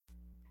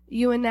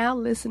You are now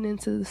listening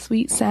to the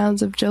sweet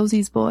sounds of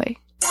Josie's Boy.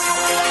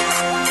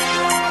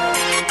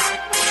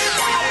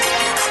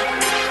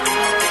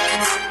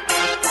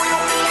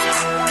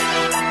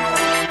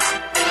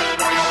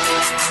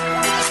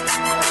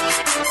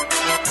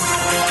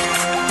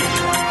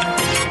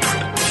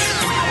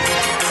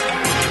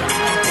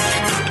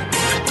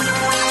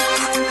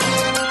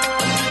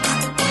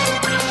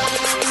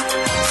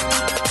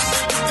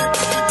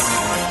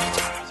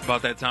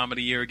 About that time of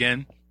the year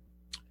again.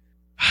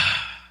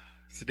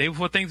 It's the day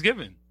before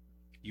Thanksgiving.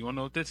 You want to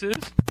know what this is?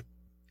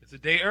 It's a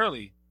day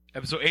early.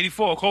 Episode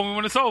 84. Call me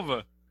when it's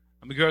over.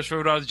 I'm your girl's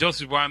favorite artist,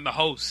 Joseph, where I'm the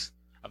host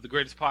of the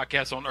greatest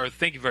podcast on earth.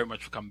 Thank you very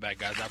much for coming back,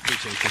 guys. I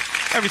appreciate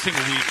it. Every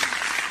single week.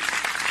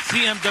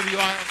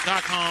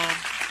 CMWIL.com.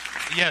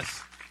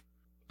 Yes.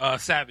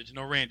 Savage,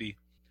 no Randy.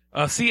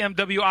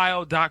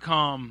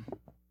 CMWIL.com.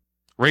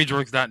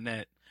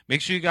 RageWorks.net.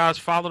 Make sure you guys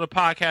follow the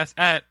podcast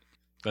at...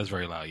 That's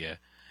very loud, yeah.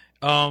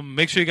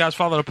 Make sure you guys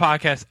follow the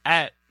podcast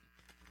at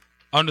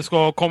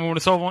 _ Call Me When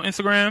It's Over on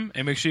Instagram.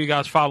 And make sure you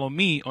guys follow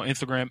me on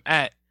Instagram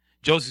at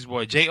Josie's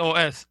Boy,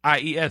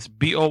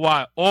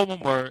 JOSIESBOY, all one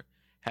word,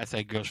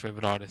 # girl's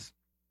favorite artist.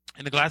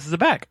 And the glasses are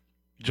back.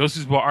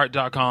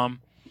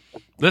 JosiesBoyArt.com.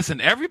 Listen,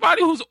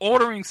 everybody who's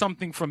ordering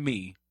something from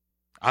me,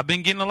 I've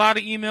been getting a lot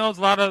of emails,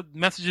 a lot of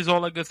messages,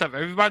 all that good stuff.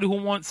 Everybody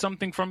who wants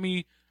something from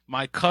me,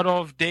 my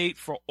cutoff date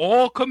for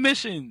all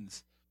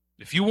commissions,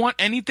 if you want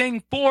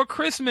anything for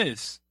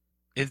Christmas,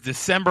 is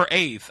December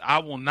 8th. I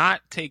will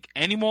not take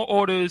any more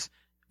orders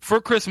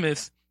for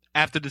Christmas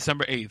after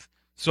December 8th.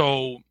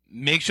 So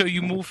make sure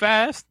you move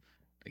fast.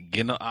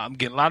 I'm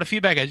getting a lot of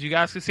feedback. As you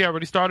guys can see, I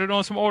already started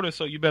on some orders,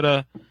 so you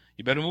better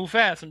move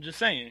fast. I'm just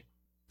saying.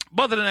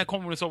 But other than that, Call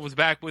Me When It's Over is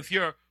back with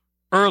your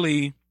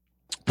early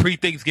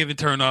pre-Thanksgiving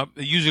turn up.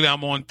 Usually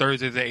I'm on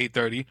Thursdays at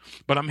 8:30,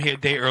 but I'm here a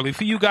day early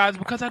for you guys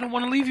because I don't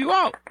want to leave you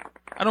out.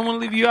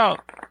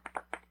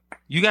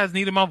 You guys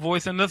needed my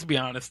voice, and let's be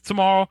honest,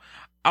 tomorrow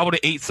I would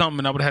have ate something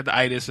and I would have had the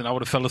itis and I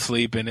would have fell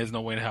asleep and there's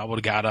no way in hell I would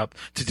have got up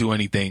to do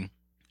anything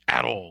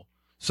at all.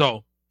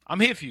 So I'm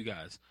here for you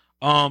guys.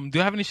 Do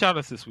I have any shout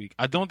outs this week?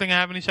 I don't think I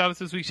have any shout outs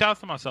this week. Shout outs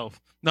to myself.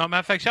 No,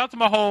 matter of fact, shout out to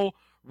my whole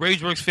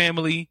RageWorks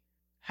family.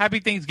 Happy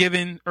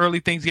Thanksgiving,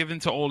 early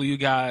Thanksgiving to all of you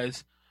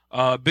guys.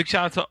 Big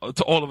shout out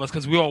to all of us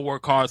because we all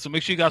work hard. So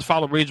make sure you guys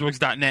follow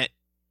RageWorks.net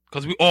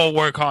because we all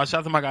work hard. Shout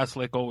out to my guy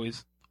Slick,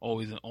 always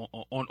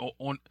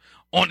on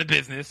the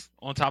business,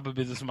 on top of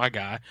business, my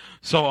guy.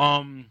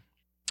 So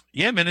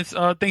yeah, man, it's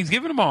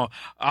Thanksgiving tomorrow.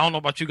 I don't know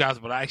about you guys,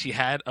 but I actually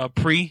had a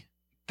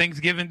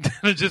pre-Thanksgiving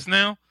dinner just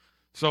now.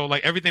 So,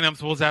 like, everything I'm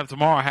supposed to have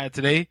tomorrow, I had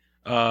today.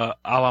 A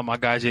la my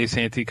guy, Jay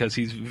Santee, because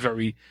he's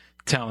very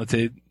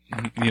talented.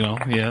 You know,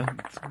 yeah.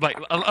 Like,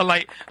 a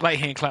light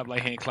hand clap.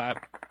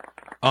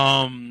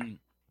 Now,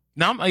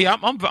 I'm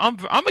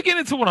gonna get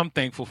into what I'm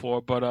thankful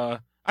for,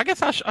 but I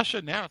guess I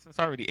should now since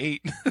I already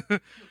ate.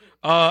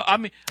 I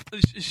mean,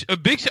 a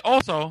big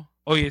also.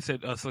 Oh, yeah, it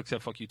said, Slick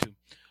said, fuck you too.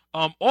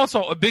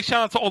 Also, a big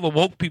shout out to all the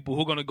woke people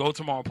who are going to go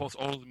tomorrow and post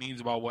all the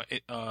memes about what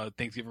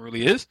Thanksgiving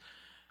really is.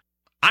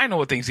 I know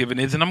what Thanksgiving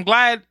is, and I'm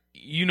glad,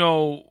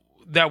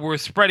 that we're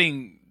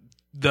spreading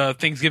the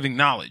Thanksgiving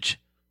knowledge.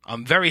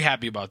 I'm very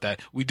happy about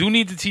that. We do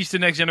need to teach the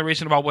next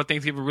generation about what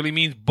Thanksgiving really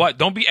means, but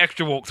don't be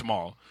extra woke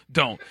tomorrow.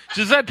 Don't.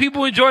 Just let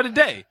people enjoy the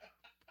day.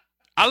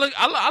 I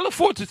look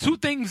forward to two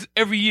things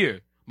every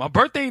year. My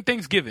birthday and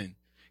Thanksgiving.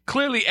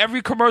 Clearly,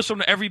 every commercial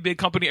and every big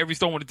company, every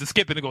store wanted to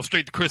skip it and go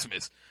straight to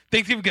Christmas.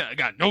 Thanksgiving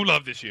got no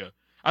love this year.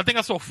 I think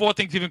I saw 4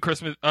 Thanksgiving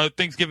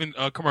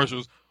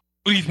commercials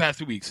these past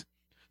 2 weeks.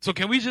 So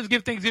can we just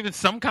give Thanksgiving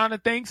some kind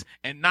of thanks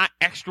and not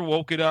extra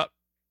woke it up?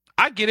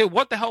 I get it.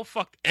 What the hell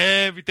fucked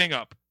everything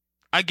up?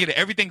 I get it.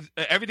 Everything's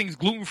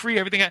gluten free.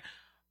 Everything.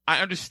 I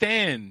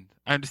understand.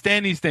 I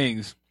understand these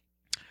things.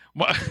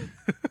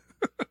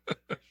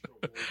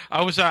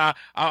 I wish I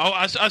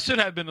should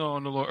have been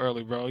on a little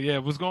early, bro. Yeah,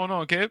 what's going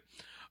on, kid?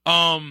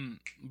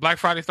 Black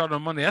Friday started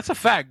on Monday. That's a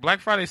fact.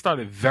 Black Friday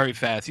started very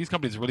fast. These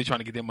companies are really trying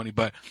to get their money,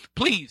 but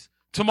please,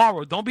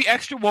 tomorrow, don't be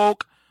extra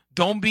woke.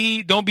 Don't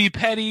be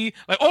petty.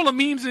 Like, all the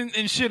memes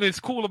and shit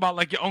is cool about,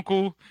 like, your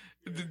uncle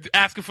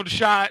asking for the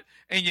shot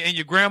and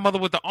your grandmother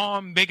with the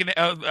arm making it.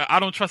 I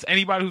don't trust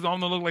anybody who's on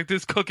the look like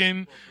this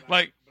cooking.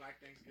 Like,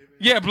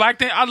 yeah,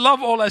 I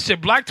love all that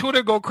shit. Black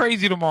Twitter go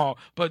crazy tomorrow,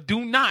 but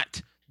do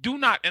not.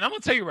 And I'm gonna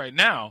tell you right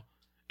now,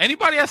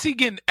 anybody I see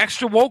getting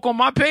extra woke on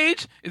my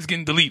page is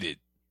getting deleted.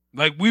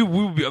 Like, we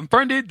will be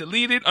unfriended,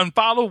 deleted,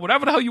 unfollowed,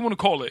 whatever the hell you want to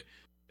call it,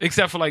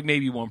 except for, like,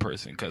 maybe one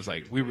person, because,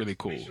 like, we really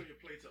cool.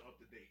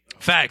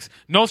 Facts.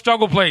 No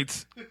struggle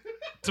plates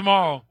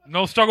tomorrow.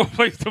 No struggle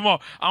plates tomorrow.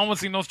 I don't want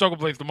to see no struggle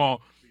plates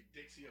tomorrow.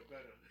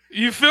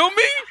 You feel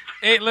me?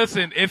 Hey,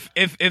 listen, if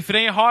it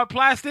ain't hard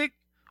plastic,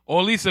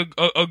 or at least a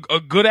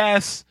good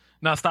ass,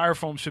 now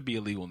styrofoam should be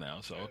illegal now.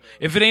 So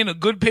if it ain't a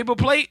good paper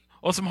plate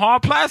or some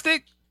hard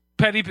plastic,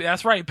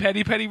 that's right,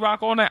 petty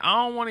rock on that.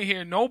 I don't want to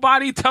hear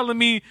nobody telling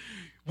me,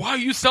 why are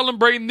you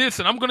celebrating this?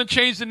 And I'm going to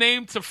change the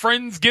name to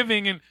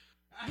Friendsgiving and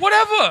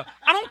whatever.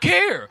 I don't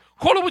care.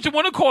 Call it what you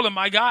want to call it,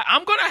 my guy.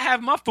 I'm going to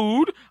have my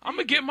food. I'm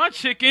going to get my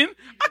chicken.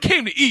 I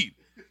came to eat.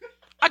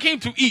 I came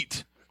to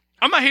eat.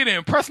 I'm not here to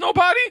impress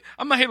nobody.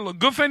 I'm not here to look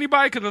good for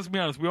anybody. Because let's be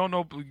honest, we all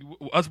know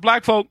us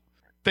black folk.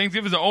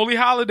 Thanksgiving is the only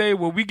holiday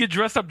where we get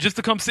dressed up just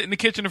to come sit in the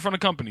kitchen in front of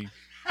company.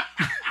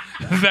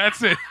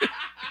 That's it.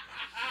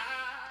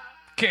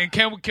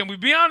 Can we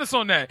be honest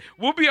on that?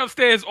 We'll be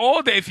upstairs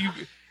all day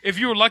if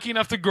you were lucky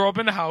enough to grow up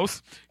in the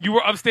house. You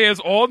were upstairs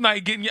all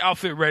night getting your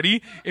outfit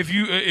ready. If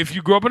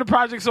you grew up in the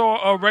projects or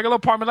a regular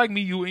apartment like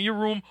me, you in your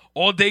room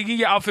all day getting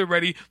your outfit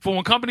ready for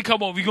when company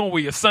come over. You gonna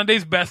wear your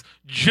Sunday's best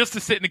just to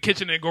sit in the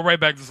kitchen and go right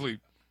back to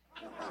sleep.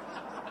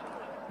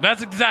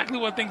 That's exactly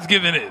what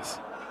Thanksgiving is.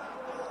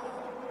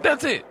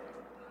 That's it.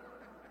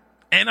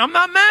 And I'm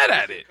not mad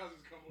at it.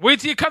 Wait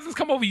till your cousins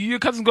come over. You your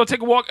cousins go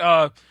take a walk.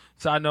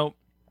 Side note,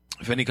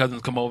 if any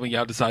cousins come over and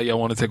y'all decide y'all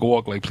want to take a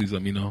walk, like, please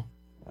let me know.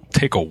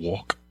 Take a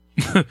walk.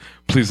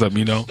 Please let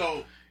me know.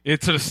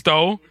 Into the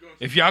stove.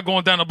 If y'all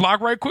going down the block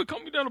right quick,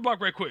 come me down the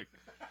block right quick.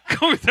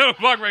 Come me down the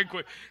block right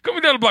quick. Come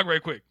me down the block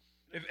right quick.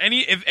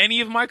 If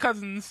any of my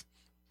cousins,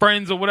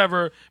 friends or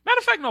whatever, matter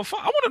of fact, no,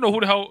 I want to know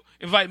who the hell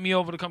invite me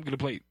over to come get a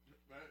plate.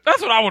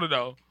 That's what I want to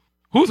know.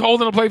 Who's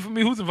holding a plate for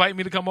me? Who's inviting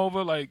me to come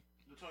over? Like,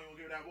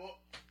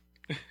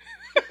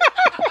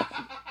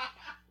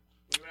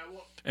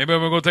 anybody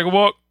want to go take a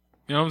walk?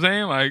 You know what I'm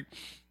saying? Like,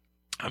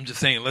 I'm just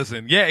saying,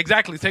 listen, yeah,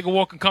 exactly. Take a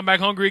walk and come back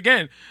hungry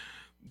again.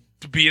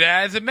 Be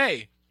that as it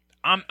may.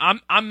 I'm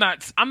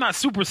not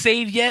super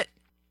saved yet.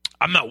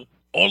 I'm not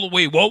all the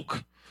way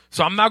woke.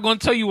 So I'm not going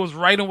to tell you what's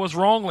right and what's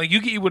wrong. Like, you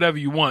can eat whatever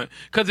you want.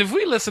 Because if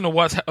we listen to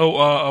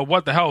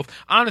What the Health,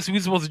 honestly, we're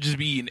supposed to just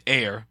be eating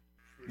air.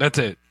 That's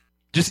it.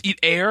 Just eat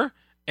air.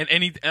 And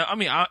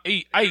I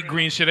eat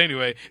green shit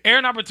anyway. Air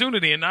and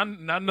opportunity, and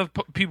not enough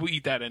people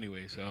eat that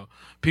anyway. So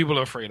people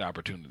are afraid of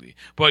opportunity.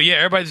 But yeah,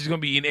 everybody's just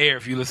gonna be eating air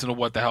if you listen to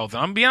What the Health. And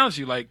I'm gonna be honest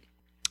with you, like,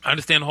 I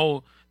understand the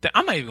whole.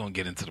 I'm not even gonna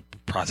get into the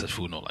processed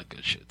food and all that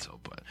good shit.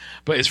 So,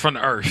 but it's from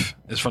the earth.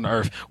 It's from the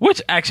earth.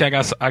 Which actually, I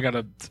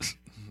got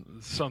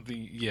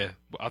something. Yeah,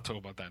 I'll talk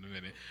about that in a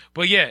minute.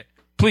 But yeah.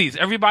 Please,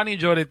 everybody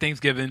enjoy their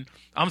Thanksgiving.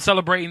 I'm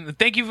celebrating.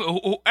 Thank you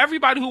for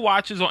everybody who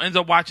watches or ends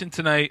up watching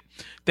tonight.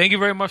 Thank you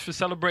very much for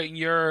celebrating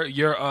your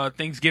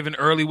Thanksgiving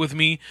early with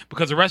me,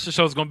 because the rest of the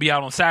show is going to be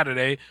out on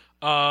Saturday.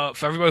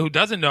 For everybody who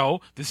doesn't know,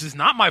 this is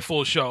not my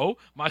full show.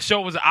 My show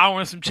was an hour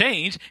and some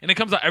change, and it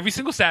comes out every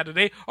single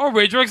Saturday on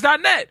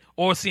RageWorks.net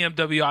or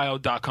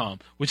CMWIO.com,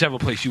 whichever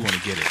place you want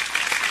to get it.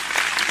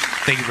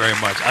 Thank you very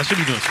much. I should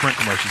be doing Sprint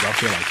commercials. I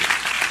feel like it.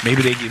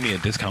 Maybe they give me a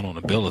discount on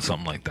the bill or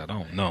something like that. I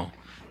don't know.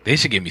 They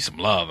should give me some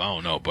love. I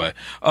don't know, but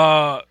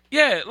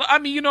yeah. I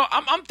mean, you know,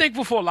 I'm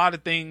thankful for a lot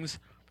of things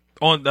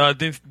on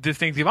this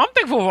Thanksgiving. I'm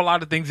thankful for a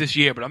lot of things this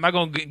year, but I'm not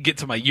going to get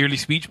to my yearly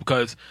speech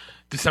because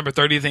December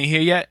 30th ain't here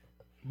yet.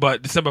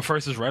 But December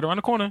 1st is right around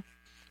the corner.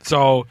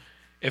 So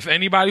if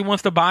anybody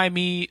wants to buy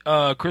me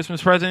a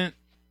Christmas present,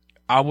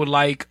 I would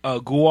like a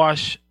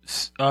gouache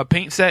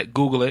paint set.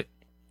 Google it.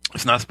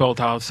 It's not spelled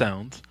how it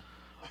sounds.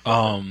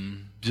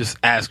 Just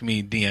ask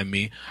me, DM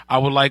me. I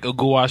would like a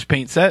gouache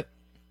paint set.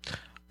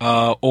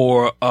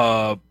 Or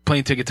a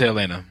plane ticket to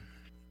Atlanta.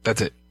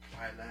 That's it.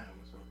 Why Atlanta?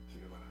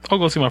 I'll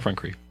go see my friend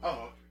Cree. Oh,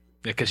 okay. Yeah,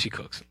 because she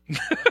cooks.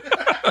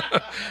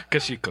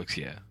 Because she cooks,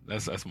 yeah.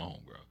 That's my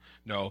homegirl.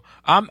 No,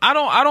 I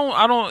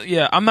don't.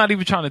 Yeah, I'm not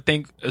even trying to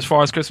think as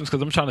far as Christmas,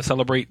 because I'm trying to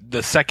celebrate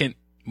the second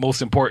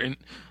most important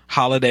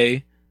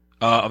holiday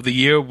of the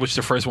year, which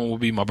the first one will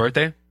be my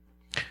birthday.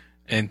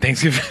 And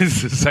Thanksgiving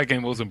is the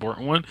second most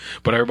important one,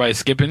 but everybody's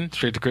skipping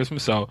straight to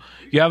Christmas. So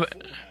you have Your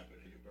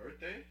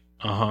birthday?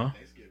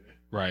 Thanksgiving.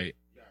 Right.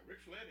 Yeah, Ric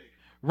Flair Day.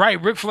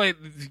 Right, Ric Flair.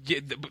 Yeah,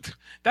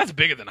 that's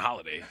bigger than a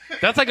holiday.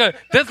 That's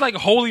like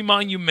holy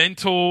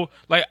monumental.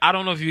 Like, I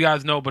don't know if you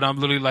guys know, but I'm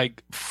literally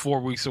like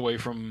 4 weeks away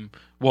from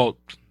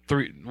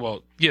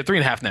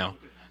 3.5 now.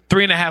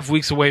 3.5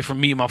 weeks away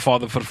from meeting my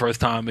father for the first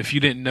time. If you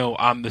didn't know,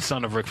 I'm the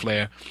son of Ric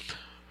Flair.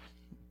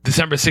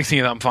 December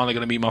 16th, I'm finally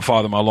going to meet my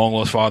father, my long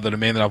lost father, the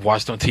man that I've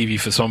watched on TV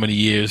for so many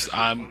years.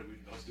 Let's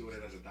do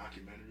it as a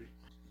documentary.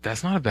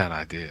 That's not a bad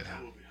idea.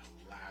 That would be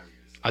hilarious.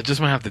 I just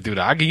might have to do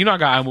that. I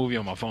got iMovie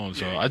on my phone,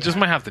 so I just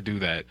might have to do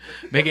that.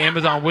 Make an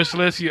Amazon wish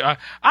list. I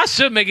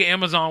should make an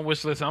Amazon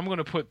wish list. I'm going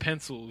to put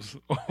pencils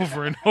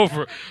over and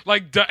over.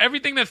 Like,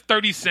 everything that's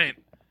 30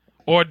 cents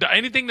or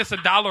anything that's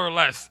 $1 or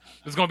less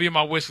is going to be in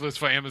my wish list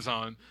for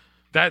Amazon.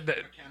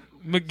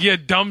 Yeah,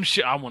 dumb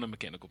shit. I want a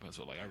mechanical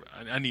pencil. Like,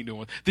 I need new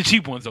ones. The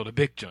cheap ones, though, the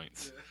big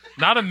joints.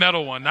 Not a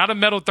metal one. Not a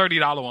metal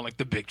 $30 one, like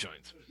the big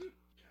joints.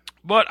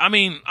 But, I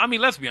mean,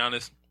 let's be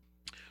honest.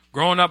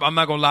 Growing up, I'm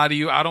not going to lie to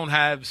you, I don't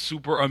have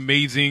super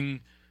amazing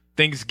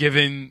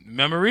Thanksgiving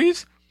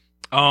memories.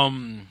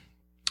 I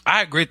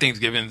had great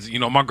Thanksgivings. You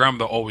know, my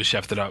grandmother always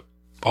chefed it up.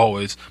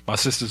 Always. My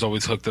sisters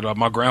always hooked it up.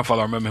 My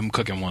grandfather, I remember him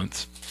cooking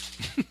once.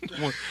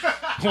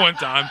 One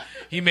time.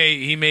 He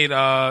made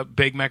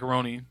baked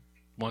macaroni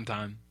one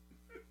time.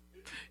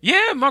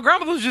 Yeah, my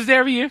grandfather was just there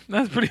every year.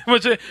 That's pretty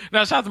much it.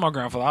 Now, shout out to my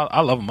grandfather. I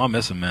love him. I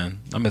miss him,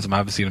 man. I miss him. I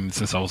haven't seen him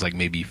since I was like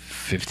maybe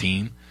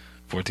 14,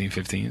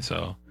 15.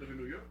 So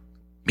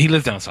he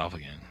lives down south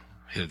again.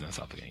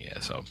 Yeah.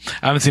 So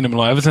I haven't seen him in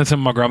long. Ever since him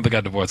and my grandmother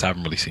got divorced, I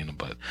haven't really seen him.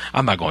 But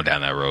I'm not going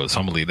down that road.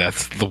 So I'm gonna leave.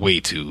 That's the way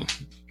too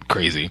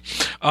crazy.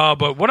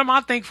 But what am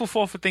I thankful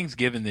for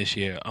Thanksgiving this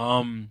year?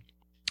 I'm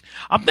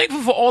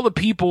thankful for all the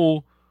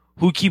people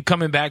who keep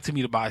coming back to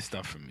me to buy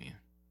stuff from me.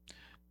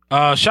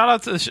 Shout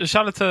out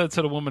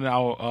to the woman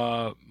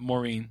out,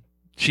 Maureen.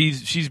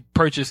 She's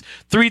purchased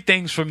 3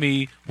 things for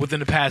me within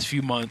the past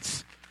few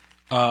months.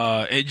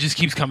 It just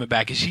keeps coming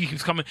back, and she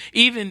keeps coming,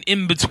 even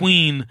in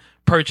between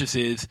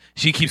purchases,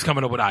 she keeps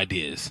coming up with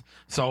ideas.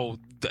 So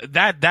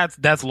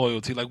that's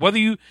loyalty. Like,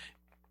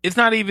 it's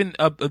not even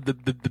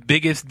the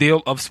biggest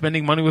deal of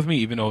spending money with me,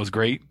 even though it's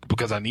great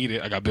because I need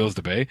it. I got bills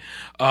to pay.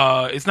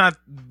 It's not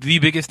the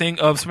biggest thing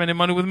of spending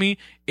money with me.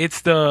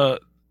 It's the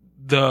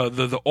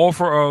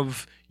offer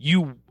of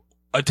you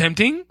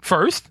attempting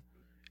first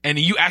and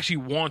you actually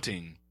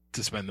wanting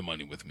to spend the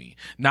money with me.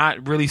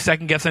 Not really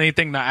second guessing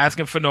anything, not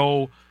asking for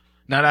no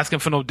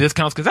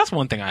discounts, because that's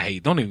one thing I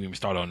hate. Don't even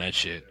start on that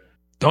shit.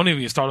 Don't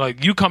even start,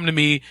 like, you come to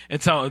me and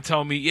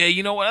tell me, yeah,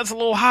 you know what, that's a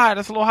little high.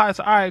 It's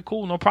all right,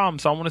 cool, no problem.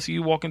 So I want to see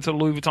you walk into the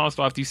Louis Vuitton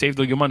store after you saved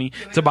all your money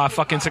to buy a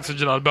fucking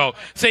 $600 belt.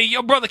 Say,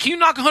 yo, brother, can you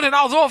knock $100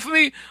 off for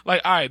me?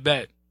 Like, all right,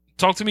 bet.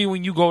 Talk to me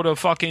when you go to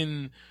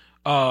fucking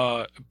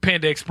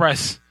Panda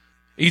Express.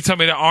 You tell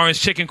me that orange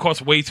chicken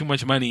costs way too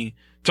much money.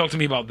 Talk to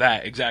me about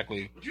that,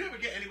 exactly. Would you ever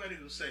get anybody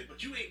to say,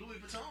 but you ain't Louis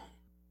Vuitton?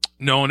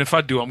 No, and if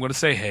I do, I'm going to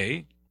say,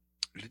 hey,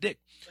 eat a dick.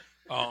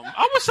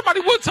 I wish somebody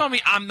would tell me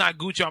I'm not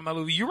Gucci, I'm not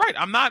Louis. You're right.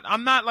 I'm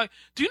not like,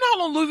 do you know how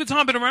long Louis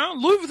Vuitton been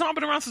around? Louis Vuitton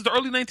been around since the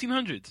early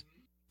 1900s.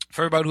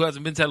 For everybody who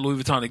hasn't been to that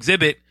Louis Vuitton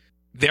exhibit,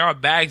 there are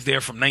bags there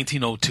from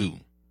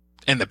 1902,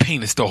 and the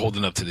paint is still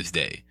holding up to this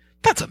day.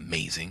 That's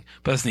amazing,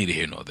 but that's neither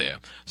here nor there.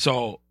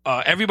 So,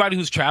 everybody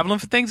who's traveling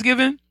for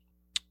Thanksgiving,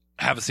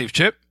 have a safe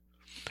trip.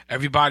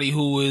 Everybody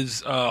who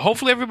is,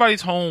 hopefully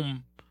everybody's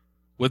home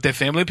with their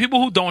family.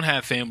 People who don't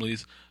have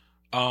families,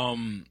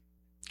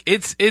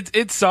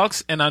 it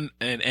sucks, and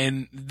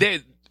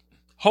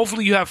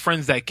hopefully you have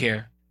friends that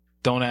care.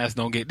 Don't ask,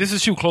 don't get. This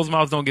is true. Closed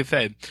mouths don't get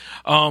fed.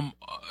 To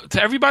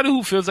everybody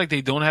who feels like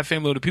they don't have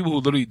family, or the people who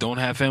literally don't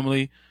have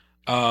family,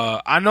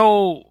 I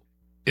know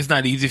it's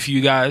not easy for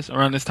you guys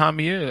around this time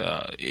of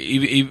year.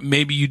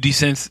 Maybe you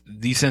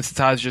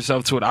desensitize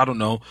yourself to it. I don't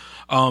know.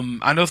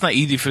 I know it's not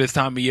easy for this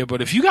time of year,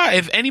 but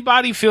if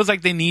anybody feels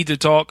like they need to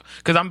talk,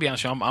 because I'm gonna be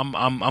honest with you,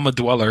 I'm a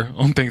dweller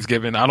on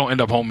Thanksgiving. I don't end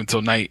up home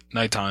until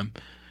nighttime,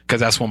 because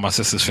that's when my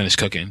sisters finish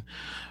cooking.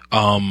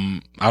 I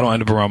don't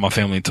end up around my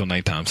family until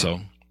nighttime.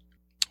 So,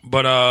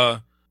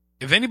 but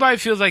if anybody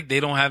feels like they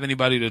don't have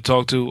anybody to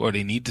talk to or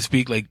they need to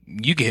speak, like,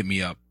 you can hit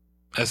me up.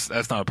 That's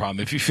not a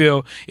problem. If you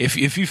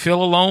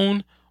feel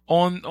alone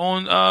on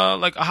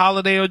like a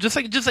holiday, or just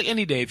like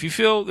any day, if you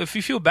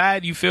feel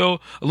bad, you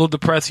feel a little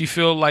depressed, you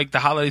feel like the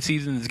holiday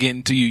season is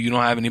getting to you, you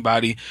don't have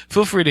anybody,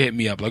 feel free to hit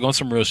me up, like, on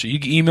some real shit. You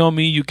can email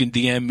me, you can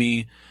DM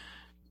me,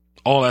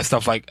 all that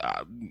stuff. Like,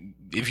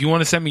 if you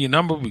want to send me your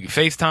number, we can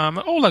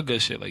FaceTime, all that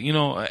good shit. Like, you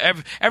know,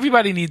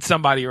 everybody needs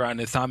somebody around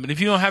this time. And if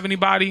you don't have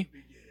anybody,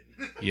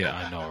 yeah,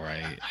 I know,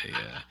 right?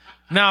 Yeah.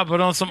 Nah, but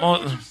on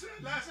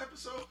Last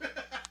episode.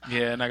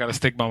 yeah, and I gotta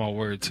stick by my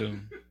word too.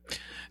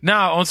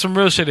 Now, on some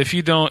real shit, if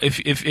you don't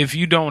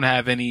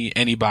have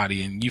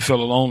anybody and you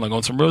feel alone, like,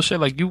 on some real shit,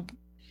 like, you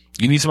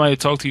need somebody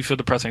to talk to, you feel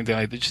depressed, anything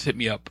like that, just hit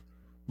me up.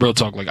 Real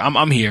talk. Like,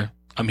 I'm here.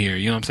 You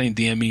know what I'm saying?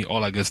 DM me, all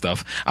that good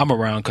stuff. I'm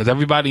around, because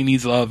everybody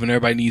needs love and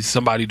everybody needs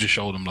somebody to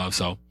show them love.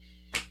 So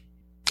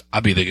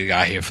I'll be the good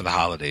guy here for the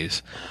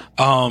holidays.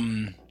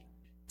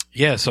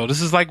 Yeah, so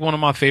this is like one of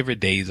my favorite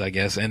days, I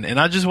guess. And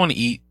I just want to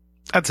eat.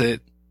 That's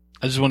it.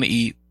 I just want to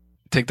eat.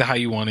 Take the how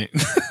you want it.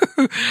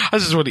 I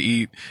just want to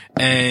eat.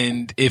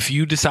 And if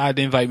you decide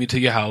to invite me to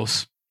your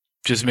house,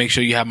 just make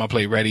sure you have my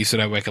plate ready so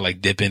that way I can,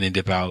 like, dip in and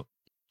dip out.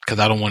 Because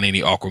I don't want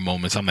any awkward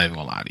moments. I'm not even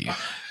going to lie to you.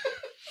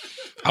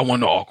 I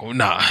want no awkward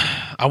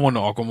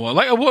moment.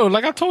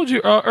 Like I told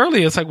you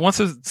earlier, it's like,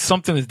 once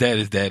something is dead,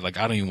 it's dead. Like,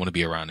 I don't even want to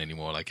be around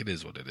anymore. Like, it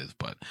is what it is.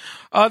 But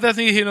that's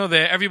neither here nor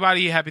there.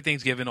 Everybody, happy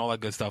Thanksgiving, all that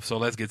good stuff. So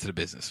let's get to the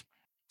business.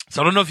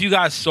 So I don't know if you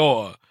guys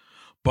saw,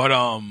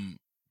 but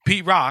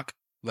Pete Rock,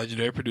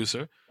 legendary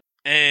producer,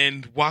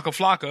 and Waka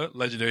Flocka,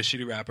 legendary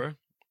shitty rapper.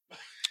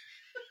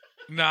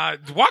 Nah,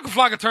 Waka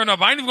Flocka turned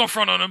up. I ain't even gonna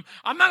front on him.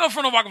 I'm not gonna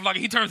front on Waka Flocka.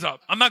 He turns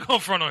up. I'm not gonna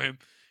front on him.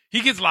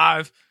 He gets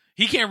live.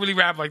 He can't really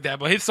rap like that,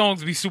 but his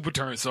songs be super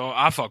turned, so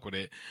I fuck with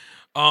it.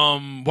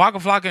 Waka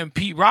Flocka and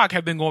Pete Rock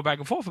have been going back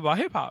and forth about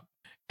hip hop.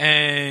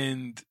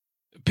 And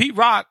Pete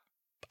Rock,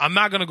 I'm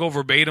not gonna go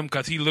verbatim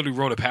because he literally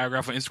wrote a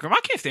paragraph on Instagram.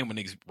 I can't stand when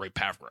niggas write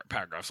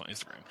paragraphs on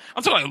Instagram.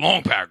 I'm talking like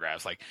long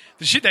paragraphs, like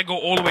the shit that go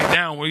all the way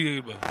down where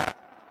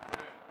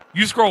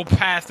you scroll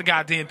past the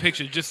goddamn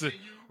picture just to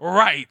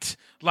right.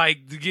 Like,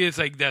 it's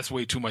like, that's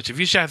way too much. If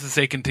your shit has to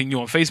say continue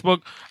on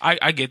Facebook,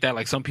 I get that.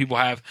 Like, some people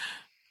have.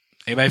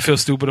 Anybody feel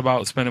stupid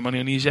about spending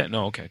money on these yet?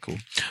 No? Okay, cool.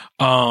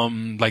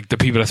 Like the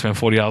people that spend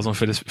 $40 on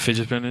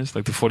fidget spinners,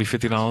 like the $40,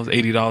 $50,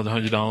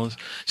 $80, $100.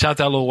 Shout out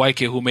to that little white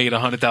kid who made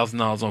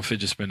 $100,000 on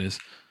fidget spinners.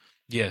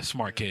 Yeah,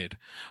 smart kid.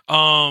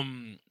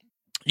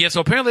 Yeah, so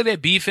apparently they're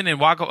beefing,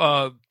 and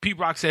Pete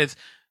Rock says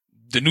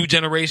the new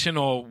generation,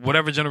 or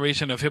whatever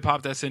generation of hip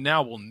hop that's in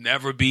now, will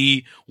never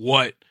be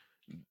what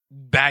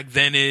back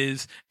then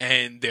is,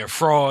 and they're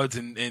frauds,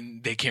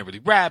 and they can't really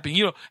rap,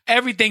 and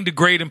everything the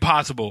great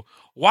impossible.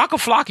 Waka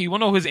Flocka, you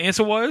wanna know what his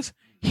answer was?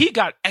 He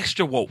got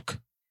extra woke,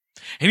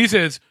 and he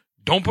says,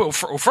 "Don't put."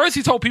 First,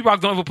 he told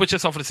P-Rock, "Don't ever put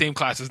yourself in the same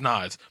class as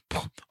Nas."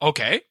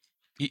 Okay,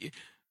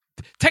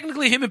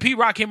 technically, him and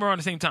P-Rock came around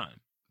the same time.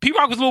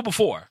 P-Rock was a little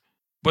before,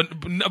 but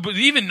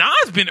even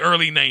Nas been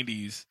early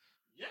 '90s.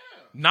 Yeah.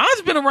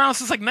 Nas been around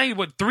since like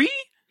 93.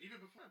 Even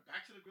before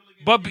Back to the Gorilla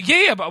Game. But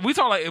yeah, but we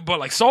talk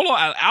like solo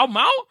album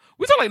out.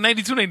 We talk like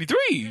 92, 93.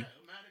 Yeah.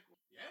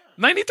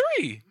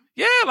 93.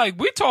 Yeah, like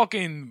we're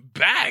talking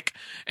back.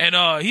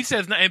 And he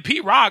says, and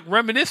Pete Rock,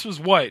 Reminisce was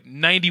what,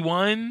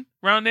 91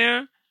 around there?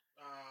 91,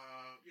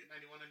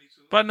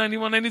 92. About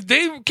 91, 90.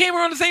 They came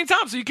around the same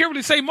time, so you can't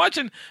really say much.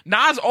 And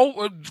Nas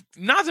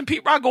and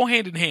Pete Rock go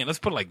hand in hand. Let's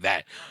put it like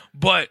that.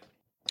 But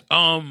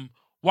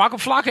Waka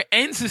Flocka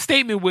ends his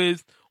statement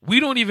with, "We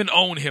don't even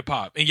own hip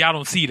hop, and y'all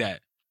don't see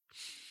that."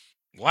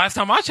 Last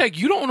time I checked,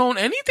 you don't own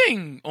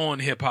anything on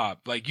hip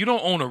hop. Like, you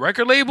don't own a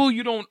record label.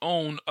 You don't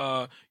own.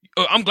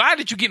 I'm glad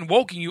that you're getting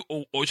woke and you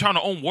or trying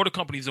to own water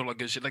companies or like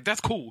this shit. Like,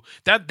 that's cool.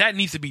 That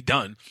needs to be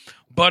done.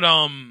 But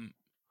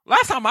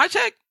last time I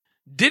checked,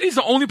 Diddy's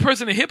the only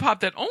person in hip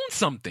hop that owns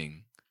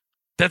something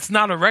that's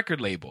not a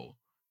record label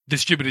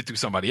distributed through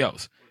somebody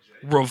else.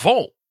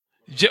 Revolt.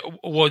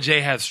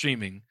 Jay has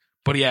streaming,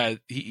 but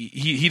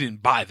he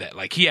didn't buy that.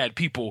 Like, he had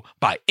people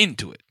buy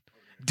into it.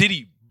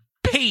 Diddy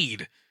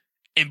paid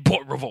and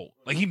bought Revolt.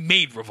 Like, he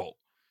made Revolt.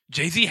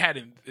 Jay-Z had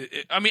him.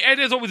 I mean,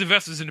 there's always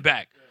investors in the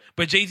back,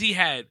 but Jay-Z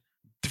had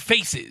the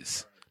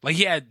faces. Like,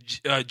 he had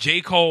J.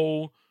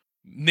 Cole,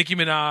 Nicki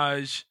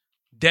Minaj,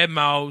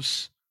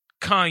 Deadmau5,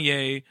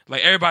 Kanye,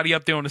 like everybody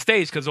up there on the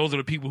stage, because those are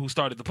the people who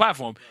started the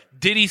platform.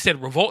 Diddy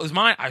said, "Revolt is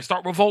mine. I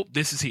start Revolt.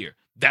 This is here."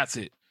 That's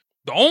it.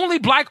 The only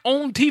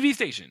black-owned TV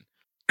station.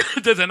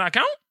 Does that not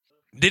count?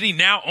 Diddy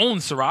now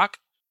owns Ciroc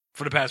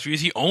for the past few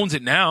years. He owns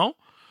it now.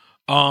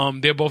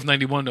 They're both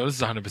 91, though. This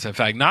is 100%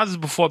 fact. Nas is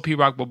before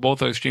P-Rock, but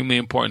both are extremely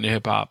important to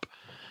hip-hop.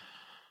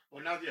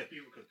 Well, now, yeah,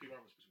 because P-Rock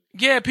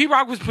was... Yeah,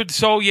 P-Rock was pretty...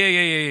 So,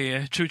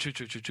 yeah. True.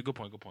 Good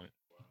point.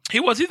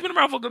 He's been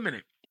around for a good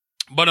minute.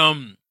 But,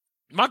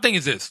 my thing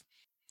is this.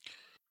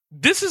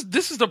 This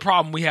is the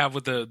problem we have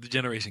with the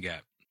generation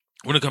gap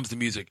when it comes to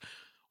music.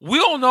 We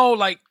all know,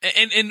 like,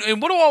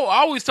 and what do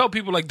I always tell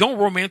people, like, don't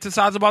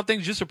romanticize about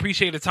things. Just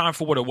appreciate the time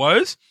for what it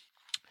was.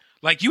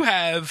 Like, you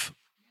have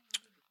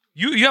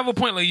a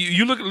point. Like,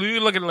 you look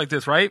at it like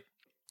this, right?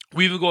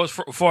 We even go as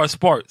far as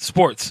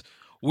sports.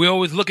 We're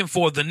always looking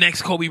for the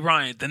next Kobe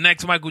Bryant, the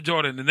next Michael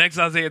Jordan, the next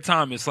Isaiah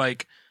Thomas.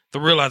 Like,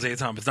 the real Isaiah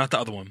Thomas, not the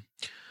other one,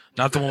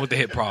 not the one with the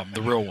hip problem,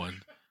 the real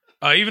one.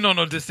 Even though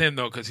no diss him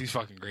though, because he's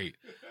fucking great.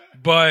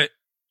 But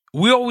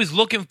we're always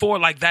looking for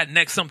like that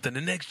next something,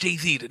 the next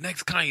Jay-Z, the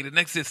next Kanye, the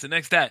next this, the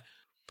next that.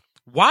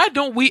 Why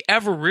don't we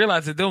ever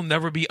realize that there'll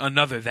never be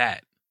another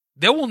that?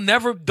 There will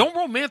never, don't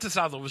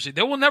romanticize over shit.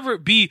 There will never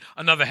be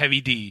another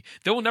Heavy D.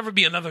 There will never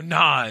be another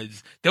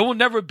Nas. There will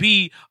never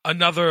be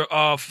another,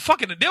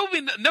 there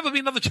will never be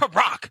another Chuck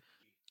Rock.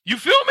 You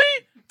feel me?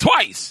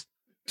 Twice.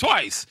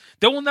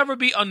 There will never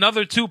be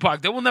another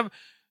Tupac.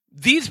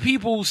 These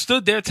people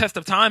stood their test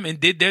of time and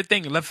did their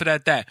thing and left it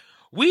at that.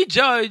 We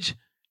judge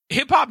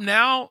hip-hop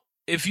now,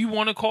 if you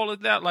want to call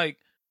it that, like,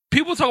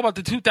 people talk about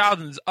the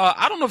 2000s.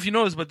 I don't know if you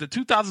noticed, but the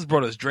 2000s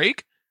brought us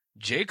Drake,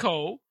 J.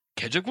 Cole,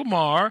 Kendrick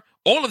Lamar,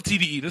 all of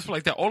TDE. This was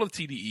like that, all of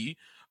TDE.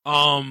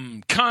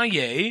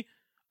 Kanye.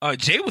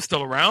 Jay was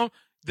still around.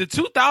 The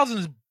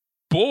 2000s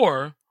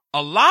bore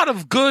a lot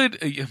of good...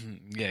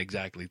 yeah,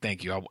 exactly.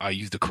 Thank you. I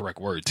used the correct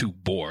word, too.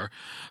 Bore.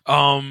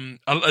 The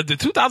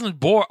 2000s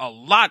bore a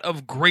lot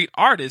of great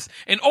artists.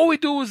 And all we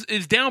do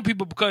is down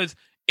people because...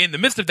 in the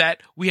midst of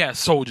that, we had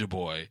Soulja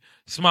Boy,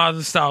 Smiles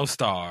and Style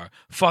Star,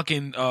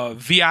 fucking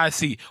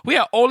VIC. We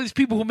had all these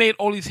people who made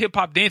all these hip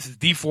hop dances,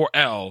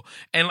 D4L,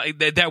 and like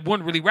that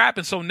weren't really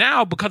rapping. So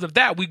now, because of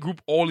that, we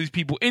group all these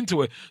people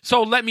into it.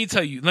 So let me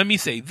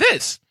say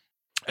this,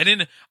 and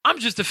then I'm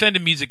just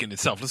defending music in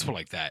itself. Let's put it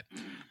like that.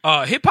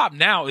 Hip hop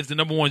now is the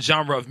number one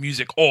genre of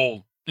music,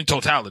 all in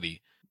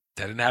totality.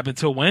 That didn't happen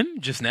till when?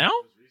 Just now?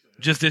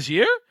 Just this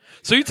year?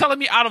 So you're telling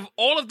me out of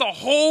all of the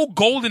whole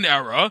golden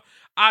era,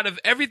 out of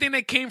everything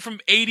that came from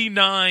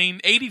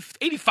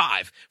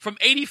 85, from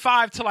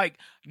 85 to like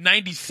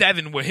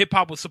 97, where hip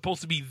hop was supposed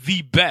to be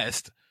the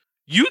best,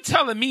 you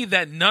telling me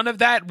that none of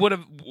that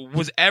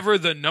was ever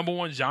the number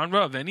one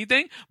genre of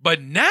anything?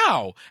 But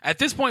now, at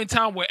this point in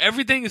time where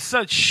everything is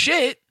such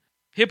shit,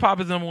 hip hop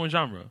is the number one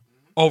genre.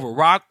 Over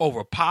rock,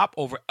 over pop,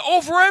 over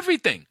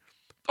everything.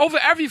 Over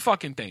every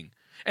fucking thing.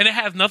 And it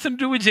has nothing to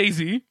do with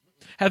Jay-Z,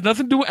 has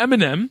nothing to do with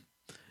Eminem,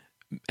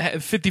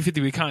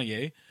 50-50 with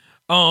Kanye.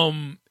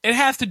 It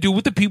has to do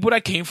with the people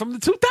that came from the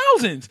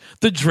 2000s,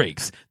 the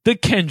Drakes, the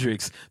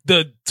Kendricks,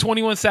 the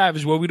 21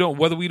 Savage,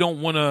 whether we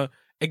don't want to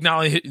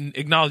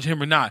acknowledge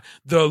him or not,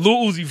 the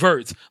Lil Uzi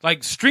Verts.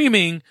 Like,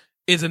 streaming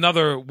is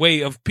another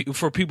way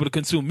for people to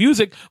consume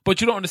music, but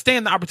you don't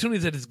understand the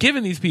opportunities that it's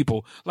giving these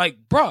people.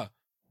 Like, bruh,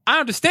 I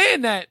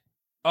understand that,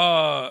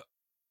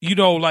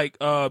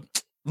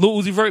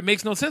 Lil Uzi Vert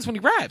makes no sense when he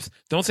raps.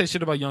 Don't say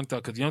shit about Young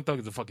Thug, because Young Thug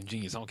is a fucking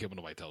genius. I don't care what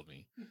nobody tells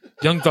me.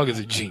 Young Thug is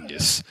a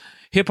genius.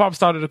 Hip hop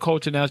started a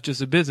culture, now it's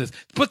just a business.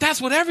 But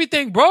that's what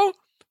everything, bro.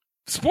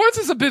 Sports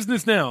is a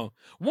business now.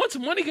 Once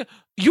money,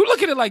 you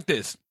look at it like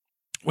this.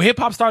 When hip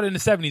hop started in the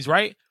 70s,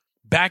 right?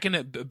 Back in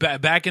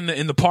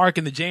the park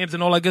and the jams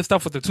and all that good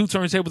stuff with the 2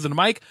 turntables and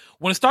the mic.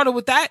 When it started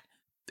with that,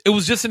 it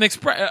was just an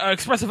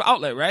expressive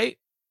outlet, right?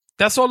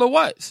 That's all it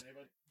was.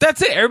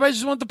 That's it. Everybody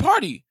just wanted to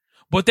party.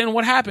 But then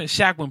what happened?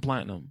 Shaq went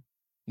platinum.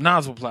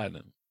 Nas went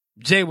platinum.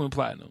 Jay went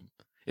platinum.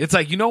 It's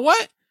like, you know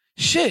what?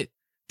 Shit.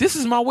 This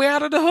is my way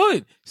out of the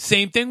hood.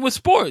 Same thing with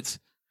sports.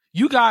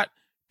 You got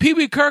Pee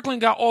Wee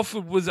Kirkland got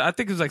offered I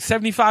think it was like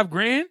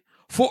 $75,000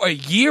 for a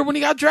year when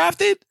he got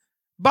drafted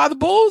by the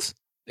Bulls.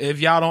 If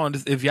y'all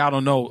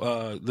don't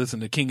know,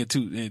 listen to King of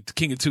Two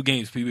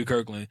Games, Pee Wee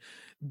Kirkland.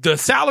 The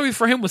salary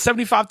for him was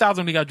 $75,000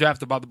 when he got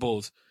drafted by the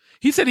Bulls.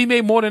 He said he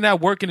made more than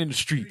that working in the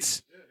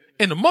streets,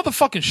 in the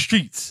motherfucking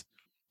streets.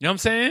 You know what I'm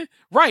saying?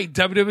 Right.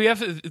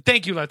 WWF.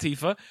 Thank you,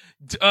 Latifah.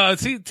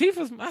 See,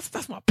 Tifa's,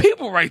 that's my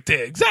people right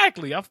there.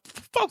 Exactly. I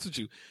fucks with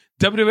you.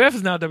 WWF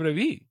is now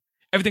WWE.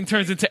 Everything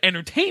turns into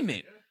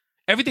entertainment.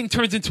 Everything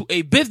turns into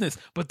a business,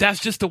 but that's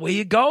just the way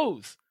it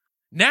goes.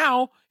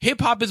 Now, hip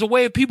hop is a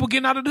way of people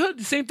getting out of the hood.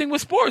 The same thing with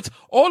sports.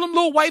 All them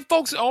little white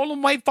folks, all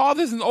them white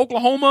fathers in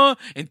Oklahoma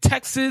and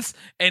Texas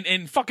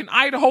and fucking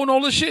Idaho and all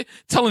this shit,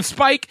 telling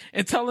Spike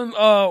and telling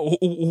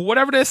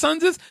whatever their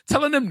sons is,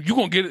 telling them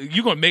you're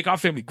gonna make our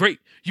family great.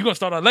 You're gonna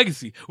start our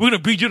legacy. We're gonna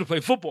breed you to play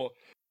football.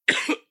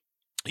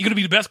 You're gonna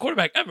be the best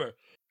quarterback ever.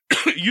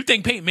 You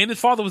think Peyton Manning's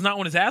father was not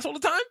on his ass all the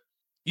time?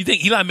 You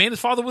think Eli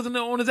Manning's father wasn't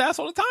on his ass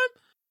all the time?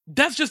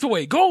 That's just the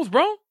way it goes,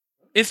 bro.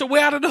 It's a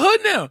way out of the hood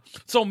now.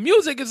 So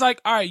music is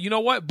like, all right, you know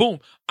what? Boom.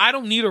 I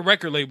don't need a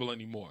record label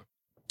anymore.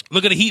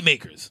 Look at the Heat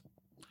Makers.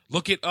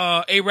 Look at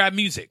A-Rap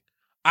Music.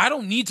 I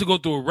don't need to go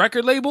through a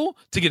record label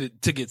to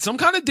get some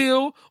kind of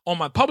deal on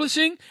my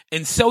publishing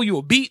and sell you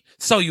a beat,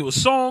 sell you a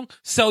song,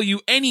 sell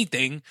you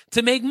anything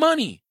to make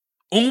money.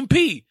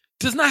 P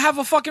does not have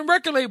a fucking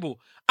record label.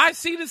 I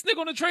see this nigga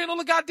on the train all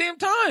the goddamn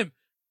time.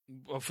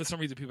 Well, for some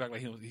reason, people act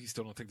like he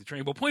still don't take the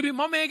train. But point being,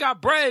 my man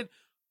got bread,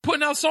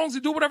 putting out songs to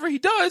do whatever he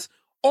does,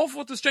 all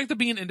for the strength of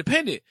being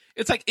independent.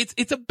 It's like,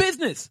 it's a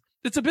business.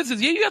 It's a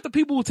business. Yeah, you got the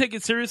people who take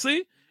it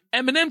seriously.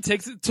 Eminem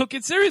took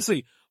it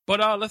seriously.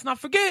 But let's not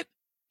forget,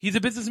 he's a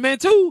businessman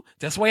too.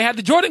 That's why he had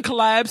the Jordan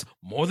collabs,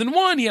 more than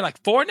one. He had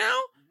like 4 now,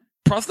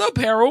 plus the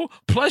apparel,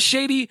 plus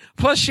shady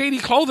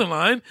clothing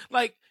line.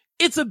 Like,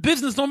 it's a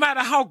business no matter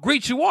how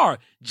great you are.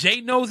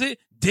 Jay knows it.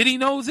 Diddy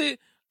knows it.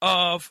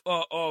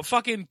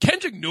 Fucking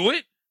Kendrick knew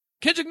it.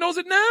 Kendrick knows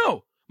it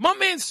now. My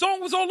man's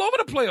song was all over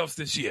the playoffs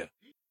this year.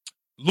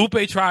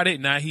 Lupe tried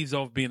it. Now he's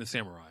off being a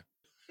samurai.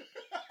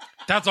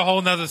 That's a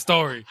whole nother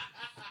story.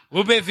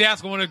 Lupe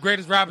Fiasco, one of the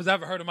greatest rappers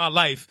I've ever heard in my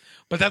life.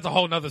 But that's a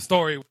whole nother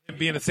story, him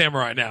being a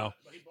samurai now.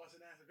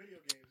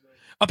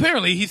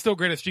 Apparently, he's still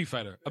great at Street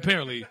Fighter.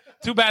 Apparently.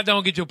 Too bad they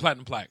don't get you a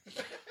platinum plaque.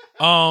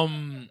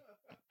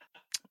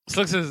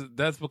 Slick says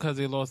that's because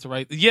they lost the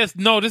right. Yes,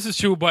 no, this is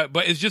true, but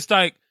it's just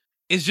like,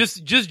 it's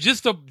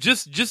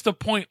just the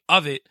point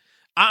of it.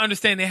 I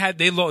understand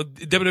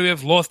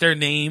WWF lost their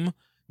name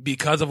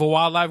because of a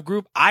wildlife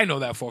group. I know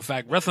that for a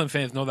fact. Wrestling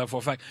fans know that for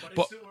a fact.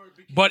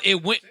 But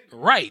it went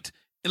right.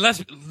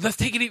 Let's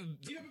take it.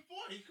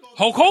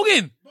 Hulk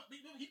Hogan.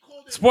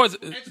 Sports.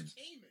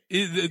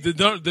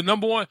 The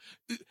number one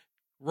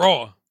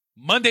Raw.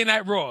 Monday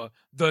Night Raw.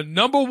 The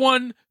number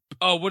one.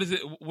 What is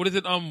it?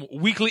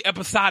 Weekly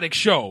episodic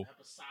show.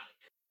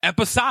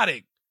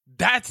 Episodic.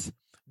 That's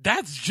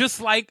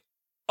just like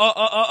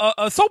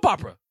a soap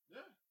opera. Yeah.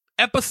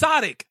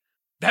 Episodic.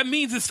 That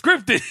means it's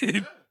scripted.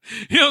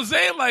 You know what I'm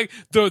saying? Like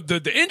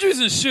the injuries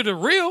and shit are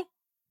real.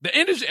 The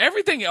industry,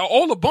 everything,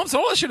 all the bumps,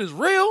 all that shit is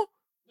real.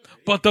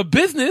 But the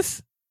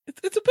business,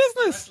 it's a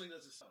business.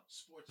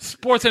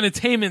 Sports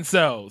entertainment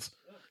sells.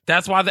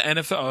 That's why the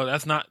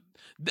NFL.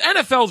 The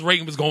NFL's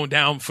rating was going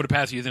down for the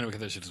past years anyway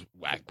because that shit is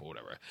whack or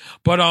whatever.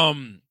 But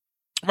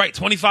right,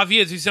 25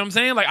 years. You see what I'm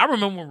saying? Like, I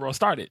remember when Raw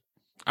started.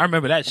 I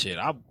remember that shit.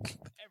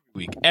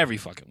 Every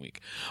fucking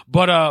week.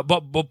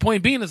 But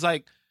point being is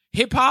like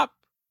hip hop.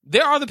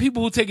 There are the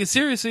people who take it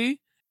seriously,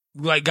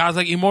 like guys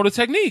like Immortal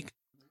Technique.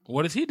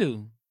 What does he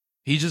do?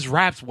 He just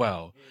raps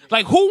well.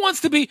 Like, who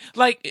wants to be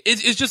like?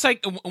 It's just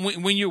like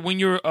when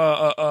you're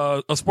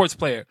a sports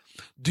player.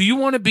 Do you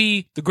want to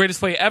be the greatest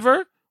player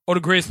ever or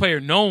the greatest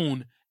player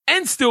known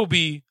and still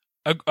be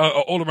a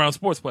all around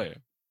sports player?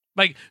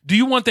 Like, do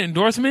you want the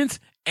endorsements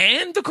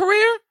and the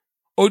career,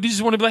 or do you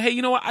just want to be like, hey,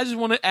 you know what? I just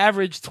want to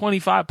average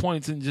 25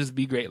 points and just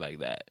be great like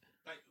that.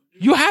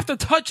 You have to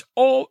touch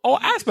all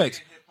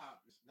aspects.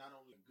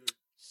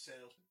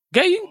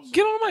 You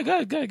get on the mic.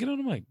 Go ahead, get on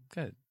the mic.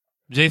 Go ahead.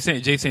 Jay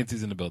Saints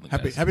is in the building.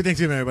 Happy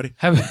Thanksgiving, everybody.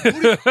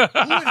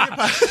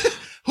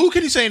 Who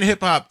can you say in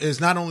hip hop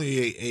is not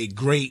only a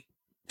great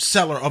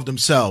seller of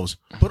themselves,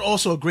 but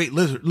also a great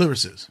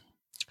lyricist?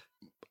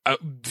 A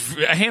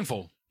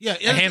handful. Yeah,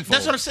 a handful.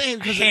 That's what I'm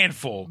saying. A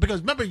handful.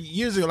 Because remember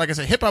years ago, like I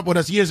said, hip hop with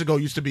us years ago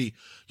used to be,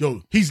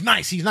 yo, he's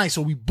nice.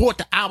 So we bought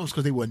the albums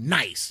because they were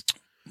nice.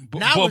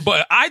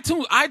 But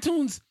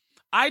iTunes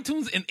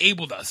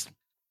enabled us.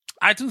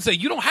 iTunes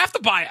said you don't have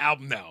to buy an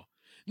album now.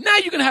 Now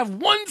you can have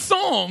one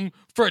song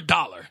for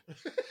 $1.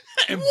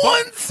 And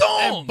one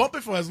song. And bump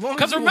it for as long as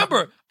Because you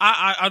remember,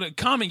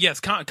 Common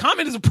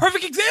is a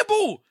perfect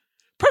example.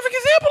 Perfect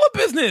example of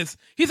business.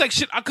 He's like,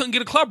 shit, I couldn't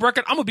get a club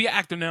record. I'm going to be an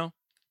actor now.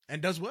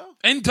 And does well.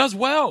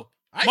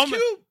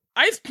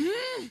 Ice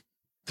Cube.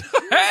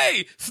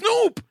 Hey,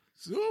 Snoop.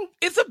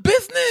 It's a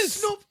business.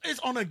 Snoop is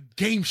on a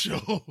game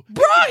show.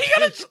 Bro, he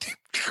got a...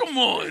 Come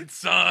on,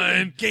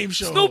 son. Game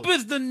show. Snoop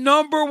is the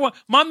number one.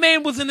 My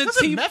man was in the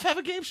Doesn't team. Meth have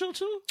a game show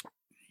too?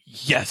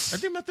 Yes. I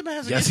think Meth Man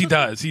has a Yes, game he show.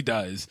 does. He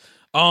does.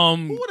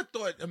 Who would have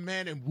thought a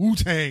man in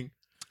Wu-Tang?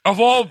 Of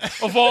all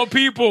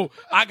people,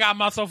 I got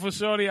myself a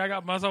shorty. I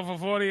got myself a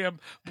 40.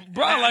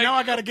 Bro, like now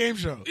I got a game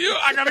show.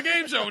 I got a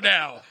game show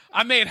now.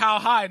 I made How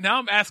High. Now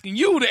I'm asking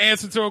you to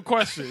answer to a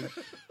question.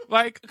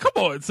 Like, come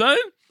on, son.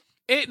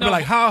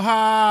 Like, how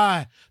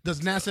high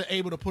does NASA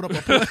able to put up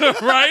a plane?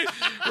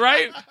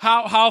 right.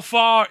 How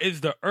far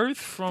is the Earth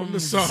from the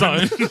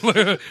sun?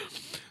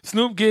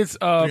 Snoop gets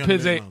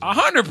Pizze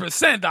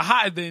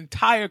 100% the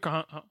entire.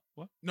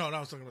 What? No, I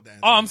was talking about that.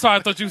 Oh, I'm sorry.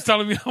 I thought you was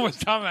telling me how much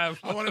time I have.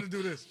 I wanted to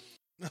do this.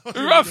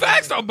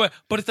 Facts though, but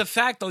it's a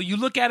fact though. You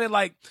look at it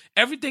like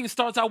everything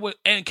starts out with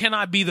and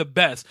cannot be the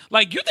best.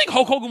 Like, you think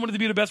Hulk Hogan wanted to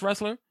be the best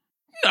wrestler?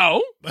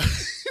 No.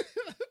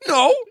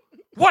 No.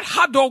 What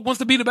hot dog wants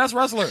to be the best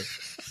wrestler?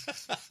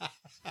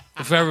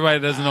 For everybody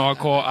that doesn't know,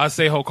 I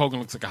say Hulk Hogan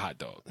looks like a hot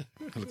dog.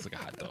 He looks like a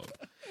hot dog.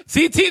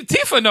 See,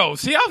 Tifa knows.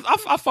 See,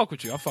 I fuck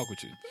with you.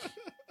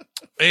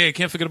 Hey,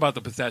 can't forget about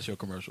the pistachio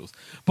commercials.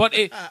 But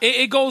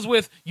it goes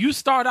with, you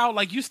start out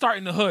like you start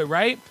in the hood,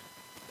 right?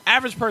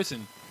 Average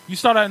person. You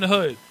start out in the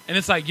hood, and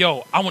it's like,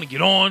 yo, I want to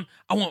get on.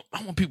 I want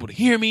people to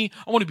hear me.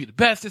 I want to be the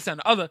best, this and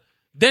the other.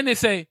 Then they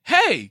say,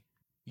 hey,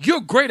 you're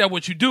great at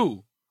what you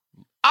do.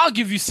 I'll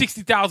give you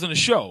 $60,000 a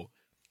show.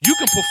 You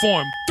can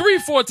perform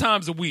 3-4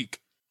 times a week.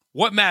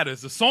 What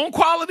matters, the song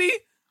quality,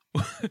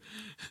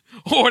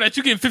 or that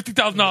you getting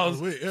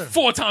 $50,000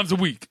 4 times a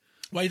week?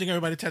 Why do you think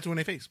everybody tattooing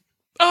their face?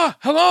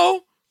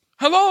 Hello.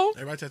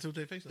 Everybody tattooed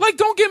their face. Like,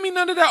 don't give me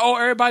none of that. Oh,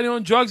 everybody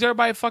on drugs.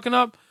 Everybody fucking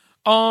up.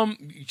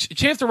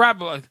 Chance the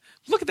Rapper. Like,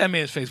 look at that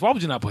man's face. Why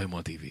would you not put him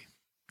on TV?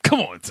 Come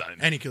on, son.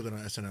 And he killed it on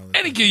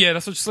SNL. Yeah,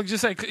 that's what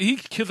just say. He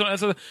killed it on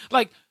SNL.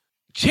 Like,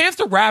 Chance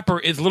the Rapper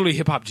is literally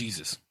hip hop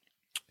Jesus.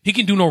 He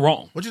can do no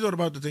wrong. What you thought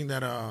about the thing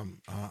that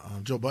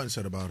Joe Budden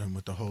said about him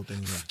with the whole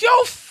thing?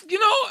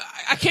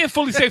 I can't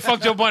fully say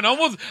fuck Joe Budden. I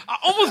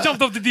almost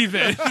jumped off the deep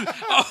end.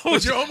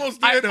 You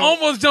almost did. I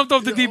almost jumped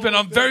off the deep end.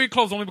 I'm very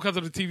close, only because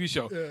of the TV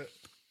show. Yeah.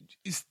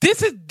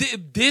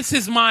 This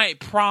is my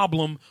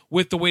problem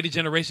with the way the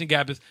generation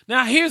gap is.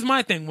 Now, here's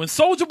my thing. When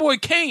Soulja Boy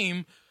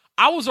came,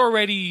 I was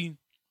already...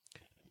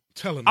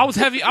 I was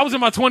in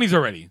my 20s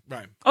already.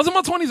 Right. I was in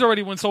my 20s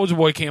already when Soulja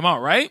Boy came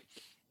out, right?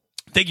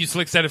 Thank you,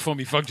 Slick said it for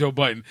me. Fuck Joe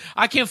Budden.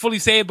 I can't fully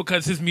say it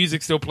because his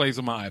music still plays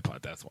on my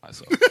iPod. That's why.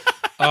 So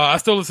I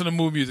still listen to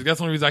Mood Music. That's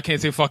the only reason I can't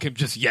say fuck him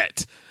just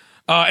yet.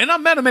 And I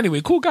met him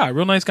anyway. Cool guy.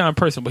 Real nice guy in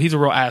person, but he's a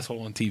real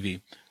asshole on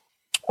TV.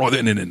 Or the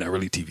internet, not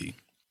really TV.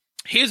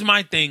 Here's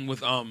my thing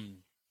with Soulja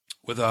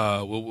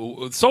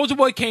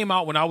Boy came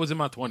out when I was in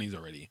my 20s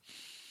already.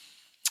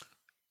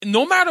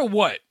 No matter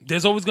what,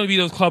 there's always going to be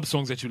those club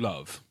songs that you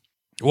love.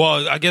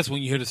 Well, I guess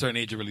when you hit a certain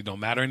age, it really don't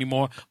matter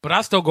anymore. But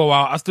I still go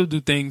out. I still do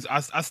things.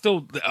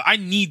 I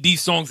need these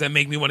songs that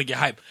make me want to get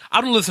hyped. I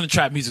don't listen to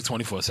trap music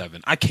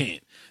 24/7. I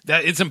can't.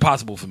 It's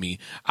impossible for me.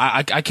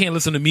 I can't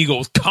listen to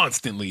Migos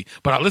constantly.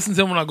 But I listen to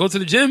them when I go to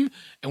the gym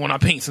and when I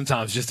paint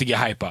sometimes just to get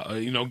hype out.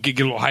 Get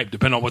a little hype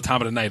depending on what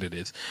time of the night it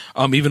is.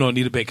 Even though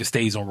Anita Baker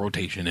stays on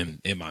rotation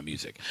in my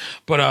music.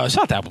 But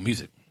shout out to Apple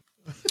Music.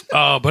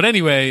 But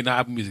anyway,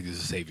 Apple Music is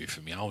a savior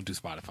for me. I don't do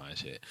Spotify and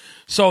shit.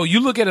 So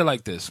you look at it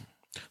like this.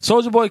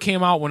 Soulja Boy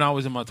came out when I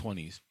was in my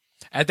 20s.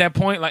 At that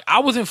point, like,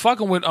 I wasn't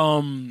fucking with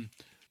the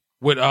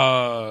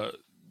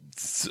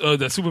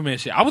Superman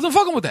shit. I wasn't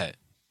fucking with that.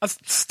 I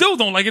still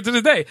don't like it to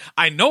this day.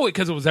 I know it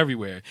because it was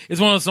everywhere.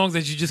 It's one of those songs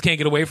that you just can't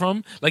get away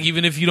from. Like,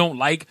 even if you don't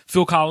like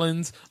Phil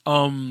Collins,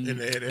 in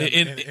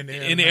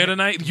the air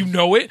tonight, you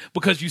know it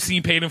because you've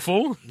seen Paid in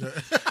Full. You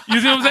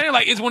see what I'm saying?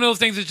 Like, it's one of those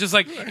things. It's just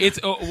like it's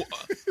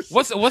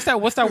what's that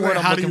word I'm looking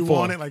for? How do you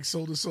want it? Like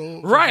soul to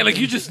soul, right? Like,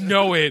 you just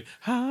know it.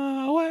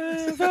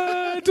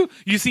 However,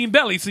 you seen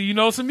Belly, so you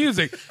know some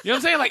music. You know what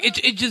I'm saying? Like,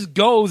 it just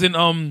goes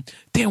and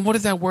damn, what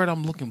is that word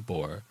I'm looking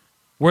for?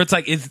 Where it's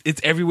like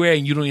it's everywhere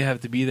and you don't even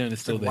have to be there and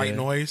it's still there. White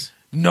noise?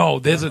 No,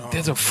 there's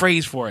a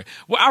phrase for it.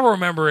 Well, I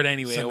remember it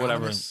anyway or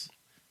whatever.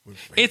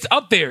 It's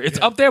up there. It's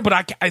up there,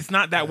 but it's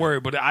not that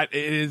word, but it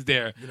is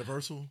there.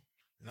 Universal?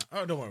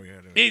 Oh, don't worry.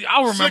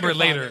 I'll remember it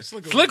later.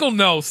 Slick will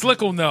know.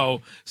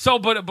 So,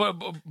 but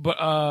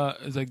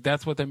it's like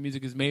that's what that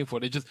music is made for.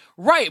 They just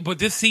right. But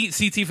this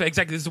CT for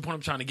exactly this is the point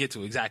I'm trying to get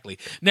to exactly.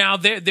 Now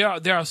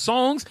there are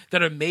songs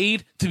that are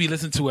made to be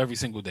listened to every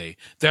single day.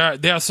 There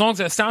are songs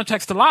that are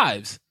soundtracks to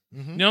lives.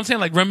 Mm-hmm. You know what I'm saying?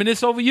 Like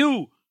Reminisce Over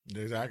You.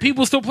 Exactly.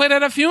 People still play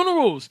that at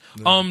funerals.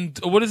 Yeah.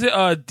 What is it?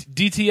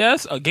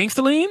 DTS?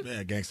 Gangsta Lean?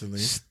 Yeah, Gangsta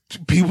Lean.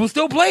 People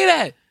still play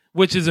that.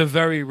 which is a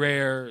very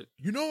rare.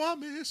 You know I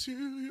miss you.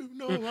 You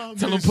know I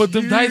Tell them miss put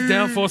them you. dice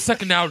down for a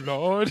second now,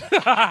 Lord.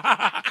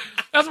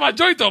 That's my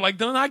joint though.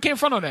 Like I can't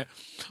front on that.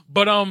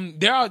 But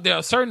there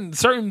are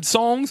certain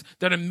songs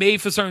that are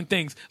made for certain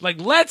things.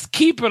 Like let's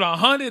keep it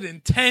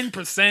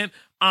 110%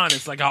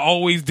 honest, like I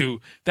always do.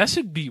 That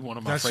should be one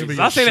of my phrases.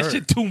 I say that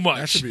shit too much.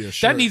 That should be a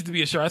shirt. That needs to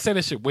be a shirt. I say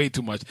that shit way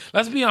too much.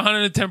 Let's be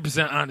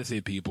 110% honest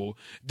here, people.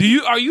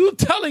 Are you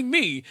telling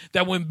me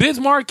that when Biz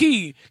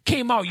Markie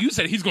came out, you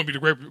said he's going to be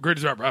the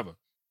greatest rapper ever?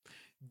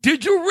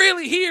 Did you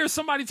really hear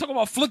somebody talk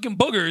about flicking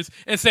boogers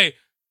and say,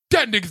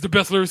 that nigga's the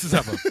best lyricist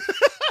ever?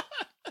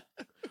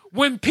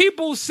 When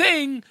people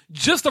sing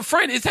Just a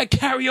Friend, it's at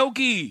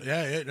karaoke.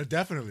 Yeah,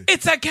 definitely.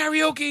 It's at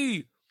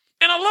karaoke.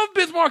 And I love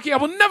Biz Markie. I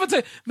will never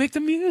say, make the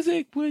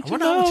music with you.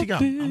 How much he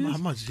got? How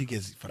much he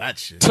gets for that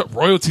shit?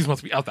 Royalties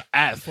must be out the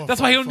ass. That's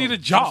why he don't need a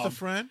job. Just a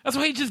friend? That's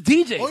why he just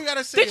DJ. All you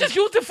gotta say they just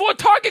used it for a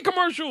Target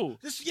commercial.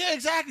 Yeah,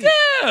 exactly.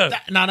 Yeah.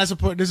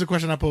 This is a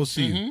question I pose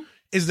to you.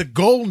 Is the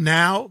goal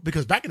now,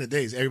 because back in the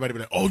days, everybody would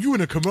be like, oh, you in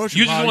a commercial.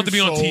 You just want to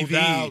be on TV.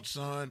 Out,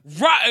 son.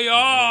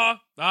 Right,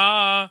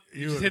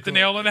 you just hit the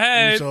nail on the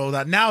head. So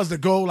that now is the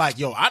goal, like,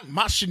 yo,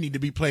 my shit need to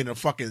be playing a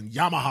fucking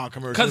Yamaha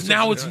commercial. Because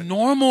now it's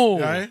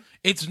normal. Right?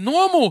 It's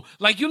normal.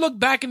 Like, you look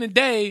back in the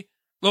day.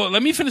 Look,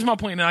 let me finish my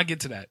point and I'll get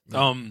to that.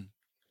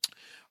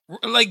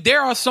 Like,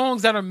 there are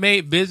songs that are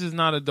made. Biz is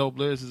not a dope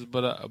lyricist,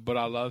 but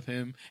I love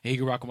him. And he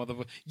can rock a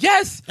motherfucker.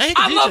 Yes,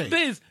 I love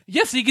Biz.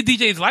 Yes, he can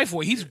DJ his life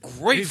away. He's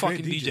great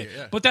fucking DJ.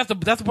 Yeah. But that's the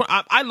point.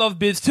 I love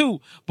Biz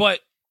too. But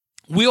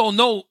we all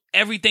know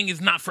everything is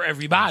not for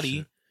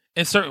everybody.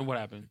 And certain what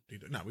happened?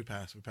 No, we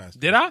passed.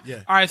 Did I?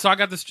 Yeah. All right. So I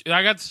got the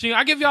stream.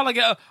 I give y'all like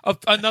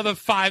another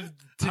 5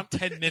 to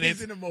 10 minutes.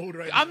 He's in the mode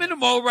right now. I'm in the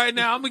mode right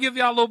now. I'm gonna give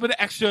y'all a little bit of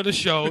extra of the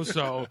show.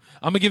 So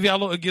I'm gonna give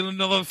y'all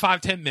another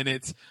 5-10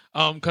 minutes.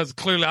 Because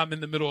clearly I'm in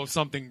the middle of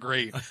something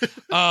great.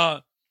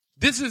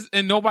 This is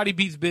and nobody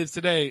beats Biz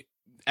today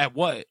at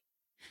what?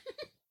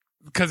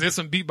 Because there's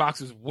some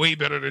beatboxers way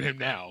better than him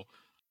now.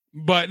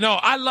 But no,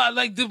 I love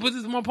but this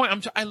is my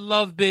point. I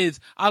love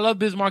Biz. I love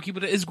Biz Markie,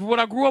 but it's what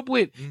I grew up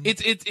with.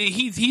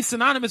 Mm-hmm. He's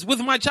synonymous with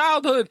my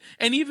childhood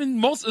and even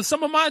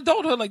some of my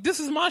adulthood. Like this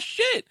is my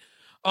shit.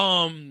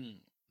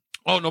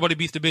 Nobody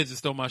beats the Biz is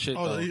still my shit.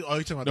 Though. You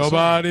talking about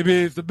Nobody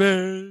beats the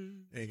Biz.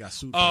 Ain't got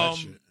sued for that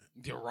shit.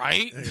 You're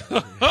right.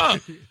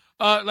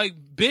 Like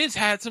Biz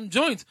had some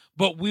joints,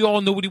 but we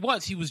all knew what he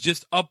was. He was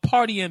just a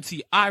party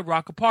MC. I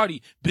rock a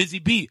party. Busy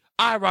B.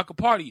 I rock a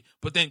party.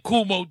 But then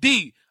Kool Moe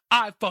D.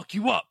 I fuck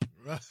you up.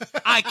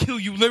 I kill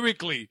you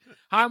lyrically.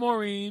 Hi,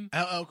 Maureen.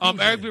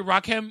 Eric B.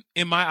 Rakim,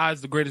 in my eyes,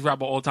 the greatest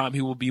rapper of all time.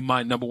 He will be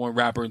my number one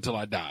rapper until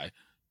I die.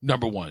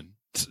 Number one.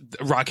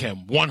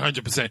 Rakim,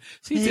 100%.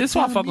 See, this is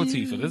why I fuck with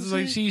Tifa. This is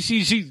like,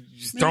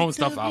 she's throwing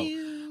stuff out.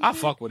 I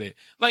fuck with it.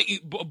 Like,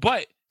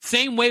 but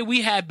same way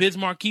we had Biz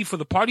Markie for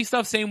the party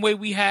stuff, same way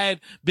we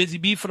had Busy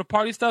B for the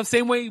party stuff,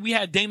 same way we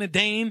had Dana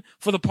Dane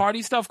for the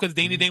party stuff, because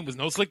Dana Dane was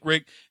no Slick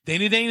Rick.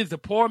 Dana Dane is the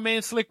poor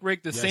man's Slick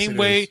Rick, the same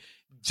way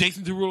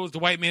Jason Derulo is the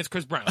white man's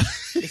Chris Brown.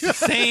 It's the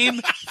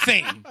same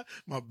thing.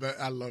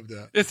 I love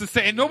that. It's the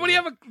same. Nobody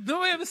ever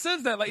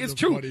says that. Like, it's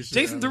true.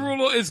 Jason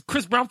Derulo is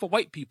Chris Brown for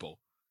white people.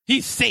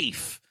 He's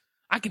safe.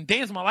 I can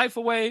dance my life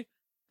away.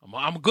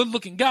 I'm a good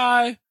looking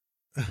guy.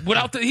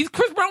 He's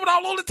Chris Brown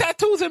without all the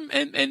tattoos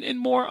and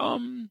more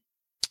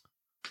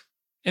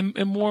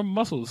and more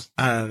muscles.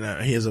 I don't know.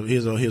 He has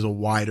a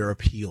wider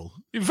appeal.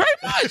 Very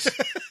much.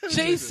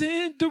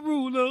 Jason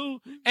Derulo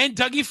and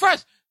Dougie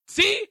Fresh.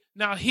 See?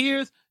 Now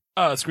here's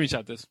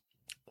screenshot this.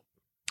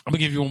 I'm gonna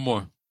give you one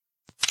more.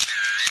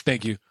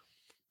 Thank you.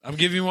 I'm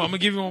gonna give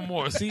you one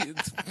more. See,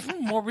 it's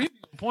more reading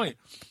point.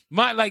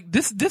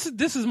 This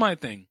is my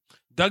thing.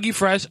 Dougie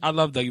Fresh, I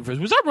love Dougie Fresh.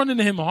 Was I running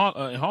into him in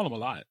Harlem a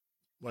lot?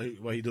 Why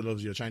he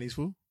delivers your Chinese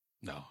food?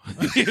 No.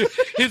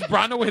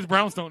 I know where his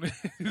brownstone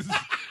is.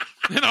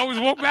 And I always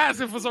walk past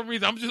him for some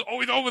reason. I'm just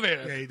always over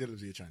there. Yeah, he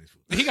delivers your Chinese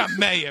food. He got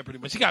mad, pretty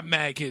much. He got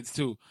mad kids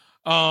too.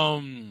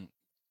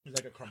 He's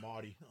like a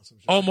Cromartie or some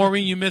shit. Oh,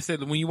 Maureen, you missed it.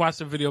 When you watched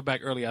the video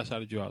back earlier, I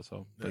shouted you out.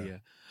 So, but yeah.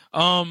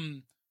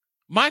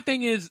 My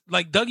thing is,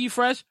 like, Dougie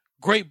Fresh,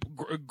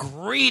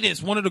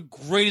 greatest, one of the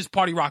greatest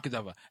party rockers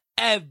ever.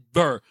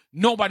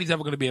 Nobody's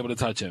ever going to be able to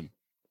touch him.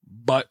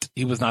 But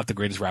he was not the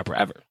greatest rapper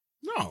ever.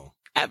 No.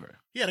 Ever.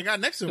 Yeah, the guy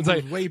next to him was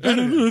like, way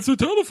better. It's a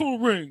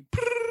telephone ring.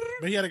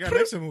 But he had a guy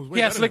next to him who was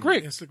way better. Slick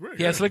Rick.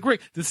 He had Slick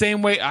Rick. The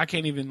same way, I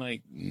can't even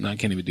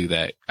do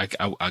that. I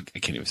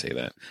can't even say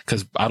that.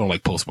 Because I don't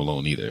like Post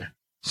Malone either.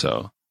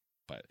 So,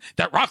 but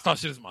that Rockstar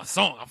shit is my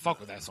song. I fuck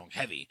with that song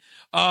heavy.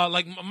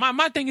 Like,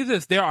 my thing is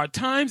this. There are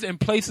times and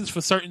places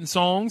for certain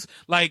songs.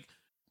 Like,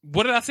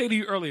 what did I say to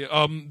you earlier,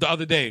 the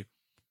other day?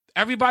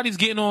 Everybody's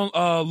getting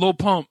on Lil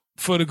Pump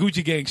for the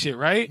Gucci Gang shit,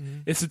 right? Mm-hmm.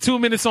 It's a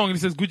 2-minute song and it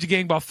says Gucci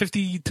Gang about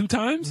 52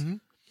 times. Mm-hmm.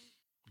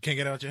 Can't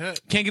get it out your head.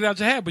 Can't get it out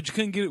your head, but you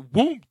couldn't get it.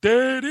 Whoop,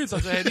 there it is.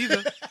 Out your head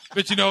either.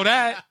 Bet you know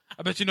that.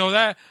 I bet you know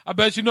that. I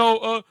bet you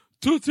know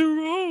Tootsie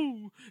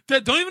Roll.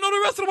 That don't even know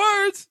the rest of the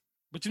words.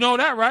 But you know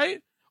that,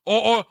 right?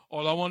 Or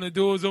all I want to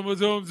do is zoom,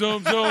 zoom,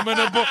 zoom, zoom,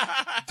 and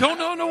don't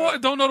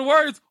know the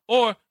words,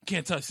 or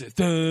can't touch this.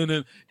 Dun,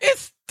 dun.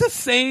 It's the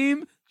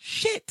same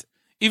shit.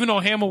 Even though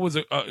Hammer was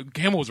a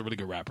really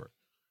good rapper.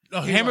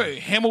 Oh,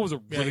 Hammer was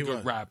a really good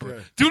was.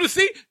 rapper. Yeah.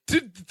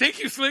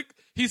 Thank you, Slick.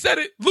 He said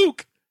it.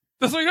 Luke.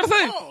 That's what you gotta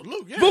say. Oh,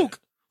 Luke, yeah. Luke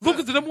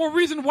is the number one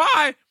reason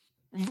why.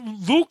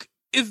 Luke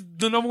is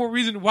the number one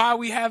reason why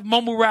we have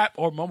mumble rap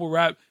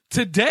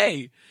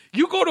today.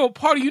 You go to a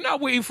party, you're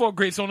not waiting for a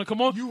great song to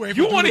come on. You want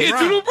to hear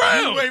Doodle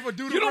Brown.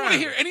 You don't want to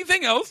hear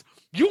anything else.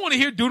 You want to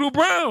hear Doodle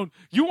Brown.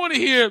 You want to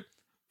hear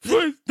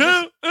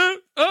down,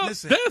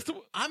 Listen, dance.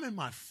 I'm in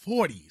my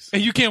 40s.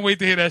 And you can't wait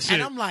to hear that shit.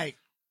 And I'm like,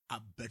 I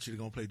bet you they're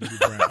going to play Doodle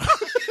Brown.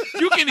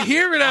 You can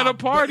hear it at a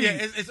party. Yeah,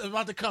 it's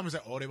about to come. It's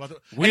like, oh, they about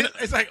to.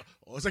 It's like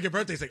your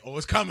birthday. It's like, oh,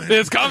 it's coming.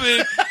 It's coming.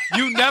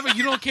 You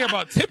don't care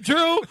about tip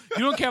drill.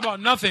 You don't care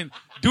about nothing.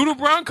 Doodle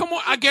Brown, come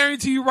on. I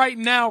guarantee you right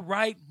now,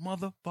 right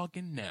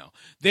motherfucking now,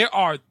 there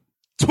are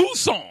 2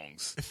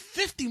 songs.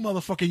 50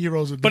 motherfucking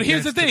euros. But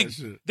here's the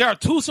thing. There are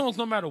 2 songs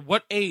no matter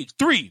what age.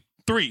 Three.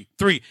 And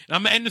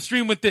I'm going to end the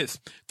stream with this.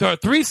 There are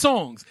 3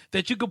 songs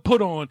that you could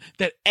put on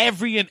that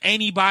every and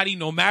anybody,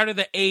 no matter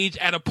the age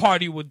at a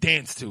party, would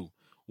dance to.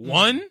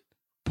 1,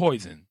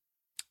 Poison.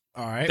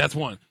 All right. That's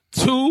 1.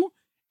 2,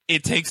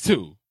 It Takes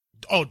 2.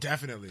 Oh,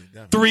 definitely.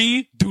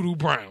 3, Doodle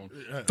Brown.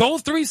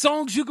 Those 3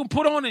 songs you can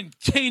put on and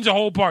change a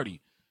whole party.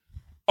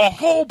 A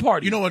whole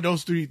party. You know what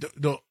those three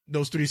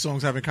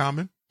songs have in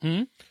common?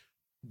 The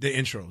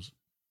intros.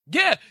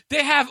 Yeah,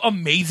 they have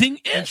amazing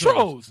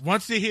intros.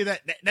 Once they hear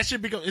that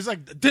shit becomes, it's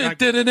like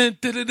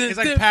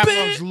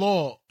Pavlov's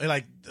law.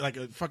 Like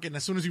a fucking,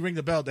 as soon as you ring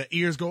the bell, the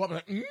ears go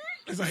up.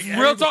 It's like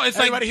real talk. It's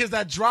everybody hears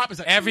that drop. It's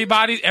like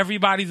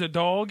everybody's a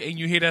dog, and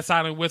you hear that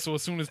silent whistle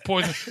as soon as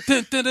Poison.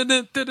 Hold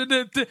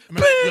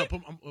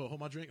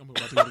my drink. I'm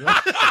about to go.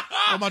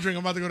 Hold my drink.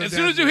 I'm about to go. As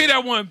soon as you hear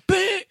that one,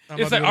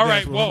 it's like, all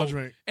right,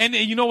 whoa. And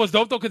you know what's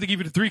dope though? Because they give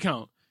you the 3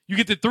 count. You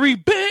get the 3,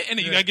 and then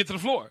you gotta get to the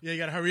floor. Yeah, you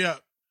gotta hurry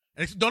up.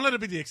 Don't let it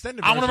be the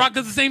extended version. I want to rock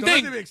the same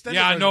thing.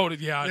 Yeah, I know that.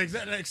 Yeah,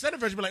 the extended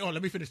version be like, oh,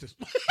 let me finish this.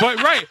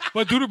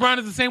 But Doodle Brown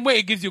is the same way.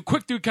 It gives you a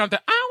quick 3 count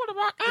that I want to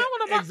rock.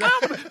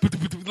 Exactly.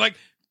 Like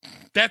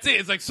that's it.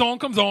 It's like song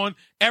comes on,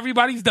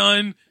 everybody's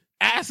done,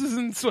 asses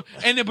and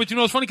then. But you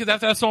know what's funny? Because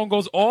after that song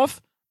goes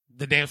off,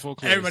 the dance floor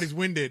closes. Everybody's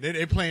winded.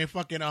 They're playing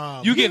fucking.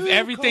 You give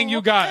everything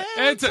you got.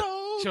 That's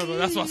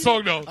my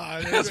song though.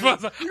 That's my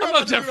song. I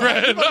love Jeff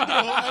Fred.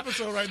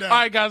 Episode right now. All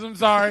right, guys. I'm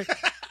sorry.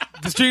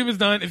 The stream is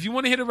done. If you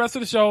want to hear the rest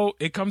of the show,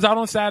 it comes out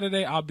on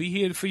Saturday. I'll be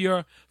here for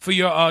your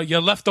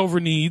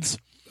leftover needs.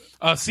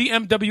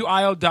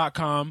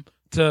 CMWIL.com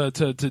to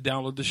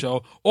download the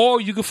show, or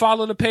you can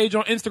follow the page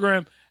on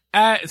Instagram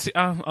at.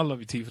 I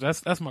love you,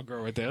 Tifa. That's my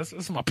girl right there.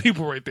 That's my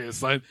people right there,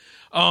 son.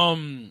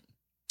 Shout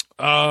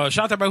out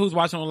to everybody who's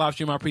watching on live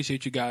stream. I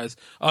appreciate you guys.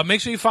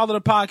 Make sure you follow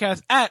the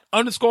podcast at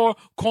 _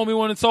 call me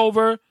when it's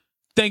over.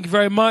 Thank you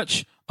very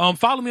much.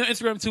 Follow me on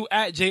Instagram too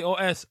at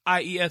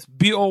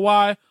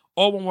JOSIESBOY.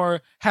 All one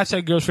word,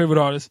 # girl's favorite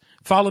artist.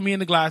 Follow me in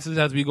the glasses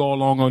as we go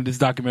along on this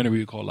documentary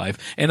we call Life.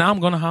 And I'm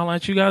going to holler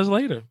at you guys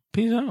later.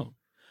 Peace out.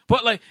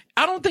 But like,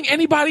 I don't think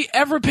anybody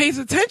ever pays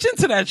attention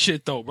to that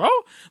shit though, bro.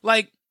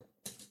 Like,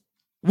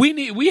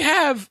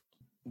 of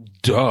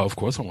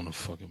course I want to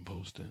fucking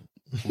post it.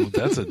 Well,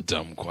 that's a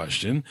dumb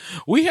question.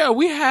 We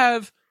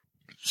have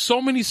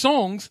so many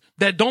songs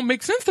that don't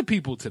make sense to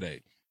people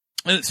today.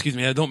 Excuse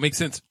me, that don't make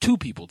sense to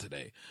people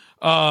today.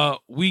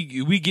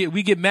 We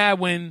get mad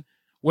when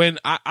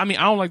I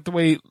don't like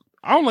Lil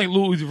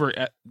Uzi Vert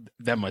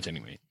that much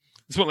anyway.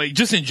 So like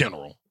just in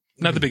general,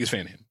 not the biggest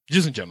fan of him,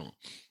 just in general.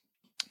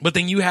 But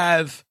then you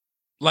have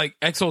like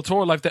EXO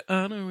Tour Life that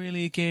I don't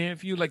really care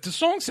if you like. The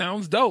song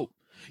sounds dope.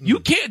 You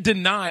can't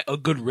deny a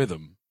good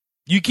rhythm.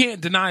 You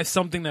can't deny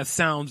something that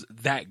sounds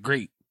that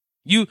great.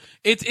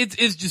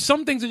 It's just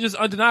some things are just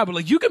undeniable.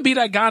 Like you can be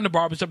that guy in the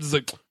barbershop that's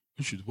like,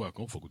 this shit is whack. I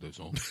don't fuck with that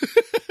song.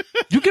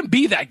 You can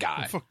be that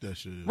guy. Fuck that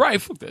shit.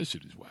 Right. Fuck that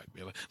shit is whack,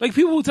 man. Like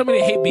people who tell me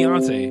they hate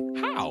Beyonce.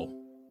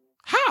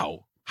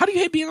 How? How do you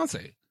hate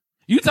Beyonce?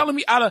 You telling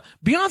me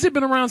Beyonce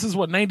been around since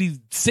what,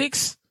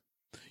 96?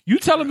 You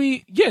telling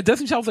me, yeah,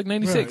 Destiny's Child was like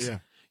 96. Yeah.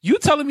 You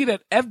telling me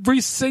that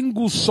every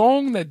single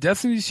song that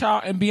Destiny's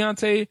Child and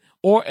Beyonce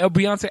or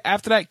Beyonce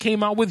after that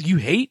came out with, you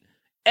hate?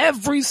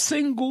 Every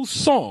single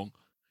song.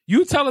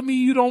 You telling me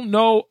you don't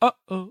know,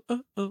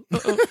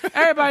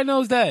 everybody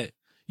knows that.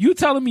 You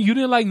telling me you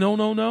didn't like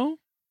No?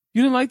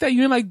 You didn't like that? You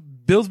didn't like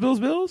Bills?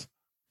 You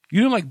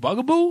didn't like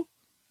Bugaboo?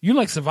 You didn't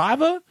like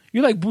Survivor?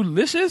 You like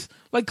Bootylicious?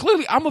 Like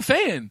clearly I'm a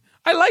fan.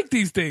 I like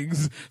these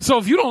things. So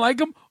if you don't like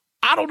them,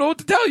 I don't know what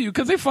to tell you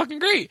because they're fucking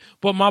great.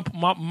 But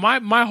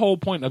my whole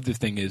point of this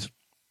thing is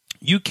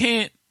you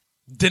can't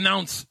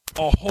denounce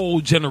a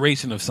whole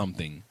generation of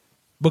something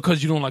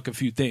because you don't like a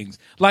few things.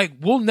 Like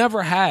we'll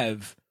never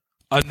have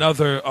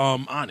another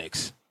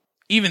Onyx.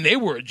 Even they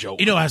were a joke.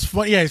 You know, as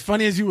funny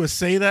as you would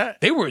say that,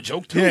 they were a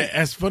joke too. Yeah,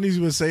 as funny as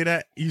you would say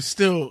that,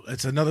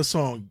 it's another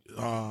song.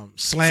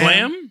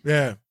 Slam.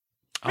 Yeah.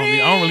 I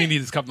don't really need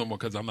this cup no more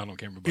because I'm not on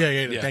camera. But,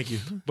 yeah. Thank you.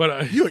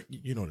 But you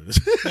know what it is.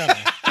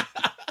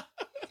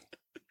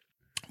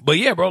 But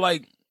yeah, bro,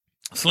 like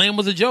Slam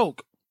was a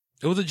joke.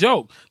 It was a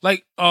joke.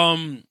 Like,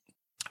 I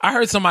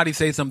heard somebody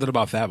say something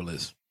about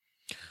Fabulous.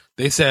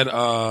 They said,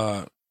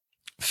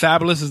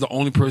 Fabulous is the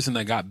only person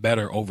that got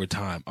better over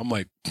time. I'm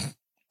like,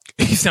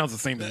 he sounds the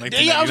same as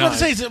 1999. Yeah, I was about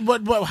to say,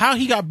 but how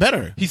he got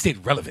better? He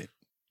stayed relevant.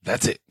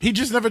 That's it. He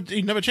never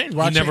changed.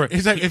 Why change?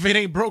 He's like, if it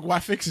ain't broke, why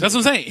fix it? That's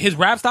what I'm saying. His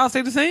rap style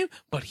stayed the same,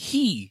 but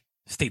he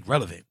stayed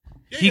relevant.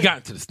 Yeah, he got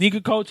into the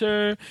sneaker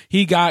culture.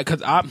 He got,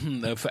 because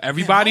for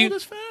everybody. How old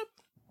is Fab?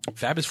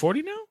 Fab is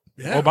 40 now?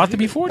 Yeah, or about to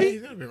be 40?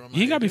 Yeah,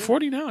 He got to be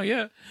 40 now,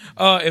 yeah.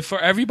 If for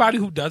everybody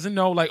who doesn't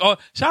know, like,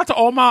 shout out to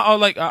all my,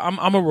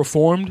 I'm a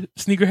reformed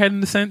sneakerhead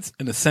in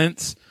a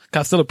sense. 'Cause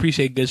I still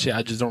appreciate good shit.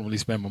 I just don't really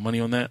spend my money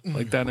on that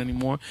like that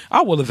anymore.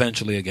 I will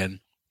eventually again.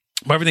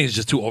 But everything is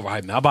just too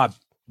overhyped now. I'll buy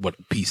what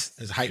piece.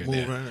 Is hype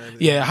moving?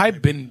 Yeah,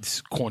 hype been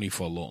corny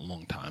for a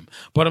long time.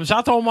 But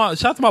shout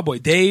out to my boy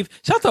Dave.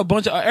 Shout out to a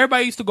bunch of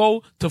everybody I used to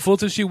go to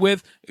Fulton Street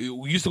with.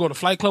 We used to go to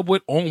Flight Club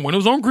with when it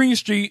was on Green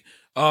Street.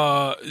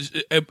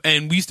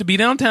 And we used to be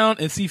downtown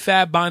and see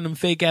Fab buying them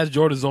fake ass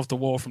Jordans off the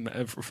wall from the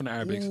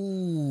Arabics.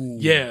 Ooh.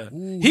 Yeah,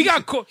 Ooh. he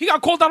got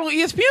called out on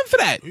ESPN for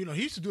that. You know,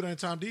 he used to do that in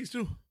Tom D's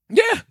too.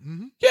 Yeah,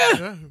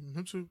 Yeah,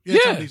 him too. Yeah,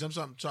 Yeah. Tom D's.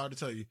 I'm sorry to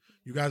tell you.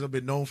 You guys have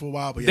been known for a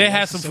while, but yeah, they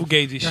had some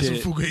fugazi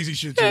shit. Some fugazi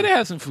shit too. Yeah, they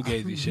had some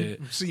fugazi shit.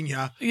 I've seen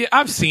y'all. Yeah,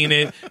 I've seen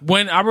it.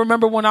 I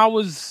remember when I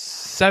was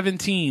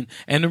 17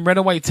 and the Red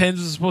and White 10s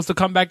was supposed to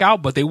come back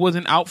out, but they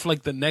wasn't out for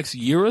like the next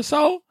year or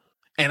so.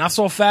 And I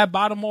saw Fab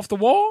buy them off the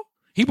wall.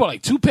 He bought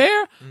like 2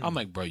 pair. I'm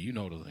like, bro, you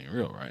know those ain't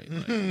real, right?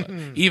 Like,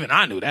 even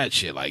I knew that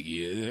shit. Like,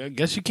 yeah, I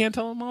guess you can't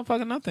tell a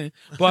motherfucker nothing.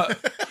 But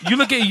you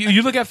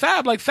look at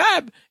Fab. Like,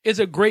 Fab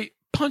is a great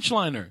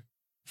punchliner.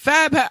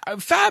 Fab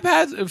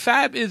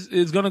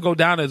is gonna go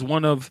down as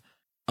one of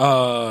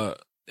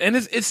and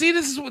this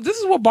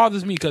is what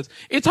bothers me because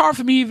it's hard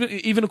for me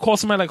even to call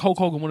somebody like Hulk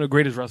Hogan one of the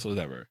greatest wrestlers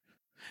ever.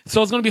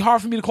 So it's gonna be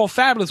hard for me to call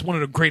Fabulous one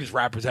of the greatest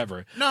rappers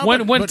ever. No,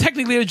 when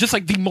technically they're just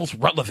like the most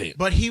relevant.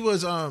 But he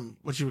was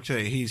what you would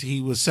say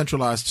he was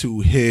centralized to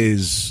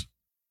his.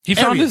 He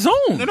found his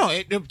own.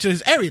 No, to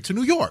his area, to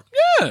New York.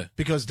 Yeah,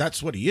 because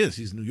that's what he is.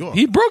 He's New York.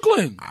 He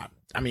Brooklyn.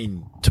 I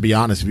mean, to be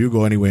honest, if you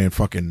go anywhere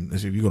and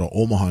if you go to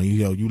Omaha,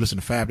 you listen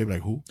to Fab, they be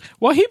like, who?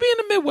 Well, he be in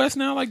the Midwest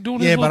now, like doing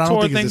his little tour thing. Yeah, but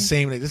I don't think it's the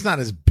same. It's not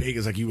as big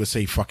as like you would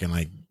say fucking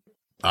like,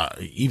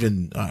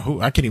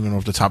 who, I can't even know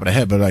off the top of the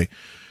head, but like,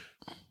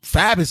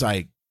 Fab is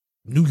like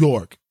New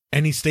York,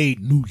 and he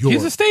stayed New York.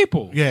 He's a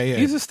staple. Yeah.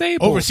 He's a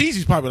staple. Overseas,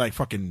 he's probably like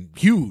fucking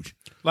huge.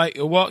 Like,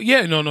 well,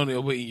 yeah, no.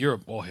 In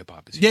Europe, all hip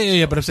hop is huge.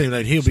 Yeah. But I'm saying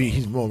like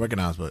he's more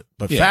recognized,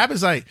 but yeah. Fab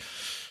is like,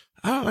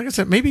 like I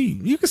said, maybe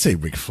you could say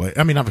Ric Flair.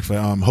 I mean, not Ric Flair.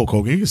 Hulk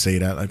Hogan. You could say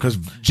that because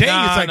Jay is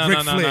like Ric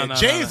Flair.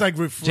 Jay is like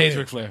Ric Flair. Jay's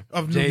Ric Flair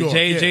of New York.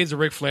 Jay's the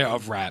Ric Flair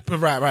of rap.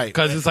 Right.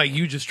 Because it's like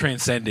you just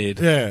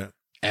transcended.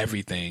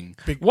 Everything.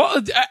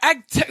 Well,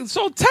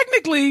 so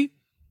technically,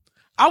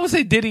 I would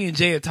say Diddy and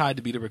Jay are tied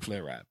to be the Ric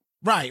Flair rap.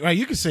 Right.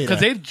 You could say that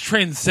because they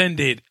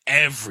transcended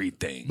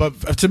everything.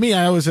 But to me,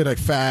 I always say like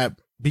Fab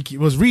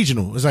was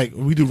regional. It's like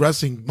we do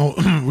wrestling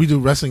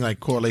like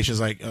correlations.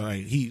 Like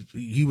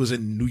he was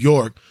in New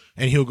York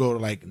and he'll go to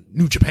like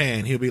New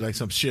Japan. He'll be like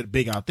some shit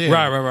big out there.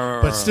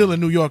 Right. But still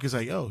in New York, it's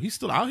like, oh, he's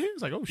still out here.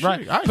 It's like, oh shit.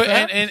 Right. But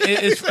and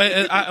it's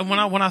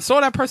when I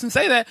saw that person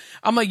say that,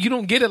 I'm like, you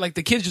don't get it. Like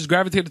the kids just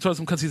gravitated towards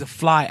him because he's a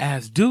fly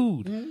ass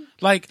dude. Mm-hmm.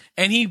 Like,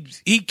 and he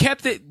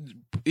kept it.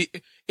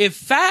 If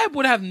Fab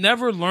would have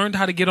never learned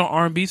how to get on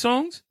R&B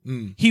songs,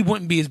 he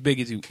wouldn't be as big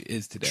as he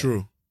is today.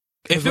 True.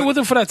 If it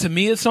wasn't for that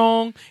Tamia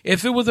song,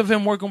 if it was of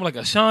him working with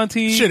like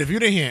Ashanti, shit. If you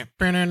didn't hear,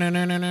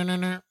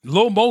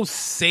 Lil Mo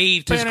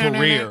saved his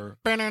career.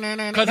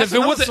 Because if it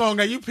was a song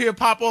that you hear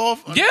pop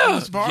off,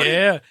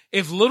 yeah.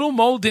 If Lil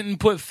Mo didn't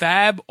put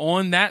Fab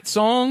on that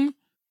song,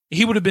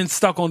 he would have been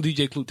stuck on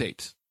DJ Clue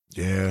tapes.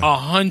 Yeah,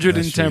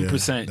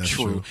 110%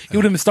 true. He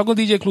would have been stuck on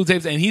DJ Clue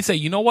tapes, and he said,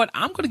 "You know what?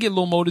 I'm gonna get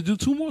Lil Mo to do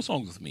 2 more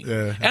songs with me,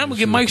 and I'm gonna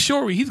get Mike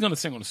Shorey. He's gonna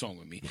sing on a song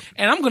with me,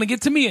 and I'm gonna get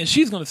Tamia, and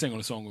she's gonna sing on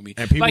a song with me."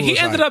 Like he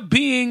ended up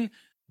being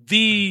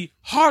the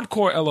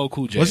hardcore LL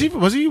Cool J. Was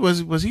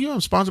he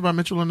sponsored by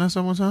Mitchell and Ness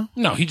at one time?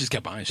 No, he just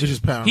kept buying shit.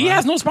 He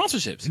has no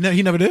sponsorships.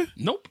 He never did?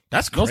 Nope.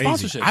 That's crazy. No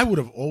sponsorships. I would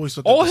have always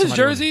thought all his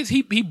jerseys,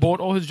 he bought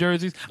all his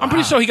jerseys. I'm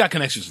pretty sure he got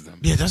connections with them.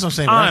 Yeah, that's what I'm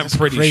saying. I'm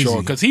pretty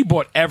sure because he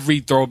bought every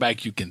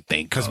throwback you can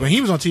think. Because when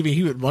he was on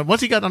TV,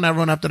 once he got on that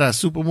run after that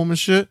Superwoman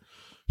shit,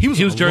 he was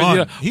jerseyed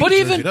up.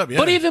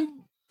 But even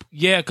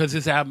yeah, because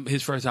his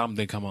first album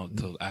didn't come out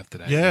until after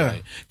that. Yeah,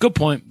 right? Good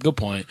point.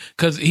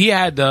 Because he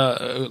had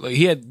the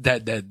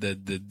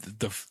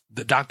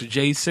Dr.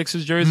 J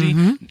Sixers jersey,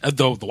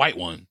 the white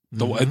one,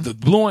 the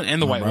blue one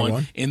and the white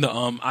one in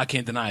the I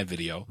Can't Deny It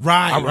video.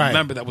 Right, I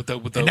remember that with the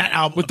and that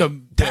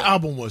album. That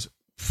album was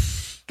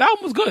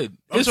good.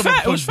 It's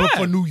fat. It was fat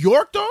for New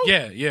York though.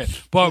 Yeah.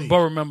 But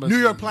remember, New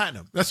York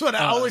Platinum. That's what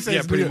I always say.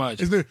 Yeah, pretty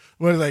much.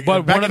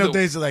 But back in those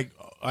days, like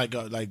I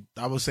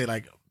would say,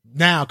 like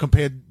now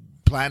compared.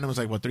 Platinum was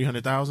like what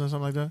 300,000 or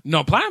something like that.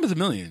 No, Platinum is $1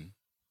 million.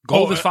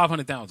 Gold is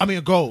 500,000. I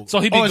mean, gold. So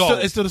he'd be gold.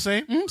 It's still the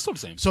same. Still the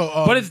same. So,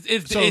 but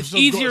it's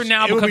easier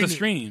now it would because be of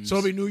streams. So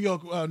it'll be New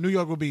York. New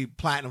York will be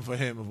platinum for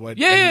him. Of what?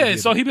 Yeah.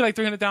 So he'd be like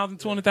 300,000,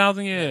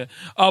 200,000. Yeah.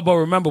 But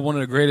remember, one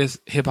of the greatest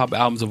hip hop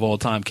albums of all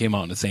time came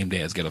out on the same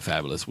day as Ghetto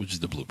Fabulous, which is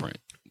The Blueprint.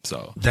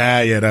 So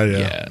yeah.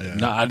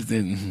 No, I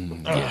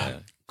didn't. Yeah.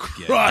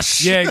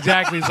 Crush. Yeah,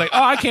 exactly. It's like,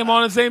 I came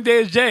on the same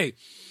day as Jay.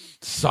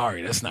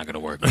 Sorry, that's not gonna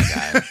work, my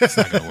guy. That's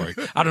not gonna work.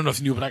 I don't know if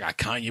you knew, but I got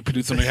Kanye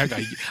producing me. I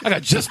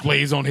got Just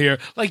Blaze on here.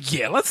 Like,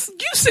 yeah, you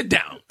sit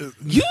down.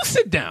 You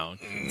sit down.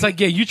 It's like,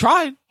 yeah, you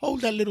tried.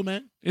 Hold that, little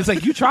man. It's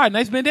like, you tried.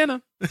 Nice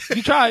bandana.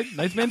 You tried.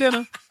 Nice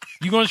bandana.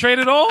 You gonna trade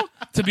it all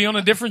to be on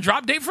a different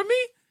drop date from me?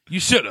 You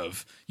should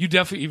have. You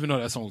definitely, even though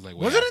that song was like,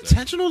 was it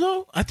intentional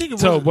though? I think it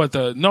was. So what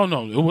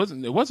no, it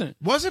wasn't. It wasn't.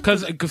 Was it?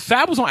 Because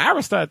Fab was on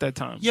Arista at that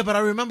time. Yeah, but I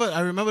remember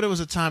there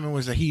was a time in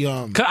which that he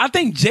 'Cause I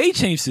think Jay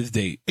changed his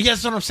date. Yeah,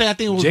 that's what I'm saying. I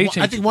think it was.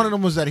 I think one of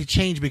them was that he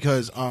changed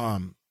because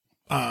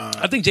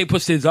I think Jay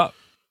pushed his up.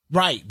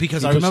 Right,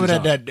 because I remember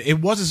that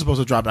it wasn't supposed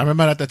to drop. I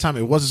remember at that time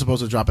it wasn't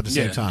supposed to drop at the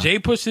same time. Jay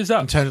pushed his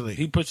up. Intentionally.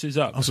 He pushed his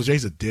up. Oh, so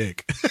Jay's a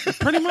dick.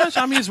 Pretty much.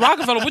 I mean, it's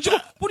Rockefeller. What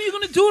are you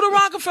gonna do to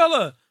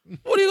Rockefeller?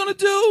 What are you gonna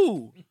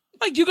do?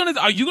 Like,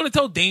 are you gonna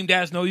tell Dame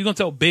Dash no? You gonna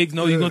tell Biggs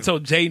no? You gonna tell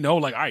Jay no?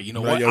 Like, all right, you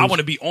know what? I want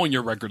to be on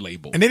your record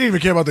label. And they didn't even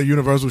care about the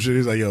Universal shit.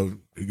 He's like, yo,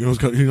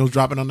 you know,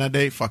 dropping on that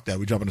day. Fuck that.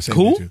 We dropping the same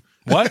day too.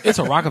 What? It's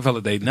a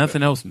Rockefeller day.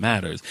 Nothing else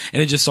matters.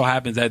 And it just so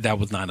happens that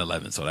was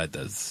 9/11, so that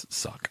does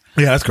suck.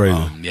 Yeah, that's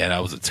crazy. Yeah,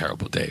 that was a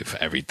terrible day for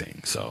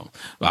everything. So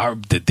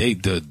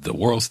the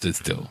world stood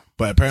still.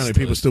 But apparently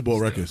people still bought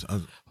records.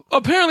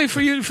 Apparently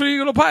for you to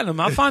go to platinum.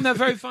 I find that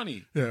very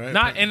funny. Yeah,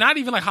 right. Not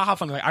even like haha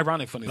funny, like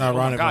ironic funny. Like,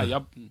 ironic. Oh my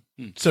God,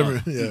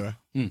 yeah.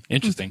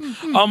 Interesting.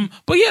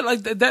 But yeah,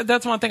 like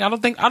that's one thing. I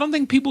don't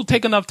think people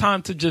take enough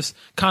time to just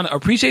kind of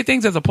appreciate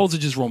things as opposed to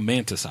just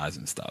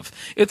romanticizing stuff.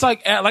 It's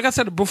like I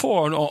said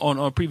before on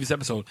a previous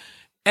episode,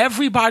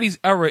 everybody's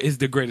era is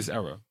the greatest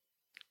era.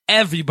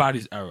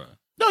 Everybody's era.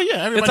 No,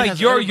 yeah, it's like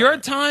your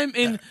time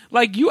in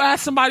like you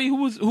ask somebody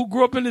who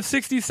grew up in the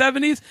 60s,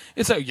 70s,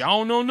 it's like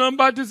y'all don't know nothing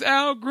about this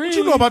Al Green. What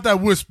you know about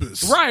that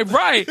Whispers? Right.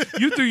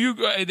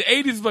 The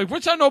 80s is like,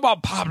 what y'all know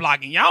about pop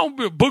locking? Y'all don't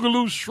be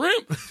Boogaloo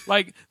Shrimp.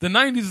 Like the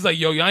 90s is like,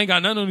 yo, y'all ain't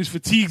got none of these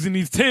fatigues and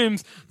these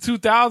Tims.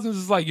 2000s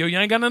is like, yo,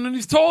 y'all ain't got none of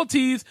these tall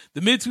tees.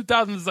 The mid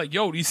 2000s is like,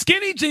 yo, these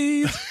skinny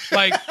jeans.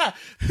 Like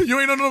you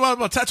ain't know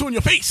about tattoo on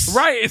your face.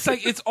 Right. It's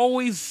like it's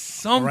always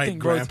something, right,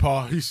 bro.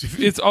 Grandpa.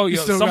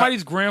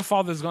 Somebody's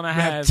grandfather's gonna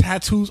have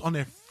tattoos on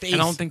their face. And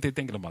I don't think they're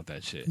thinking about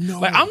that shit. No.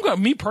 Like I'm gonna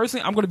be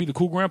the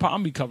cool grandpa. I'm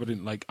gonna be covered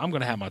in like I'm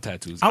gonna have my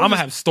tattoos. I'm gonna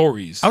have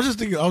stories. I was just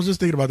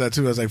thinking about that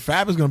too. I was like,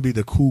 Fab is gonna be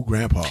the cool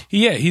grandpa.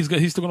 Yeah, he's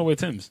still gonna wear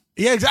Timbs.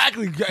 Yeah,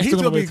 exactly. He's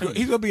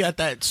gonna be at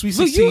that Sweet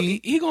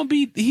 16.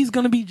 He's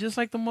gonna be just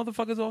like the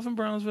motherfuckers off in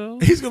Brownsville.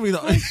 He's gonna be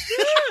the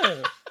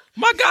yeah.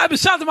 My guy, but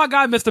shout out to my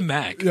guy, Mr.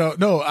 Mac.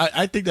 No,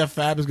 I think that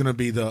Fab is gonna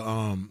be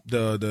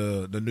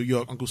the New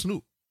York Uncle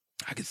Snoop.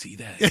 I can see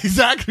that.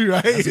 Exactly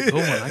right. That's a good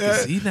one. I can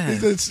see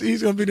that.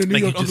 He's gonna be the New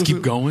York. Just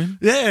keep going.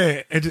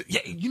 Yeah,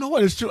 you know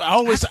what? It's true. I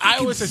always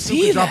say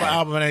Snoop can drop an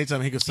album at any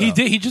time he could sell. He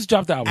did. He just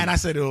dropped the album, and I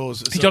said it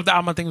was. He dropped the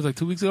album. I think it was like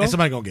 2 weeks ago. And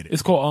somebody gonna get it.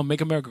 It's called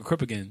 "Make America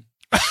Crip Again."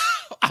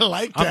 I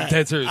like that. I'm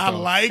dead serious. I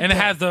like that. And it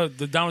has the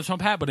Donald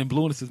Trump hat, but in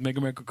blue and it says "Make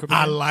America Crip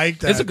Again." I like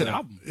that. It's a good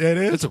album. Yeah, it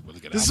is. It's a really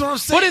good album. This is what I'm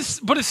saying.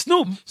 But it's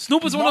Snoop.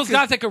 Snoop is one of those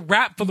guys that could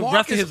rap for the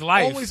rest of his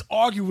life. Always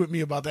argue with me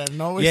about that.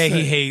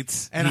 He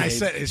hates. And I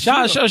said, it's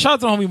shout out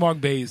to the homie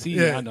Mark Bays.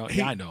 I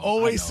know.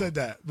 Always said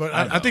that. But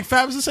I think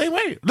Fab is the same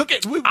way. Look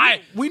at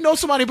we know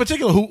somebody in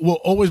particular who will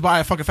always buy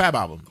a fucking Fab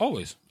album.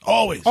 Always.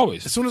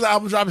 As soon as the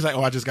album drops, he's like,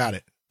 oh, I just got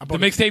it. The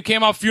mixtape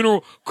came out,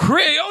 Funeral.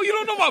 Chris, you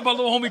don't know about my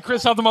little homie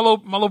Chris. Shout out to my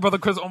little brother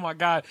Chris. Oh my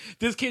God.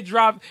 This kid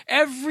dropped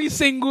every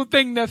single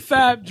thing that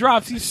Fab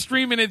drops. He's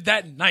streaming it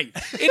that night.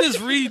 It is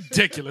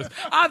ridiculous.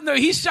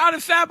 He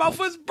shouted Fab out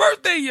for his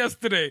birthday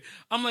yesterday.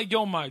 I'm like,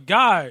 yo, my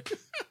God.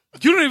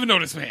 You don't even know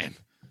this man.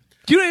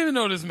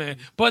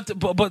 But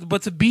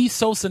to be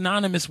so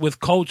synonymous with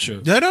culture.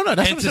 Yeah, no.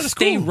 That's and to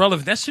stay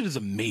relevant. That shit is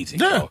amazing,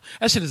 bro.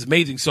 That shit is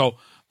amazing. So,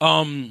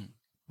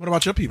 what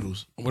about your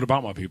peoples? What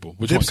about my people?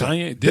 Which Dipset. one?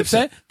 Kanye?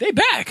 Dipset? They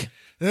back.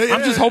 Yeah.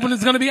 I'm just hoping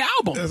it's gonna be an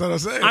album. That's what I'm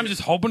saying. I'm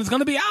just hoping it's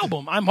gonna be an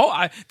album.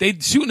 They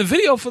shooting a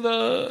video for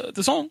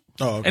the song.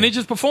 Oh, okay. And they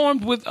just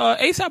performed with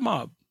ASAP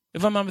Mob,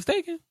 if I'm not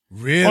mistaken.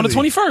 Really? On the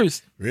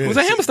 21st. Really? It was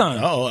at Hammerstein.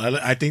 Oh,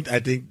 I think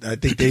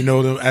they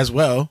know them as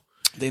well.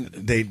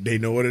 They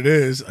know what it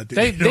is. I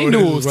think they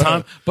knew it was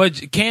time.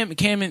 But Cam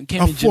and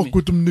Jimmy. Fuck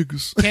with them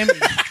niggas.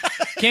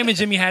 Cam and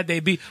Jimmy had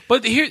their beat.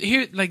 But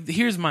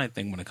here's my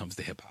thing when it comes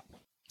to hip hop.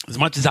 As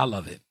much as I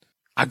love it,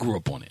 I grew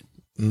up on it.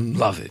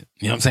 Love it.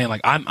 You know what I'm saying? Like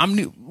I'm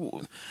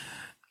new.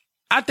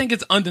 I think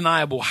it's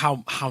undeniable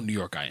how New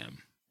York I am.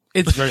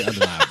 It's very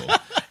undeniable.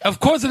 Of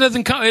course, it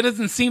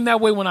doesn't seem that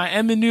way when I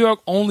am in New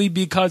York, only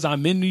because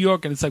I'm in New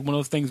York, and it's like one of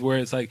those things where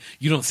it's like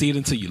you don't see it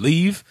until you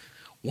leave.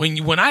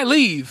 When I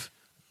leave,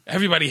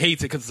 everybody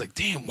hates it because it's like,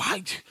 damn,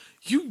 why?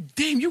 you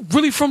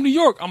really from New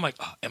York? I'm like,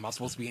 am I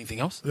supposed to be anything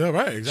else? Yeah,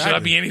 right. Exactly. Should I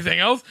be anything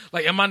else?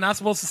 Like, am I not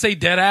supposed to say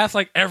dead ass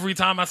like every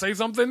time I say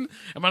something?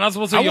 Am I not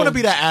supposed to? I want to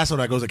be that asshole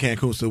that goes to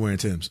Cancun still wearing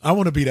Timbs. I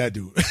want to be that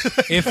dude.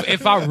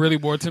 if I really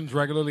wore Timbs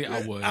regularly,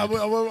 I would.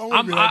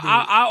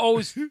 I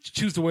always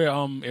choose to wear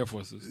Air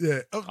Forces. Yeah.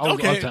 I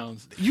Okay.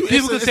 Uptowns.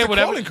 People can say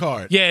whatever. Calling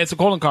card. Yeah, it's a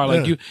calling card.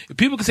 Like Yeah.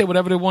 people can say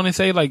whatever they want to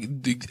say.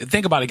 Like,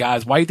 think about it,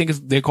 guys. Why do you think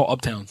they're called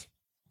Uptowns?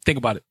 Think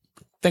about it.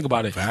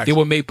 Facts. They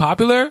were made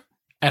popular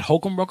at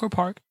Holcomb Rucker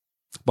Park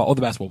by all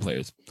the basketball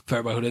players. For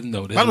everybody who doesn't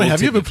know, by the way,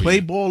 have you ever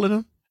played ball in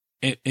them?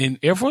 In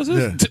Air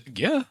Forces?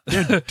 Yeah.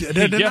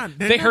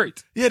 They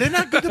hurt. Yeah, they're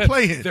not good to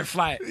play in. They're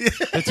flat.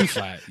 They're too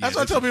flat. That's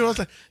what I tell people. I was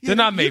like, they're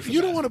not made for you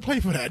that. don't want to play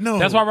for that. No.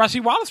 That's why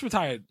Rasheed Wallace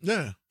retired.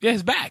 Yeah. Yeah,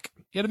 his back.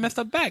 He had a messed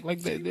up back.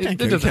 Like that You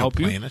doesn't help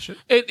you. That shit.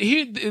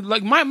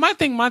 Like my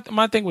thing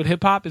with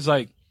hip hop is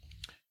like,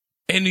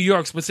 in New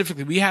York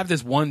specifically, we have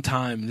this one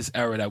time, this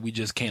era that we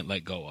just can't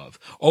let go of.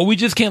 Or we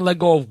just can't let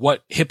go of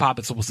what hip hop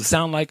is supposed to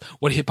sound like,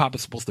 what hip hop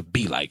is supposed to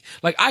be like.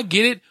 Like, I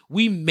get it.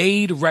 We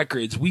made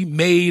records. We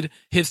made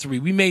history.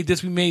 We made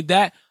this. We made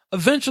that.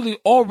 Eventually,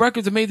 all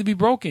records are made to be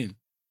broken.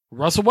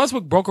 Russell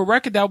Westbrook broke a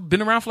record that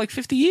been around for like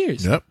 50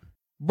 years. Yep.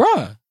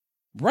 Bruh.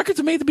 Records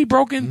are made to be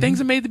broken. Things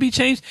are made to be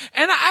changed.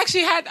 And I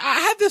actually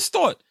had this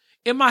thought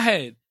in my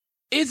head.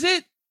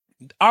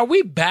 Are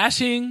we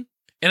bashing?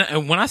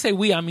 And when I say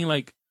we, I mean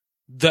like,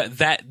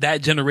 that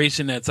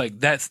generation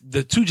that's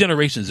the 2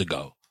 generations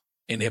ago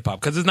in hip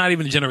hop, because it's not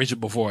even a generation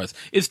before us.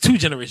 It's 2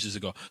 generations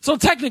ago. So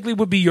technically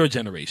would be your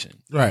generation.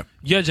 Right.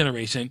 Your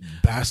generation.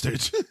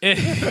 Bastards.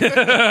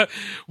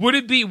 Would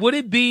it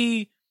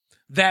be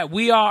that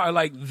we are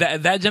like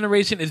that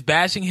generation is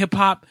bashing hip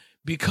hop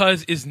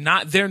because it's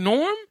not their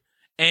norm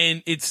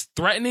and it's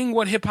threatening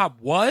what hip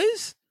hop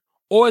was?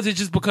 Or is it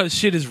just because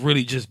shit is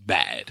really just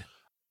bad?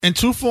 In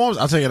 2 forms,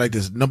 I'll take it like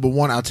this. Number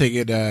 1, I'll take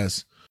it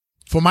as,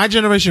 for my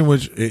generation,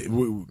 which it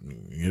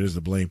is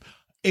the blame.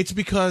 It's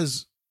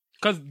because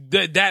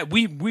that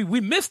we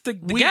missed the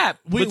gap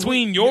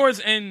between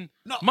yours and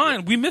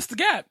mine. We missed the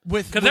gap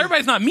because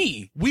everybody's not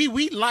me.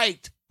 We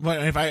liked.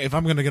 Well, if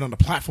I'm gonna get on the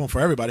platform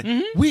for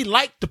everybody, we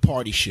liked the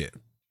party shit.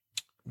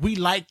 We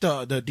liked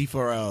the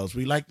D4Ls.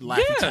 We liked the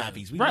Laffy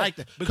Taffies. We liked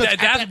that. Because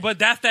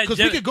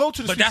we could go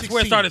to the Sweet 16. That's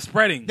where it started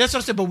spreading. That's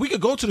what I said. But we could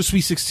go to the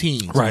Sweet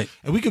 16s, right?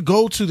 And we could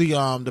go to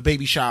the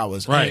baby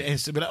showers, right?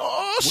 And be like,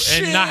 oh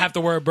shit, and not have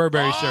to wear a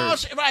Burberry shirt,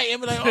 shit, right?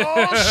 And be like,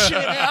 oh shit,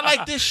 man, I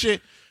like this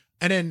shit.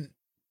 And then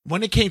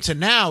when it came to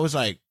now, it's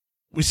like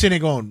we're sitting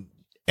there going,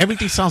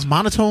 everything sounds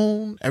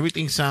monotone.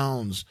 Everything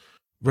sounds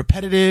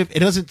repetitive. It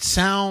doesn't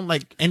sound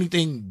like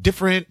anything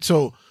different.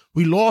 So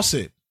we lost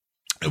it.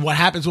 And what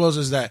happens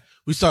is that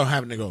we start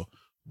having to go,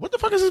 what the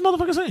fuck is this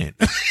motherfucker saying?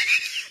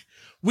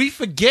 We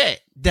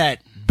forget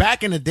that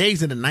back in the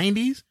days in the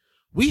 90s,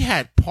 we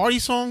had party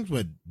songs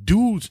with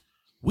dudes.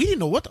 We didn't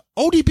know what the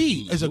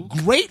ODB is a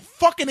great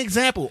fucking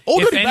example.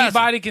 If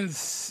anybody can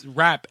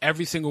rap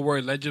every single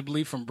word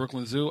legibly from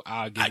Brooklyn Zoo,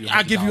 I'll give you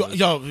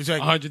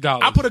 $100.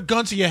 I'll put a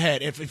gun to your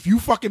head. If you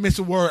fucking miss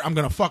a word, I'm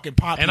going to fucking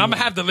pop you. And I'm going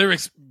to have the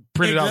lyrics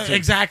printed out too.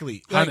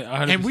 Exactly. Like,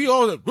 and we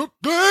all,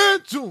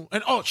 Brooklyn Zoo.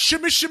 And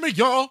shimmy, shimmy,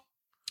 y'all.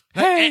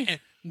 Hey,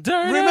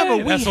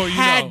 remember we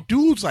had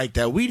dudes like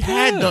that. We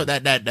had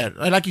that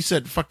like you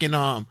said, fucking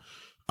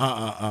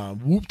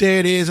whoop, there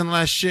it is and all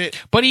that shit.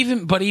 But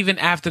even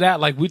after that,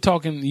 like we're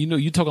talking,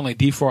 you're talking like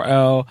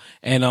D4L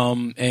and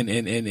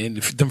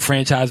them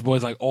franchise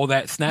boys, like all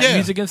that snap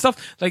music and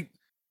stuff. Like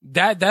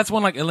that's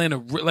when like Atlanta,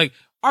 like,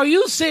 are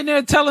you sitting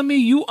there telling me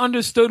you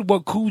understood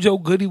what Cujo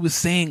Goody was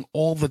saying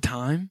all the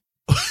time?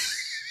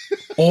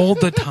 All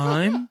the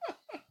time?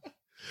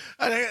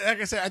 Like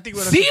I said, I think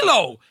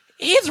CeeLo,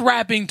 his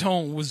rapping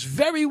tone was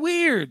very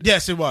weird.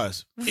 Yes, it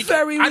was.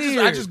 Very weird.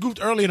 I just goofed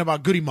earlier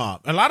about Goody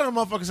Mob. A lot of the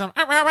motherfuckers sound,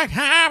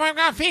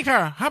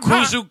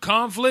 Crucial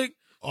Conflict,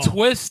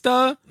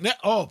 Twista.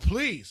 Oh,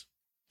 please.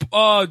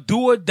 Do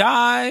or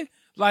Die.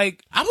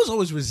 Like, I was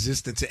always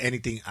resistant to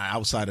anything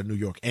outside of New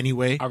York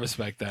anyway. I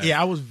respect that.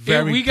 Yeah, I was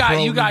very you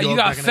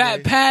got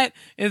Fat Pat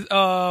is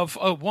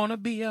wanna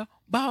be a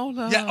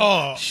baller.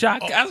 Yeah,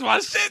 Shock. That's my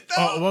shit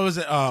though. What was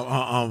it?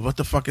 What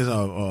the fuck is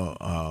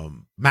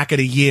Mac of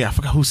the Year? I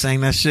forgot who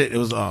sang that shit. It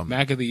was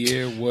Mac of the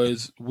Year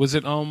was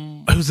it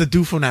It was the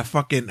dude from that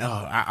fucking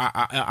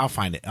I'll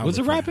find it. Was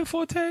it Rappin'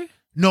 Forte?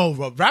 No,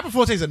 Rappin'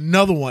 Forte is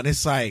another one.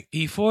 It's like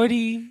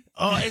E40.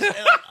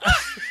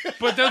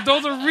 But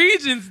those are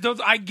regions.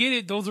 I get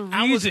it. Those are regions.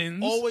 I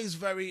was always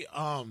very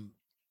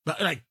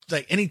like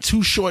any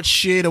Too Short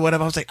shit or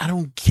whatever. I was like, I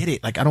don't get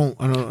it. Like I don't.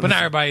 But not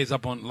everybody is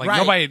up on not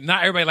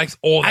everybody likes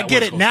all that. I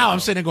get it now. Style. I'm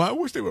sitting there going, I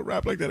wish they would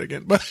rap like that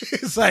again. But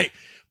it's like,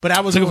 but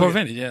I was took it for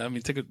advantage. Yeah, I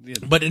mean, Yeah.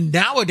 But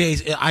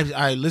nowadays,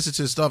 I listen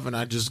to stuff and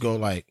I just go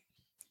like,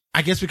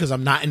 I guess because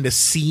I'm not in the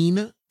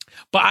scene.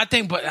 But I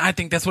think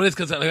that's what it is.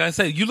 Because like I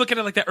said, you look at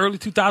it like that early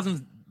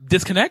 2000s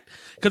disconnect.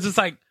 Because it's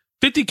like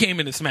 50 came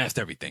in and smashed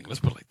everything.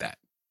 Let's put it like that.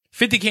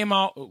 50 came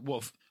out.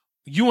 Well,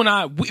 you and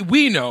I,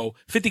 we know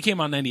 50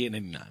 came out 98,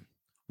 99.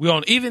 We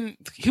all, even,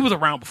 he was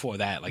around before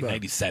that, like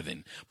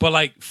 97. But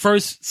like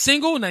first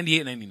single,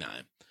 98, 99.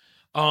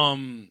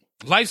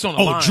 Life's on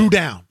the Line. Drew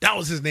Down. That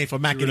was his name for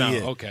Mac Drew of the Down,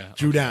 Year. okay.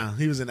 Drew Down.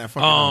 He was in that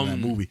fucking that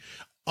movie.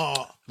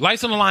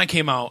 Lights on the Line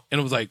came out, and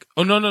it was like,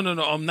 oh no,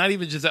 not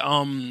even just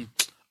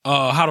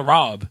How to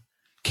Rob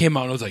came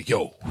out, and it was like,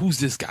 yo, who's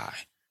this guy?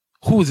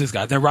 Who is this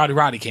guy? Then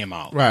Roddy came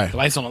out. Right. The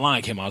Lights on the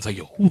Line came out. It's like,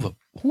 yo,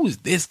 who is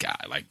this guy?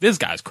 Like, this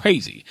guy's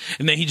crazy.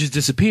 And then he just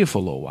disappeared for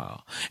a little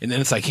while. And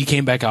then it's like he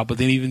came back out, but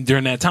then even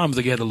during that time, it was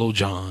like he had the Lil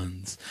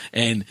Johns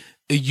and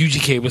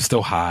UGK was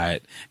still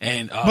hot.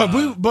 And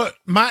but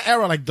my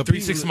era, like the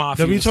 3 6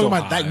 Mafia that we was talking still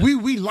about, like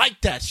hot. we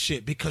liked that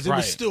shit because it Right.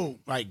 was still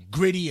like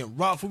gritty and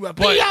rough. We were like,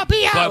 But- "Be out,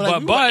 be out." but- Like,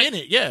 we but- were in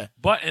it, yeah.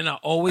 and I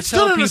always Still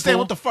tell don't people, understand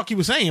what the fuck he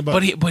was saying,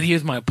 but But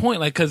here's my point,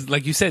 like, cause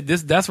like you said,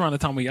 that's around the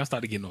time when y'all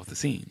started getting off the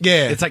scene.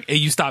 Yeah. It's like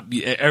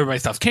everybody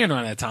stops caring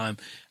around that time.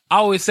 I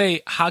always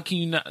say, how can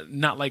you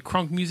not like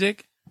crunk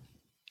music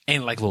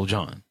and like Lil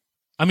Jon?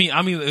 I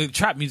mean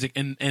trap music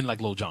and like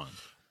Lil Jon.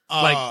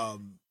 Like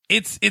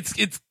it's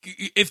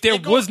if there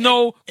was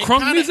no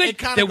crunk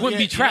music, there wouldn't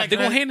be trap. They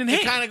go hand in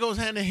hand. It kind of goes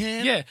hand in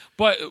hand. Yeah,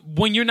 but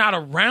when you're not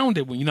around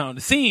it, when you're not on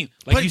the scene,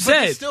 like you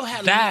said, they still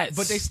had that's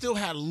but they still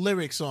had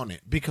lyrics on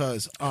it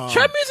because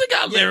trap music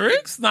got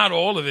lyrics, not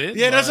all of it.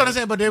 Yeah, that's but what I'm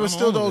saying. But there were not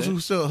still all of those it. who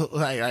still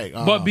like.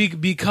 But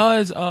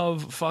because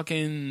of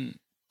fucking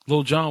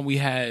Lil Jon, we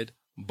had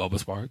Bubba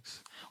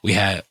Sparks, we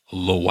had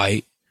Lil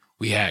White,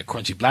 we had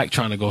Crunchy Black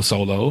trying to go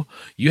solo.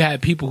 You had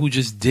people who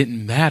just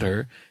didn't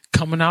matter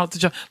coming out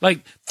to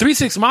like 3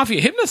 6 Mafia,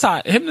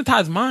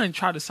 Hypnotized Mind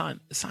tried to sign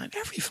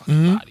every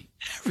fucking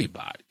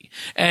everybody.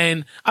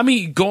 And I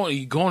mean,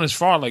 going as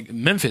far like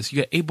Memphis,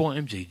 you got 8-Ball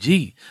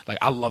MJG. Like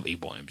I love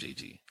 8-Ball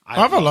MJG.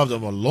 I've loved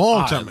them a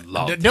long I time.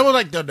 loved There were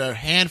like the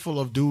handful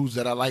of dudes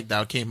that I liked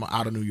that came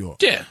out of New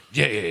York.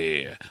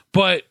 Yeah.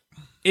 But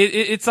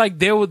it's like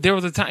there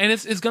was a time, and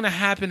it's gonna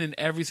happen in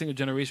every single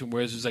generation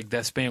where it's just like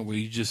that span where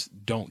you just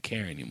don't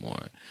care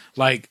anymore.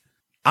 Like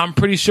I'm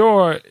pretty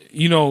sure,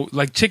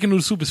 like chicken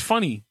noodle soup is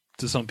funny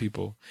to some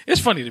people.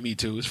 It's funny to me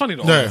too. It's funny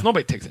to all of us.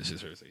 Nobody takes that shit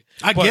seriously.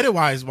 I But get it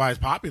why it's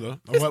popular.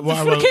 It's for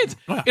the kids.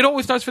 It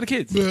always starts for the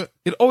kids. Yeah.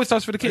 It always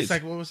starts for the kids. It's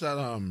like what was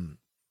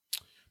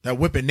that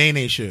whipping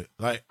Nene shit?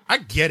 Like I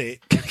get it.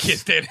 I can't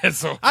stand that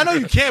song. I know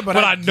you can't, but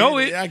I know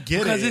get it. I get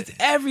because it it's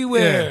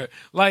everywhere.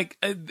 Like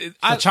The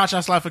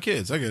Cha-Cha Slide for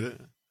kids. I get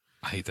it.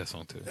 I hate that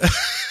song too.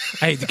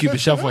 I hate the Cupid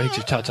Shuffle. I hate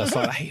your Cha-Cha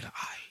Slide.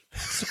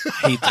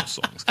 I hate those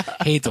songs.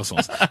 I hate those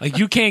songs. Like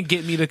you can't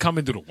get me to come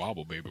and do the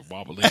wobble, baby,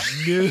 wobble. Like,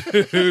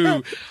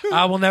 no,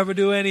 I will never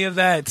do any of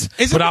that.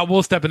 But I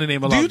will step in the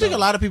name of love. Do you think a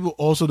lot of people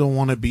also don't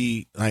want to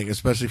be like,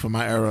 especially for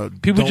my era?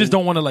 People just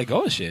don't want to let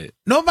go of shit?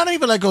 No, but not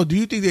even let go. Do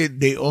you think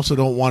they also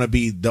don't want to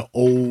be the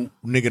old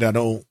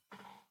nigga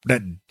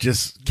that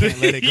just can't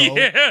let it go?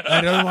 Yeah.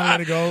 Like, they don't want to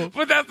let it go.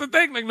 But that's the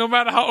thing. Like no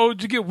matter how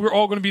old you get, we're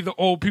all going to be the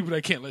old people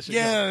that can't let shit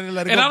go.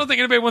 Let it And go. I don't think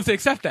anybody wants to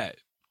accept that.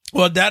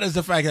 Well, that is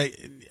the fact. Like,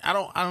 I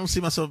don't see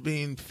myself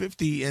being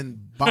 50 and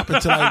bopping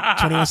to like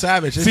 21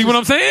 Savage. It's See what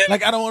just- I'm saying?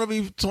 Like, I don't want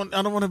to be.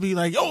 I don't want to be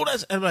like, yo,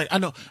 that's. And like, I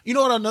know. You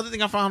know what? Another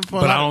thing I found for.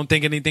 But I don't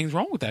think anything's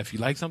wrong with that. If you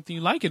like something,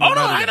 you like it. Oh no,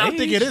 matter I the don't age.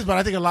 think it is, but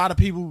I think a lot of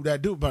people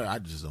that do, but I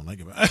just don't like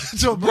it.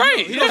 So, but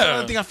Right, You know, yeah.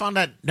 another thing I found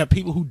that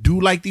people who do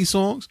like these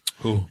songs,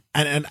 Who?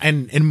 and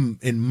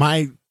in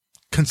my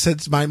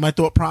consent, my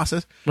thought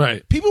process,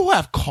 Right. people who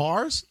have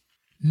cars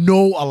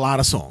know a lot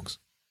of songs.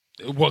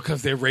 Well,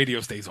 because their radio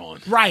stays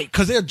on. Right,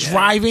 because they're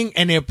driving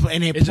and they're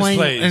just playing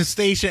plays. in a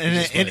station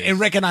just and plays.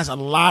 recognize a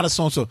lot of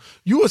songs. So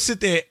you will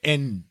sit there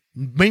and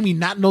maybe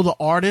not know the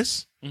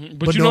artist,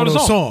 But you know the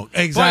song.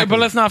 Exactly. But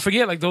let's not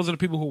forget, like, those are the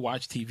people who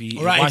watch TV,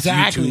 and Right, watch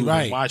exactly, YouTube,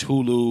 right. and watch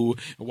Hulu,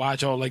 and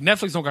watch all, like,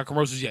 Netflix don't got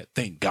commercials yet,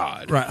 thank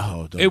God. Right.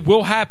 Oh, It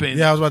will happen.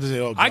 yeah, I was about to say.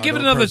 Oh, I God, give it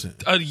no another person.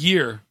 a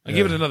year. I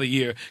give it another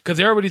year because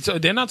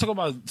they're not talking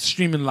about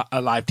streaming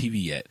live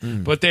TV yet,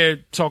 but they're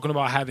talking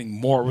about having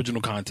more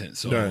original content.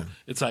 So Right.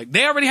 it's like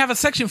they already have a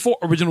section for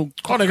original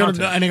Oh, they're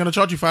content. gonna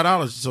charge you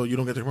 $5 so you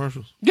don't get the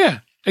commercials. Yeah.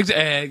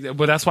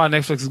 But that's why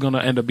Netflix is going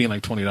to end up being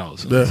like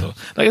 $20. Yeah. So,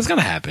 like, it's going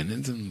to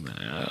happen.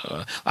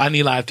 I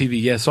need live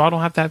TV, yeah, so I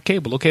don't have to have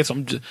cable. Okay, so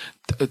I'm just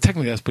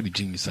technically that's pretty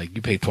genius. Like,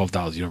 you pay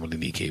 $12, you don't really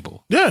need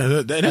cable.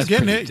 Yeah, it's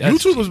getting pretty- it.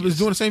 that's YouTube was genius.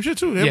 doing the same shit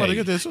too. They're about to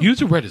get there soon.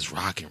 YouTube Red is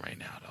rocking right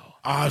now, though.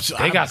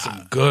 They got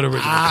some good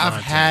original I've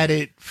content. had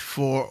it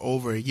for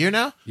over a year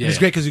now. Yeah. It's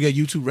great because you get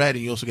YouTube Red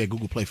and you also get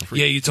Google Play for free.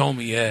 Yeah, you told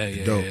me.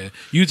 Yeah. Dope.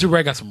 YouTube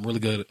Red got some really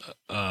good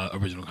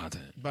original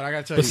content. But I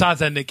gotta tell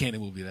Besides that Nick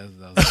Cannon movie, that's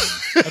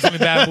the only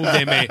bad movie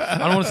they made. I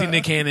don't want to see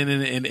Nick Cannon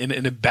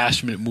in a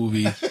bashment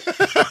movie.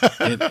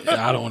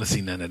 I don't want to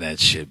see none of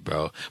that shit,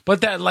 bro. But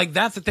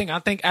that's the thing. I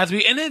think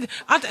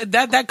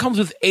that comes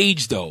with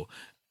age, though.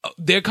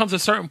 There comes a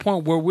certain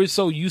point where we're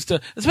so used to,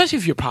 especially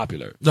if you're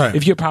popular. Right.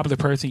 If you're a popular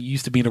person, you're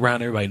used to being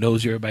around, everybody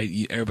knows you,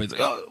 everybody's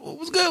like, oh,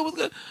 what's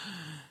good?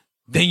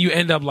 Then you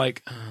end up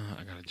like,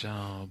 I got a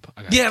job.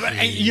 I got Yeah, but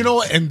and you know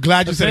what? I'm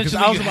glad you said it because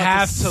I was Eventually about you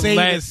have to to say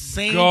let the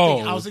same go.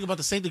 thing. I was thinking about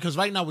the same thing because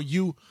right now with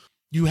you,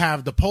 you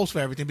have the pulse for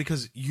everything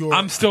because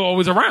I'm still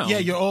always around. Yeah,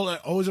 you're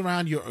always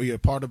around. You're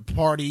part of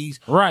parties.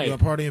 Right. You're a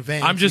part of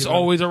events. I'm just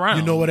always around.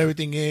 You know what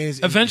everything is.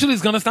 Eventually,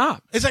 it's gonna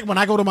stop. It's like when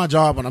I go to my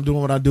job and I'm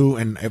doing what I do,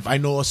 and if I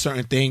know a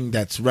certain thing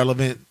that's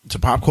relevant to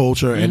pop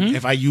culture, and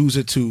if I use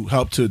it to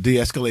help to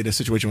de-escalate a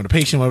situation with a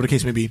patient, whatever the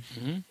case may be,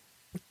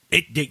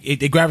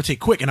 they gravitate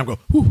quick, and I go,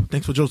 "Whew,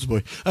 thanks for Joseph's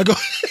Boy." I go,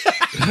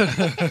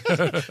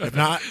 if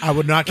not, I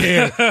would not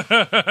care.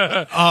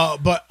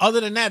 But other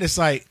than that, it's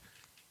like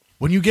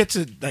when you get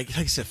to like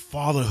I said,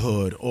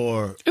 fatherhood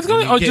or it's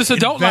gonna just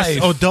adult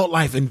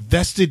life,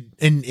 invested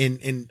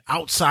in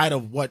outside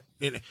of what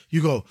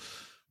you go.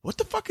 What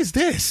the fuck is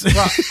this?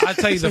 Bro, I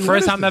tell you, the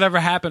first time that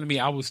ever happened to me,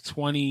 I was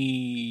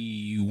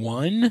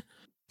 21,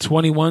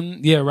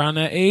 yeah, around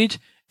that age,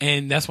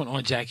 and that's when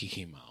Aunt Jackie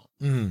came out.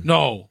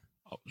 No,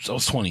 I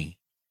was 20.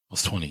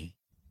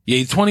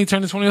 Yeah, 20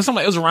 turned to 20 or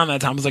something. It was around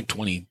that time. It was like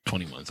 20,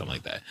 21, something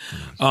like that.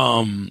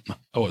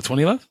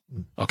 20 left?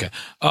 Okay.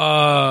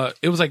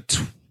 It was like,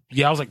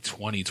 I was like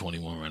 20,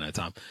 21 around that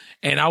time.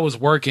 And I was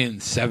working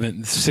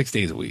 6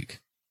 days a week.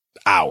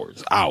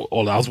 Hours. I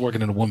was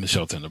working in a women's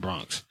shelter in the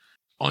Bronx.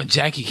 Aunt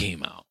Jackie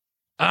came out.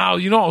 I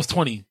was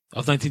 20. I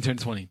was 19, turned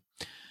 20.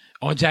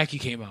 Aunt Jackie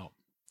came out.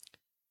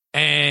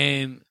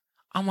 And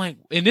I'm like,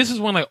 and this is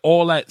when like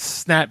all that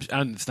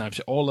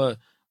Snapchat,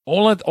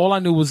 all I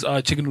knew was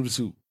chicken noodle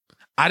soup.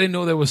 I didn't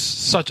know there was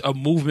such a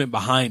movement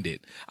behind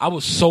it. I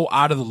was so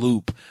out of the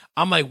loop.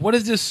 I'm like, what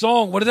is this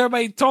song? What is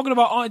everybody talking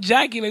about Aunt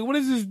Jackie? Like, what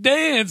is this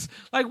dance?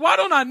 Like, why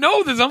don't I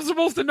know this? I'm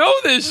supposed to know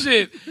this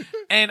shit.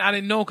 And I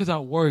didn't know because I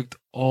worked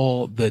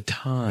all the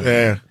time.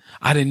 Yeah.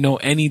 I didn't know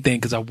anything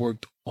because I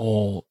worked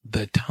all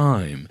the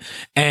time.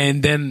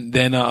 And then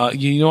I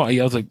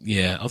was like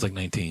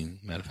 19.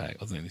 Matter of fact,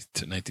 I was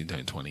 19,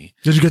 turning 20.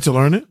 Did you get to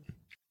learn it?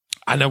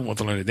 I never wanted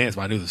to learn to dance,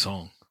 but I knew the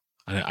song.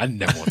 I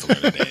never wanted to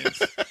learn to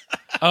dance.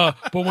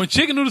 But when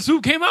Chicken Noodle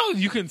Soup came out,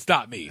 you couldn't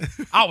stop me.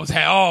 I was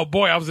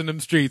in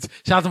them streets.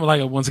 Shout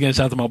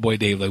out to my boy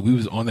Dave. Like I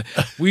was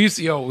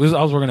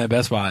working at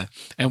Best Buy,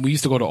 and we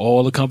used to go to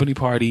all the company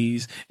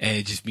parties,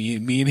 and just me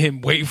and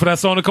him waiting for that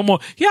song to come on.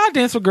 Yeah, I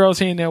dance with girls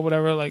here and there,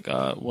 whatever. Like,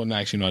 well, no,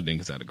 actually, no, I didn't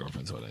because I had a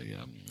girlfriend. So let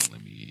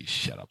me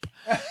shut up.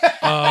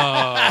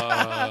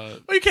 Well,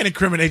 you can't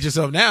incriminate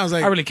yourself now. It's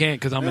like I really can't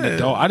because I'm an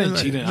adult. I didn't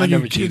cheat. I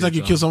never cheated. It's like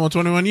you killed someone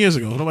 21 years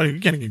ago. You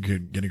can't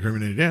get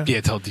incriminated.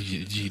 Yeah, tell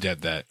DG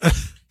that.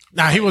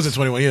 Nah, he wasn't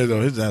 21 years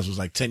though. His ass was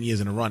like 10 years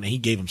in a run, and he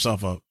gave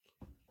himself up.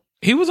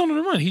 He was on the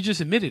run. He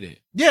just admitted it.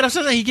 Yeah, that's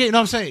what he gave. You know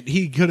what I'm saying?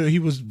 He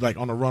was like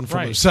on the run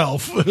from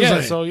himself. Yeah,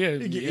 like, so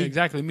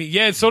exactly. Me.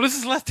 Yeah, so this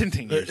is less than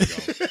 10 years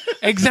ago.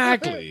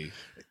 Exactly.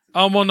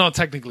 Well, no,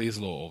 technically it's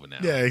a little over now.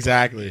 Yeah,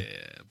 exactly.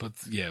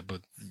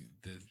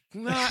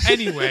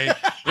 Anyway,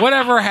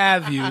 whatever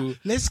have you.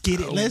 Let's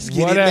get it. This is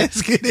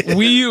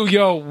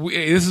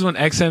when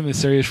XM and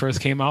Sirius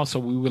first came out, so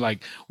we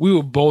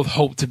would both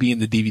hope to be in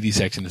the DVD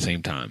section at the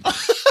same time.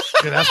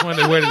 That's where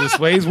the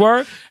displays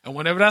were, and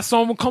whenever that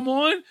song would come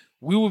on,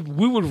 we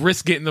would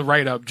risk getting the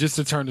write up just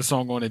to turn the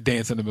song on and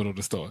dance in the middle of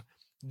the store,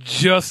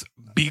 just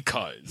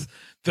because.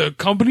 The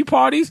company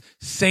parties,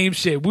 same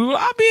shit.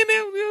 I'll be in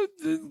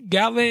there,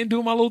 gallivanting,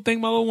 doing my little thing,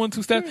 my little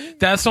 1-2 step.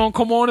 That song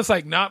come on, it's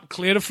like, nope,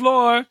 clear the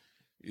floor.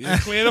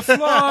 Clear the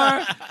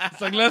floor.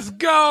 It's like, let's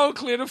go,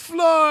 clear the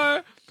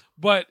floor.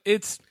 But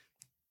it's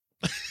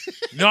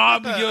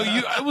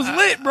it was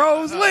lit, bro.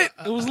 It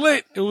was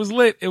lit.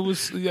 It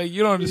was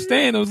you don't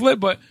understand. It was lit,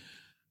 but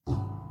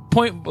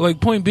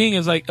point being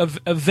is like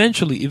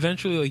eventually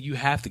like you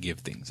have to give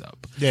things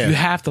up. Yeah. You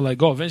have to let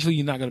go. Eventually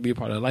you're not going to be a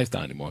part of the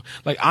lifestyle anymore.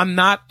 Like I'm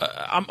not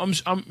I'm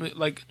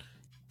like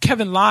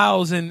Kevin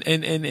Lyles and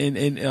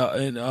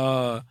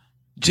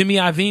Jimmy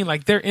Iovine,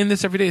 like they're in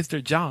this every day. It's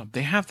their job.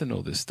 They have to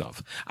know this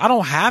stuff. I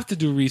don't have to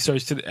do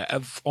research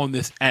on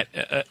this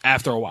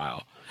after a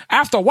while.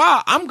 After a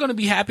while, I'm gonna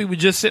be happy with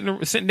just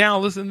sitting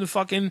down listening to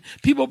fucking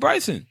Peabo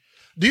Bryson.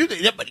 Do you?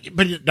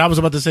 But I was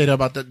about to say that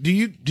about that. Do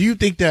you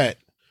think that?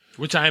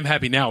 Which I am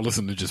happy now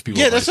listening to just Peabo.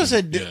 Yeah, Bryson. that's what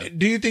I said. Yeah.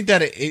 Do you think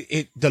that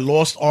the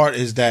lost art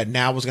is that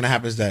now what's gonna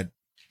happen is that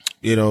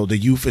the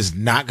youth is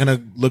not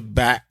gonna look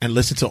back and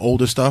listen to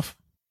older stuff?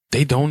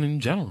 They don't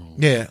in general.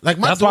 Yeah. Like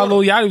that's why Lil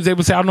Yachty was able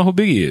to say, I don't know who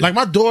Biggie is. Like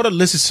my daughter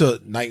listens to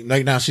like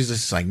now she's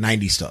just like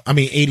 90s stuff. I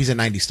mean 80s and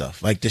 90s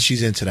stuff. Like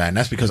she's into that, and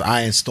that's because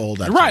I installed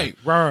that. Right.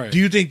 Do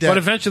you think that but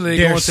eventually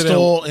they're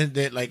still in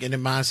that like in the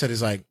mindset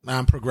is like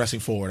I'm progressing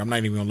forward. I'm not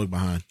even gonna look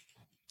behind.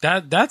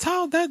 That's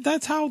how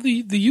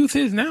the youth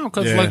is now.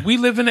 Cause like we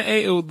live in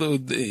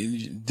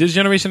this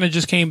generation that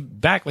just came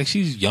back, like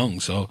she's young.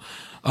 So,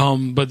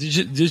 but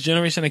this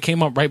generation that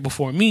came up right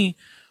before me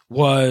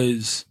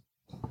was,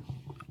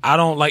 I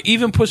don't like,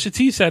 even Pusha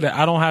T said it.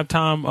 I don't have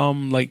time.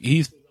 Like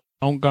I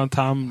don't got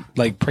time,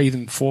 like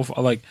praising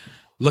like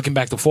looking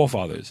back to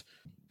forefathers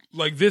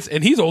like this.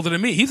 And he's older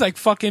than me. He's like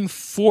fucking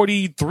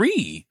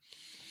 43.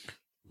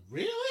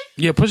 Really?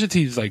 Yeah. Pusha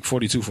T is like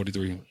 42,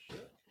 43.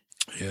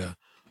 Yeah.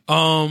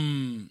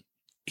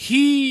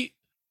 He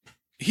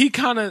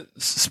kind of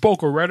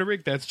spoke a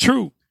rhetoric that's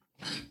true.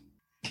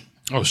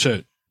 Oh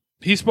shit.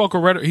 He spoke a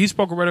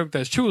rhetoric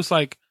that's true. It's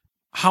like,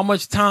 how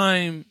much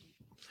time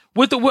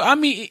I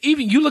mean,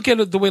 even you look at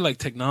it the way like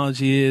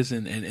technology is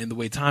and the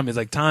way time is,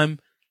 like time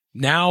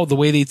now, the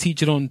way they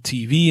teach it on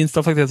TV and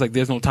stuff like that, it's like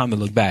there's no time to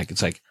look back.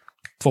 It's like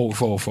forward.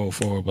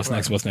 What's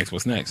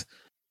next?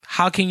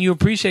 How can you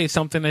appreciate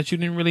something that you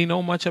didn't really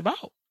know much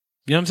about?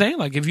 You know what I'm saying?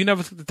 Like if you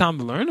never took the time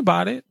to learn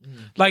about it,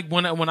 like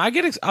when I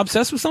get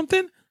obsessed with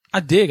something, I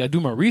do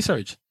my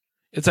research.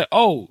 It's like,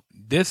 oh,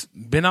 this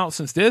been out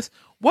since this.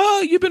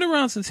 Well, you've been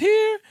around since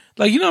here.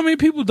 Like, you know how many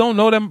people don't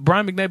know that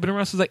Brian McKnight been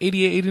around since like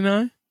 88,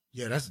 89?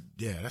 Yeah, that's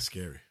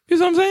scary. You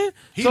know what I'm saying?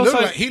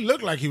 He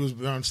looked like he was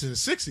around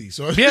since the 60s.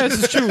 So yeah,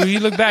 this is true. He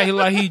looked back.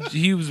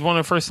 He was one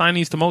of the first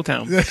signees to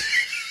Motown.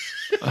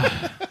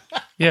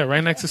 Yeah,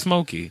 right next to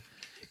Smokey.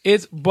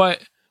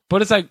 But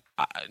it's like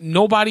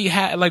nobody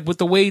had, like with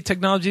the way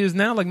technology is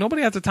now, like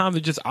nobody has the time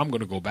to just, I'm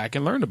going to go back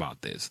and learn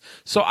about this.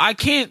 So I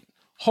can't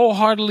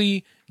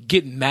wholeheartedly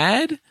get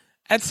mad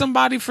at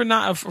somebody for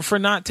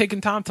not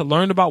taking time to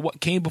learn about what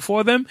came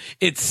before them.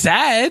 It's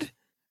sad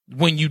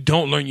when you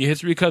don't learn your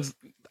history because,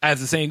 as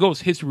the saying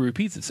goes, history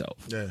repeats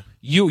itself. Yeah.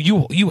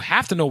 You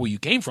have to know where you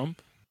came from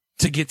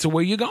to get to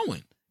where you're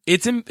going.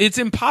 It's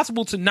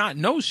impossible to not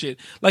know shit.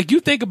 Like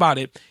you think about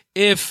it,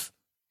 if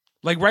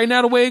like right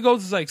now the way it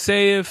goes is like,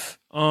 say if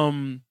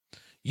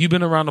you've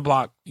been around the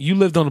block, you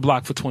lived on the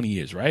block for 20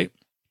 years, right?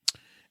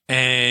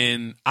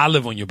 And I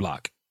live on your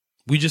block.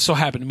 We just so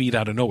happen to meet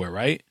out of nowhere,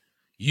 right?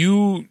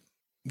 You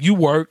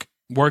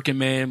working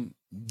man,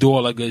 do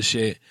all that good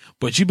shit,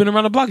 but you've been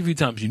around the block a few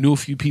times. You knew a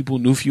few people,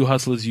 knew a few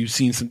hustlers. You've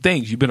seen some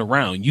things. You've been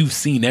around. You've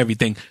seen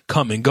everything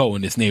come and go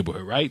in this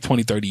neighborhood, right?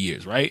 20, 30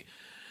 years, right?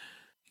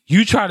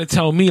 You try to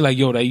tell me like,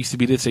 yo, that used to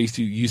be this, that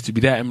used to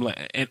be that.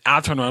 And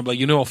I'll turn around and be like,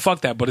 you know,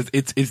 fuck that. But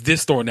it's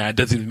this store now. It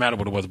doesn't even matter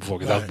what it was before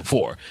because that was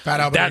before. Fat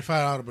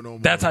Albert no more.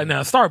 That's how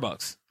now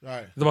Starbucks.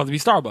 Right. It's about to be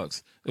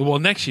Starbucks. Well,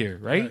 next year,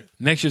 right?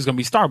 Next year's going to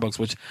be Starbucks,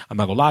 which I'm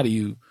not going to lie to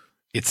you.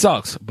 It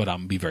sucks, but I'm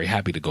going to be very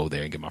happy to go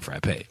there and get my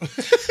frappe.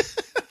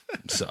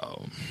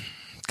 So,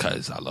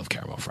 because I love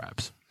caramel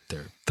fraps.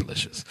 They're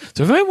delicious.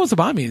 So if anyone wants to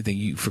buy me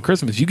anything for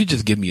Christmas, you could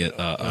just give me a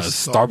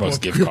Starbucks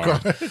gift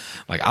card.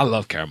 Like I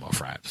love caramel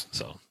fraps,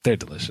 so they're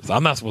delicious.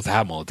 I'm not supposed to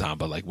have them all the time,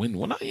 but like when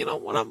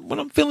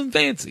I'm feeling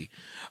fancy.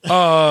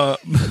 But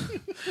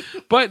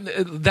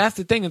that's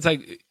the thing. It's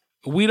like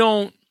we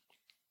don't,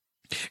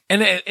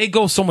 and it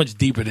goes so much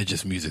deeper than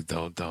just music,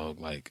 though, dog.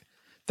 Like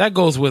that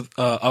goes with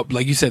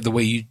like you said, the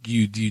way you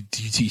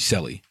teach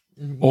Selly,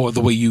 or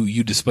the way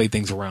you display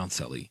things around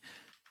Selly.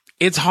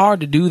 It's hard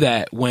to do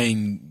that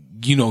when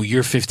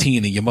you're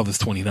 15 and your mother's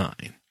 29.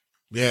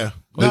 Yeah.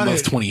 Or your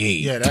mother's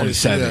 28,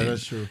 27.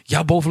 That's true.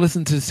 Y'all both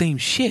listen to the same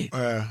shit.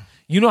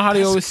 You know how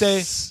they always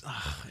say,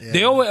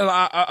 they always,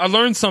 I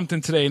learned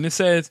something today, and it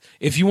says,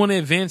 if you want to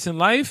advance in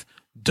life,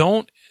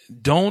 don't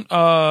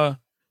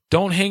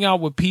hang out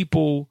with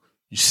people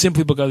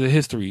simply because of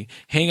history.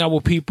 Hang out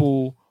with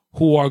people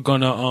who are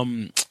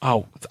gonna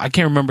I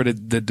can't remember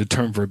the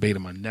term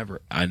verbatim.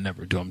 I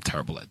never do. I'm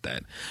terrible at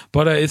that.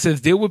 But it says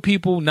deal with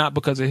people not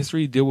because of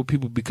history, deal with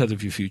people because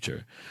of your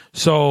future.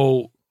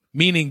 So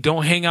meaning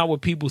don't hang out with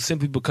people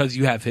simply because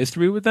you have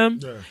history with them.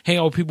 Yeah. Hang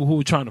out with people who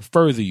are trying to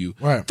further you.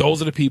 Right.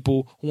 Those are the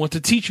people who want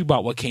to teach you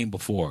about what came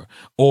before,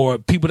 or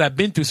people that have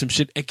been through some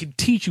shit and can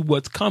teach you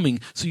what's coming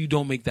so you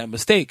don't make that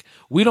mistake.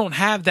 We don't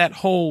have that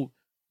whole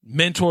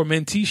mentor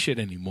mentee shit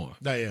anymore.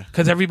 Yeah.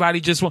 Because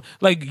everybody just want,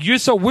 like,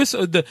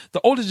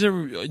 the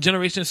older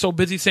generation is so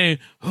busy saying,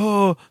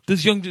 oh,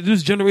 this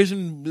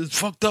generation is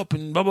fucked up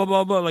and blah blah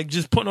blah blah, like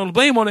just putting all the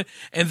blame on it.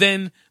 And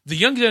then the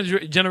younger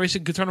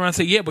generation could turn around and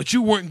say, yeah, but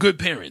you weren't good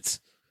parents,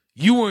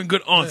 you weren't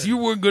good aunts, you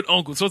weren't good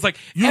uncles. So it's like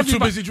you were too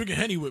busy drinking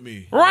Henny with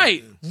me.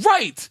 Right.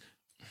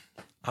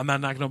 I'm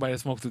not knocking nobody that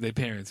smoked with their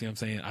parents. You know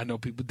what I'm saying? I know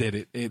people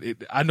did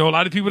it. I know a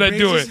lot of people that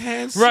do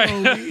it. Right.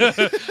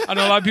 I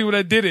know a lot of people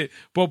that did it.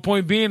 But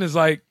point being is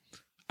like,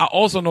 I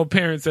also know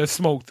parents that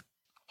smoked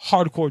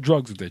hardcore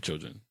drugs with their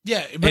children.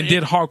 Yeah. And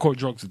did hardcore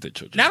drugs with their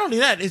children. Not only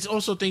that, it's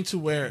also a thing to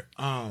where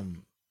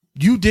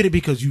you did it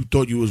because you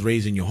thought you was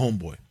raising your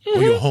homeboy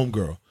or your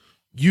homegirl.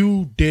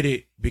 You did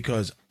it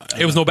because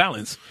it was no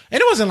balance. And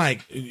it wasn't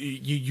like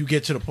you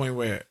get to the point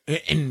where,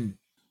 and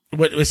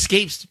what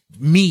escapes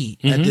me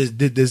at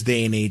this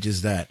day and age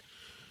is that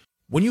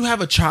when you have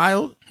a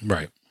child,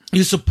 right,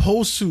 you're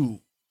supposed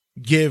to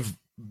give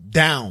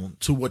down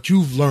to what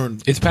you've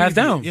learned. It's passed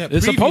down. Yeah,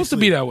 it's supposed to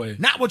be that way.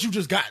 Not what you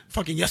just got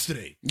fucking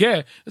yesterday.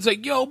 Yeah. It's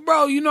like, yo,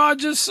 bro, I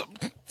just saw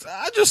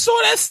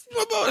that.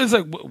 It's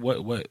like,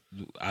 what?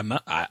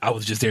 I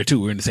was just there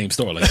too. We're in the same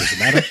store. Like, does it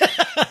matter?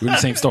 We're in the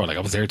same store. Like,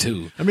 I was there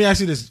too. Let me ask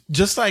you this.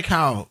 Just like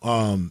how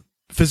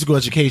physical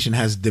education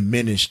has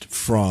diminished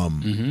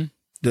from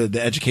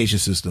the education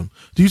system,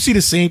 do you see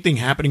the same thing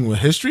happening with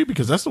history?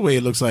 Because that's the way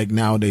it looks like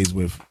nowadays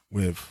with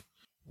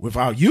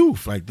our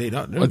youth. Like they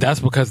don't. Well, that's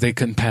because they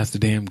couldn't pass the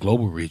damn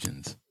global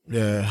regions.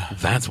 Yeah,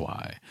 that's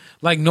why.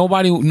 Like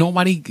nobody.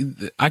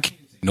 I can't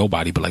say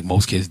nobody, but like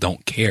most kids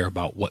don't care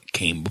about what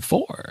came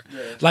before. Yeah.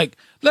 Like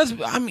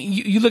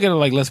you look at it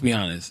like, let's be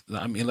honest.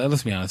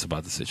 Let's be honest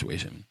about the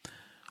situation.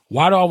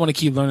 Why do I want to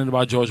keep learning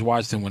about George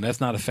Washington when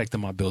that's not affecting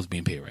my bills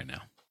being paid right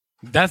now?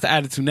 That's the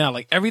attitude now.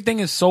 Like everything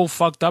is so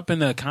fucked up in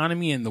the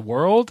economy and the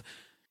world.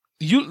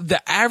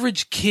 The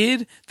average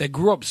kid that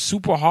grew up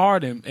super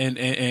hard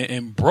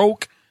and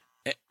broke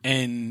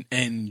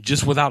and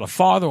just without a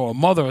father or a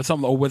mother or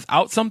something, or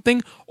without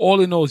something, all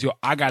he knows,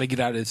 I got to get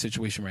out of this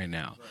situation right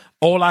now.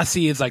 All I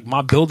see is like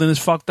my building is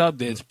fucked up.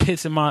 There's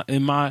piss in my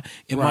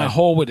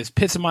hallway. There's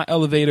piss in my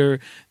elevator.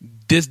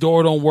 This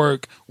door don't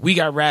work. We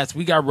got rats.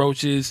 We got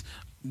roaches.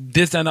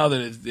 This, that, and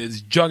other.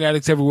 There's drug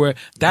addicts everywhere.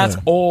 That's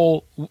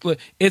all.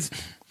 It's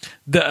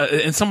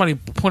and somebody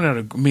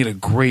made a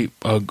great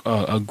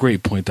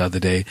point the other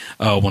day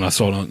when I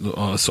saw it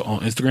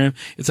on Instagram.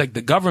 It's like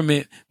the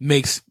government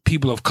makes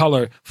people of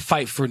color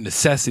fight for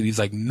necessities,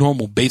 like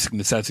normal basic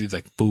necessities,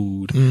 like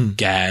food,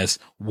 gas,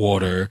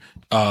 water.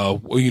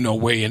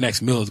 Where your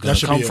next meal is going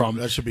to come from.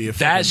 That should be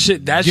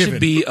should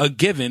be a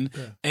given,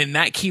 and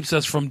that keeps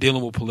us from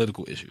dealing with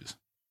political issues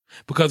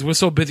because we're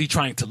so busy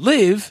trying to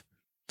live,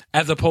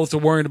 as opposed to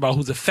worrying about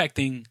who's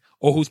affecting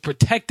or who's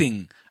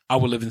protecting our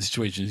living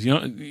situations. You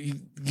know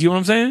what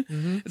I'm saying?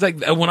 Mm-hmm. It's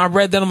like when I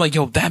read that, I'm like,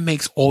 yo, that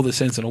makes all the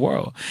sense in the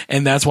world.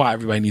 And that's why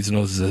everybody needs to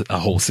know this is a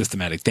whole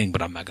systematic thing,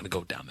 but I'm not going to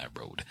go down that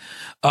road.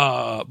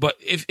 But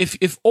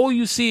if all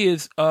you see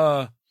is,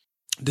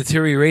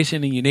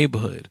 deterioration in your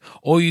neighborhood,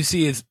 all you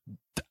see is,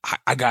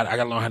 I got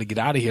to learn how to get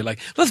out of here. Like,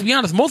 let's be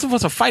honest, most of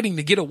us are fighting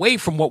to get away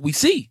from what we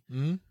see.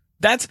 Mm-hmm.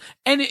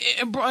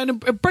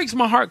 It breaks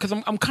my heart because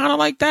I'm kind of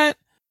like that.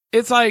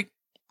 It's like,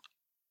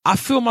 I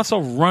feel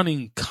myself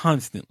running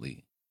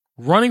constantly.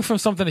 Running from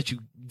something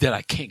that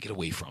I can't get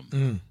away from.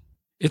 Mm.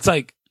 It's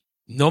like,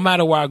 no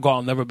matter where I go,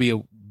 I'll never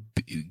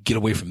get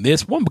away from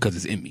this. One, because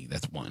it's in me.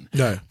 That's one.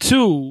 Yeah.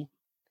 Two,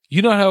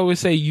 you know how I always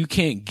say you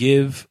can't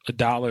give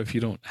 $1 if you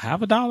don't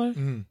have $1?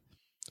 Mm.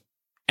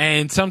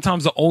 And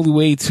sometimes the only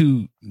way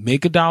to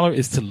make $1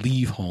 is to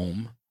leave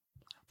home.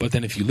 But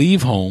then if you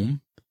leave home,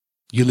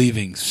 you're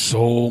leaving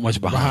so much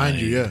behind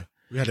you. Yeah.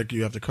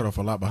 You have to cut off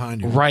a lot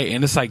behind you. Right.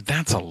 And it's like,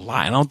 that's a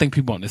lot. And I don't think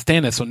people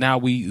understand that. So now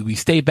we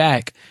stay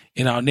back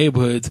in our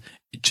neighborhoods.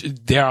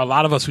 There are a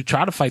lot of us who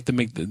try to fight to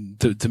make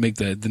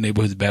the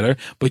neighborhoods better,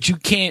 but you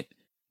can't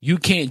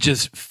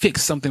just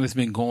fix something that's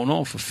been going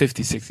on for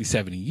 50, 60,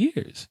 70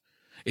 years.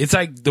 It's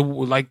like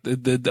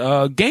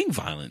the gang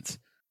violence,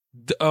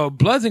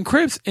 Bloods and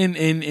Crips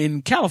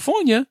in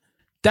California.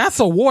 That's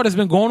a war that's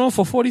been going on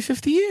for 40,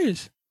 50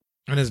 years.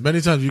 And as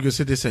many times you can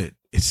sit there and say,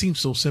 it seems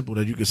so simple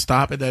that you can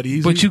stop it that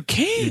easy. But you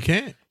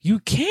can't. You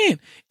can't.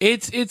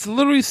 It's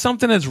literally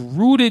something that's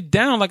rooted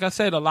down. Like I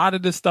said, a lot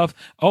of this stuff.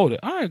 Oh, all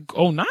right.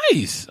 Oh,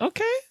 nice.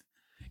 Okay.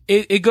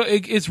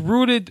 It's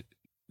rooted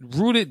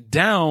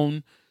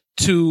down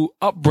to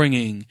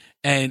upbringing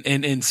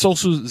and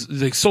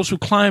social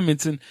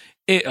climates and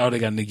they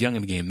got Nick Young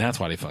in the game. That's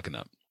why they fucking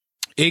up.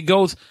 It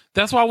goes.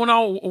 That's why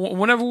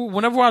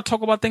whenever I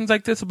talk about things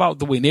like this, about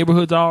the way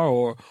neighborhoods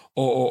are,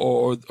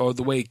 or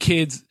the way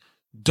kids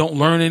don't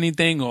learn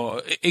anything,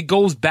 or it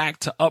goes back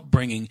to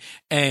upbringing,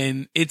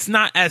 and it's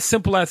not as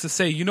simple as to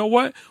say, you know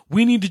what,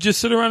 we need to just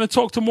sit around and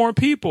talk to more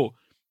people.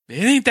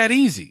 It ain't that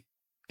easy.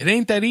 You know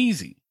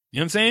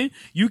what I'm saying?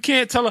 You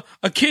can't tell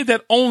a kid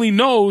that only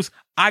knows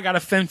I gotta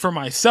fend for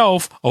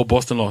myself. Oh,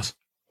 Boston lost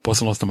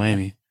to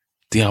Miami.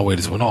 Deion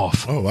Waiters went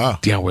off. Oh wow,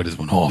 Deion Waiters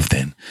went off.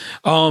 Then,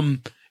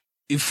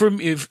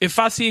 if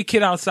I see a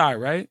kid outside,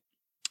 right?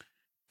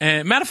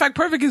 And matter of fact,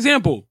 perfect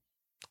example.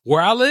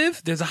 Where I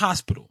live, there's a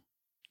hospital.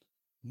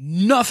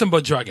 Nothing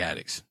but drug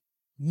addicts.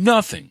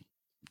 Nothing.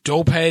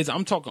 Dope heads.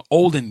 I'm talking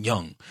old and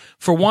young.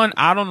 For one,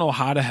 I don't know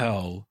how the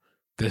hell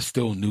there's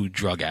still new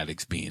drug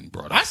addicts being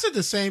brought up. I said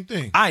the same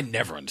thing. I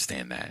never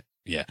understand that.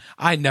 Yeah.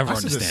 I never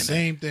understand the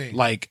same thing.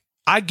 Like,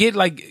 I get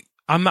like,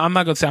 I'm not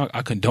going to say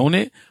I condone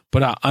it,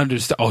 but I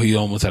understand. Oh, he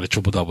almost had a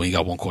triple double. He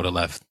got 1 quarter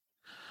left.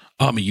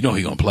 I mean, you know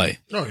he's going to play.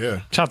 Oh,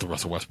 yeah. Shout out to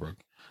Russell Westbrook.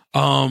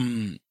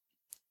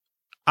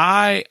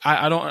 I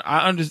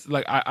understand,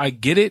 like, I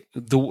get it,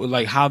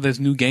 like how there's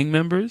new gang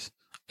members,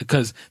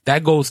 because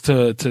that goes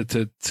to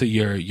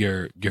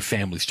your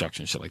family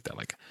structure and shit like that.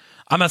 Like,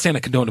 I'm not saying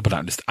I condone it, but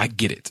I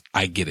get it.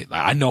 Like,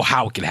 I know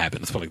how it can happen.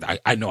 Let's put it like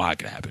that. I know how it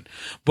can happen.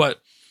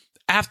 But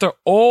after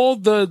all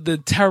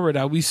the terror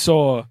that we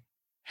saw,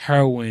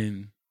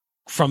 heroin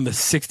from the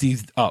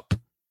 60s up,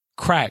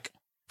 crack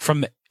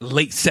from the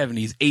late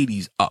 70s,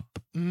 80s up,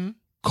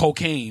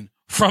 cocaine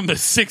from the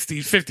 60s,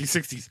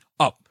 50s, 60s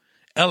up,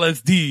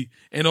 LSD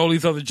and all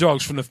these other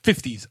drugs from the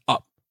 50s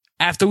up.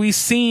 After we've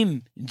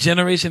seen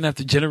generation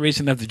after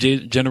generation after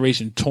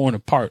generation torn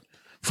apart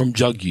from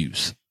drug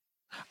use,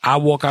 I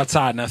walk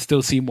outside and I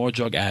still see more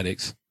drug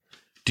addicts.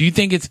 Do you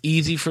think it's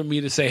easy for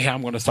me to say, hey,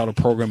 I'm going to start a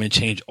program and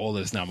change all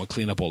this now? I'm going to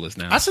clean up all this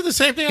now. I said the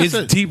same thing.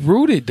 It's deep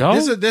rooted,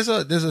 dog.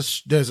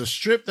 There's a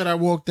strip that I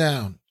walked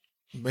down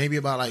maybe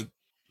about like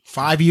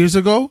 5 years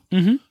ago.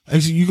 Mm-hmm.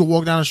 You could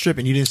walk down a strip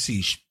and you didn't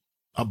see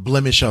a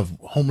blemish of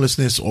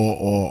homelessness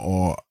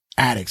or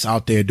addicts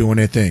out there doing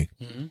their thing.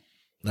 Mm-hmm.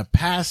 The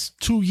past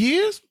 2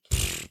 years,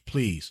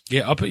 please.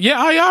 Yeah,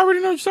 I already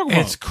know what you're talking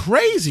about. It's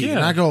crazy. Yeah.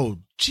 And I go,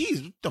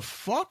 geez, what the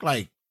fuck?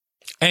 Like,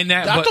 And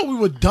that, I but thought we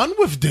were done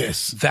with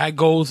this. that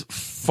goes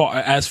far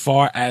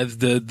as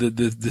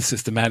the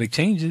systematic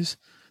changes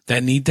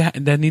that need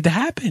to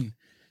happen.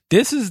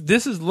 This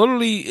is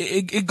literally,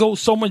 it goes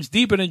so much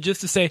deeper than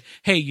just to say,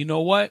 hey, you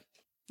know what?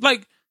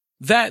 Like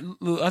that,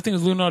 I think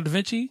it's Leonardo da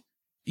Vinci.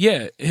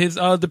 Yeah, his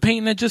the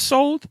painting that just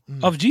sold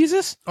of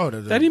Jesus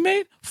that he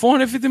made,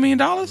 $450 million,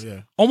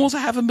 yeah. almost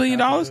 $500 million.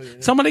 Yeah.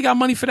 Somebody got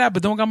money for that,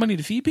 but don't got money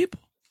to feed people.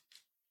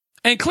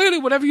 And clearly,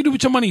 whatever you do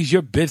with your money is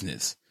your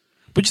business.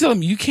 But you tell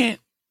them you can't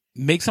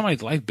make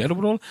somebody's life better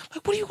with all.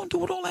 Like, what are you gonna do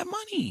with all that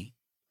money?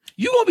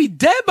 You gonna be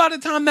dead by the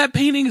time that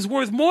painting is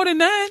worth more than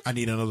that. I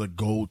need another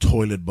gold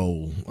toilet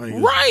bowl.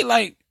 Right?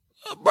 Like,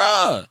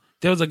 bruh.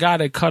 There was a guy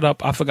that cut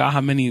up, I forgot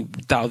how many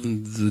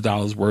thousands of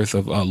dollars worth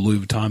of Louis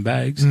Vuitton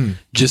bags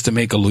just to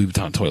make a Louis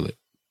Vuitton toilet.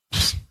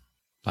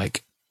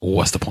 Like,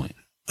 what's the point?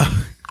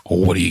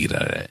 What do you get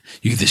out of that?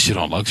 You get this shit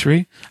on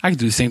luxury? I can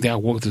do the same thing. I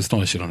walk to the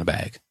store and shit on a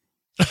bag.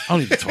 I don't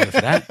need a toilet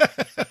for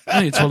that. I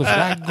don't need a toilet for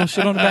that. I can go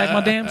shit on the bag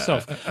my damn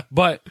self.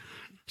 But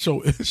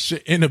so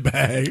shit in the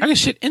bag. I can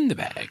shit in the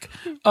bag.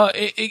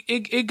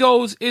 It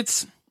goes.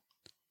 It's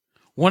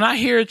when I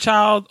hear a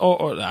child,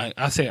 or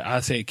I say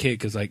a kid,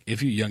 because like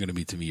if you're younger than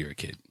me, to me you're a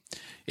kid.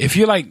 If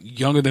you're like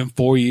younger than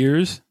 4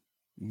 years,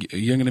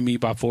 younger than me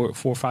by 4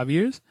 or 5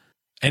 years,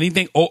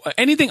 anything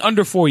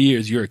under 4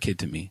 years, you're a kid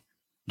to me.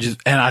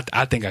 And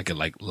I think I could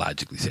like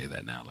logically say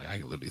that now. Like I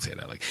can literally say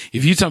that. Like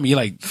if you tell me you're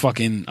like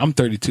fucking, I'm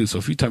 32, so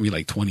if you tell me you're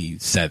like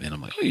 27,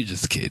 I'm like, oh, you're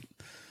just a kid.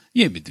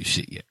 You ain't been through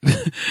shit yet.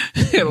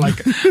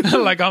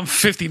 like I'm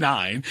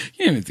 59.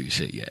 You ain't been through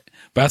shit yet.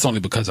 But that's only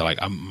because of like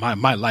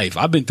my life.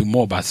 I've been through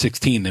more by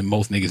 16 than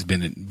most niggas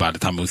been in by the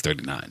time I was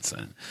 39,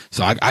 son.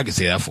 So I can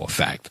say that for a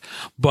fact.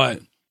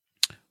 But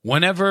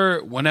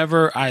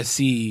whenever I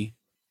see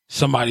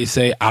somebody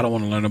say, I don't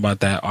want to learn about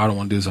that, or I don't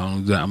want to do this, I don't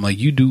want to do that, I'm like,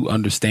 you do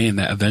understand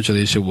that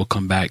eventually this shit will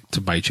come back to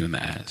bite you in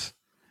the ass.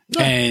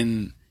 No.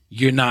 And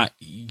you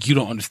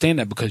don't understand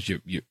that because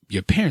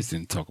your parents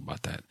didn't talk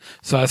about that.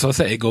 So as I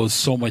said, it goes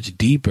so much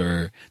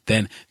deeper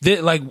than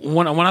like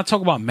when I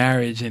talk about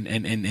marriage and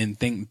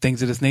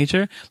things of this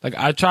nature, like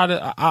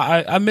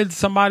I met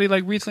somebody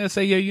like recently, I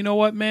say, yeah, you know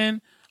what,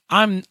 man,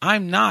 I'm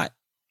not,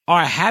 or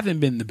I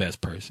haven't been the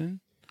best person.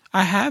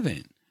 I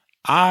haven't.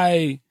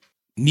 I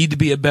need to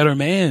be a better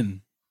man.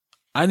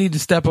 I need to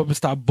step up and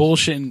stop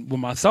bullshitting with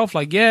myself.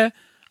 Like, yeah,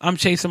 I'm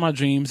chasing my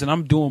dreams and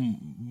I'm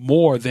doing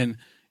more than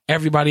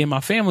everybody in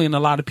my family and a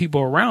lot of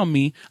people around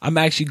me. I'm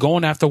actually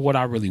going after what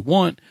I really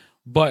want,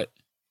 but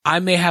I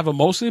may have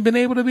emotionally been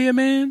able to be a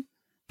man,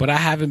 but I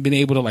haven't been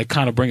able to like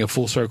kind of bring it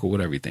full circle with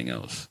everything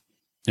else.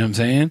 You know what I'm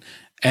saying?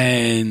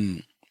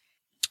 And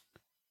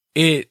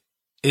it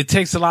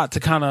takes a lot to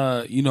kind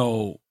of,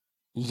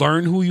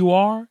 learn who you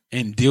are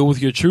and deal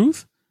with your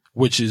truth,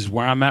 which is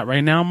where I'm at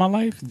right now in my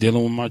life,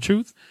 dealing with my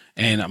truth.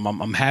 And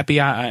I'm happy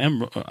I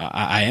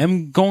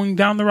am going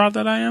down the route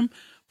that I am,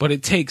 but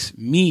it takes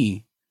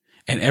me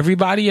and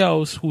everybody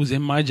else who's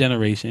in my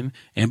generation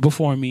and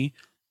before me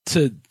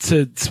to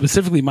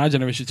specifically my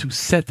generation to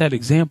set that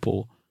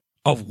example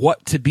of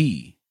what to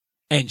be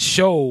and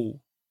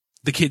show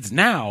the kids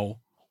now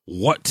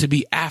what to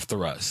be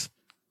after us.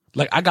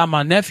 Like I got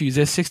my nephews,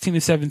 they're 16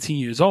 and 17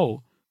 years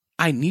old.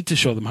 I need to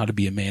show them how to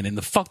be a man. And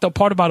the fucked up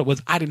part about it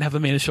was I didn't have a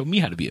man to show me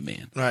how to be a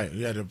man. Right.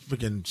 You had to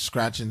freaking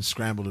scratch and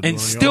scramble to do and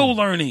still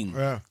learning.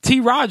 Yeah. T.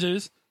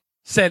 Rogers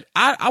said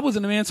I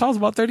wasn't a man until I was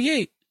about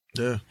 38.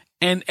 Yeah.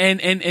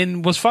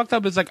 And what's fucked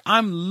up is like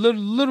I'm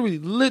literally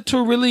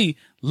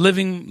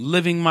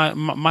living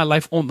my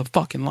life on the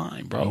fucking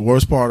line, bro. The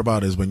worst part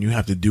about it is when you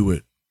have to do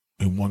it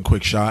in one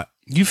quick shot.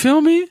 You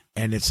feel me?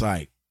 And it's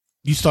like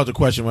you start to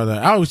question whether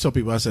I always tell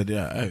people, I said,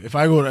 yeah, if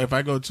I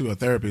go to a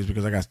therapist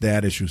because I got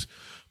dad issues,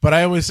 but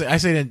I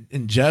say it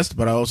in jest,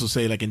 but I also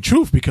say like in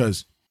truth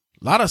because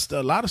a lot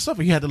of stuff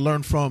you had to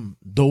learn from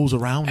those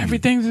around you.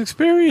 Everything's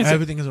experience.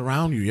 Everything is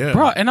around you, yeah.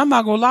 Bro, and I'm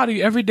not gonna lie to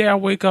you. Every day I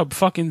wake up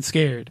fucking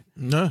scared.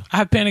 No. I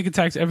have panic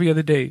attacks every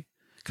other day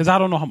because I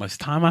don't know how much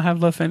time I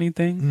have left for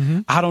anything. Mm-hmm.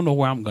 I don't know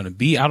where I'm gonna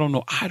be. I don't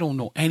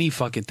know any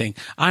fucking thing.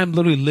 I'm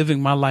literally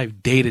living my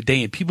life day to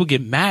day, and people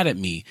get mad at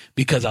me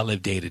because I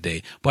live day to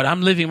day. But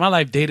I'm living my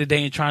life day to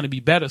day and trying to be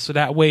better, so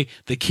that way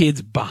the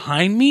kids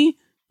behind me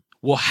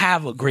will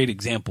have a great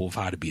example of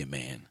how to be a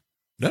man.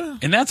 Yeah.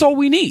 And that's all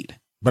we need.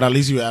 But at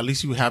least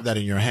you have that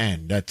in your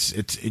hand.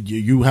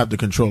 You have the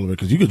control of it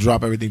because you could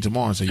drop everything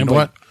tomorrow and say, you know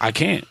what? I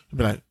can't.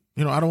 Be like,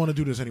 I don't want to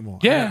do this anymore.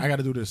 Yeah. I got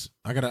to do this.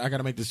 I got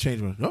to make this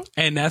change. Oh.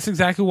 And that's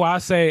exactly why I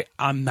say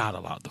I'm not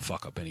allowed to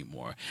fuck up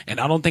anymore. And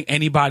I don't think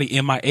anybody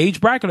in my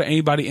age bracket or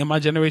anybody in my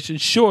generation he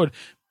shouldn't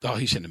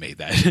have made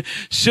that,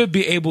 should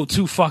be able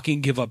to fucking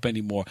give up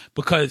anymore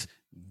because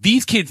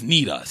these kids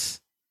need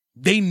us.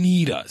 They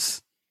need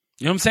us.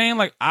 You know what I'm saying?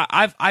 Like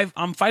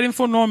I'm fighting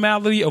for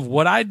normality of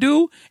what I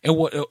do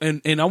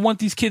and I want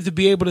these kids to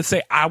be able to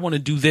say, I want to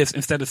do this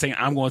instead of saying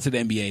I'm going to the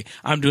NBA.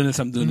 I'm doing this.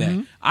 I'm doing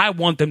that. I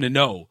want them to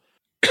know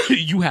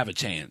you have a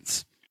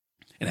chance.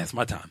 And that's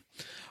my time.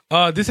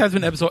 This has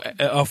been episode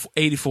of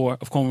 84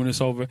 of Coleman It's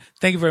Over.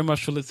 Thank you very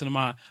much for listening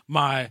to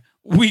my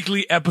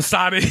weekly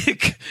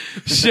episodic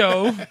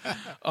show.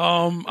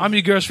 I'm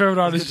your girl's favorite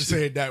artist. Just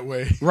say it that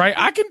way, right?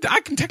 I can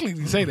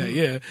technically say that,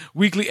 yeah.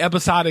 Weekly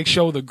episodic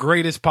show, the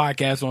greatest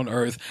podcast on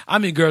earth.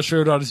 I'm your girl's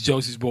favorite artist,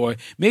 Josie's Boy.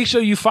 Make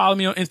sure you follow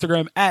me on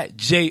Instagram at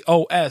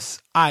JOSIESBOY,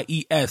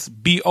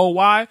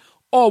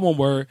 all one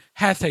word,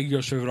 hashtag your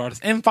girl's favorite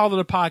artist, and follow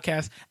the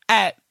podcast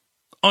at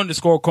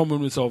 _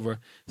 Coleman It's Over,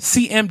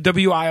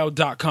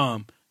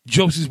 CMWIO.com,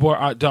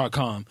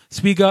 JosiesBoyArt.com.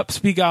 Speak up,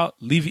 speak out,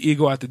 leave your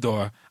ego at the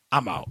door.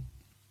 I'm out.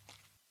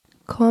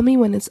 Call me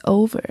when it's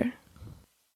over.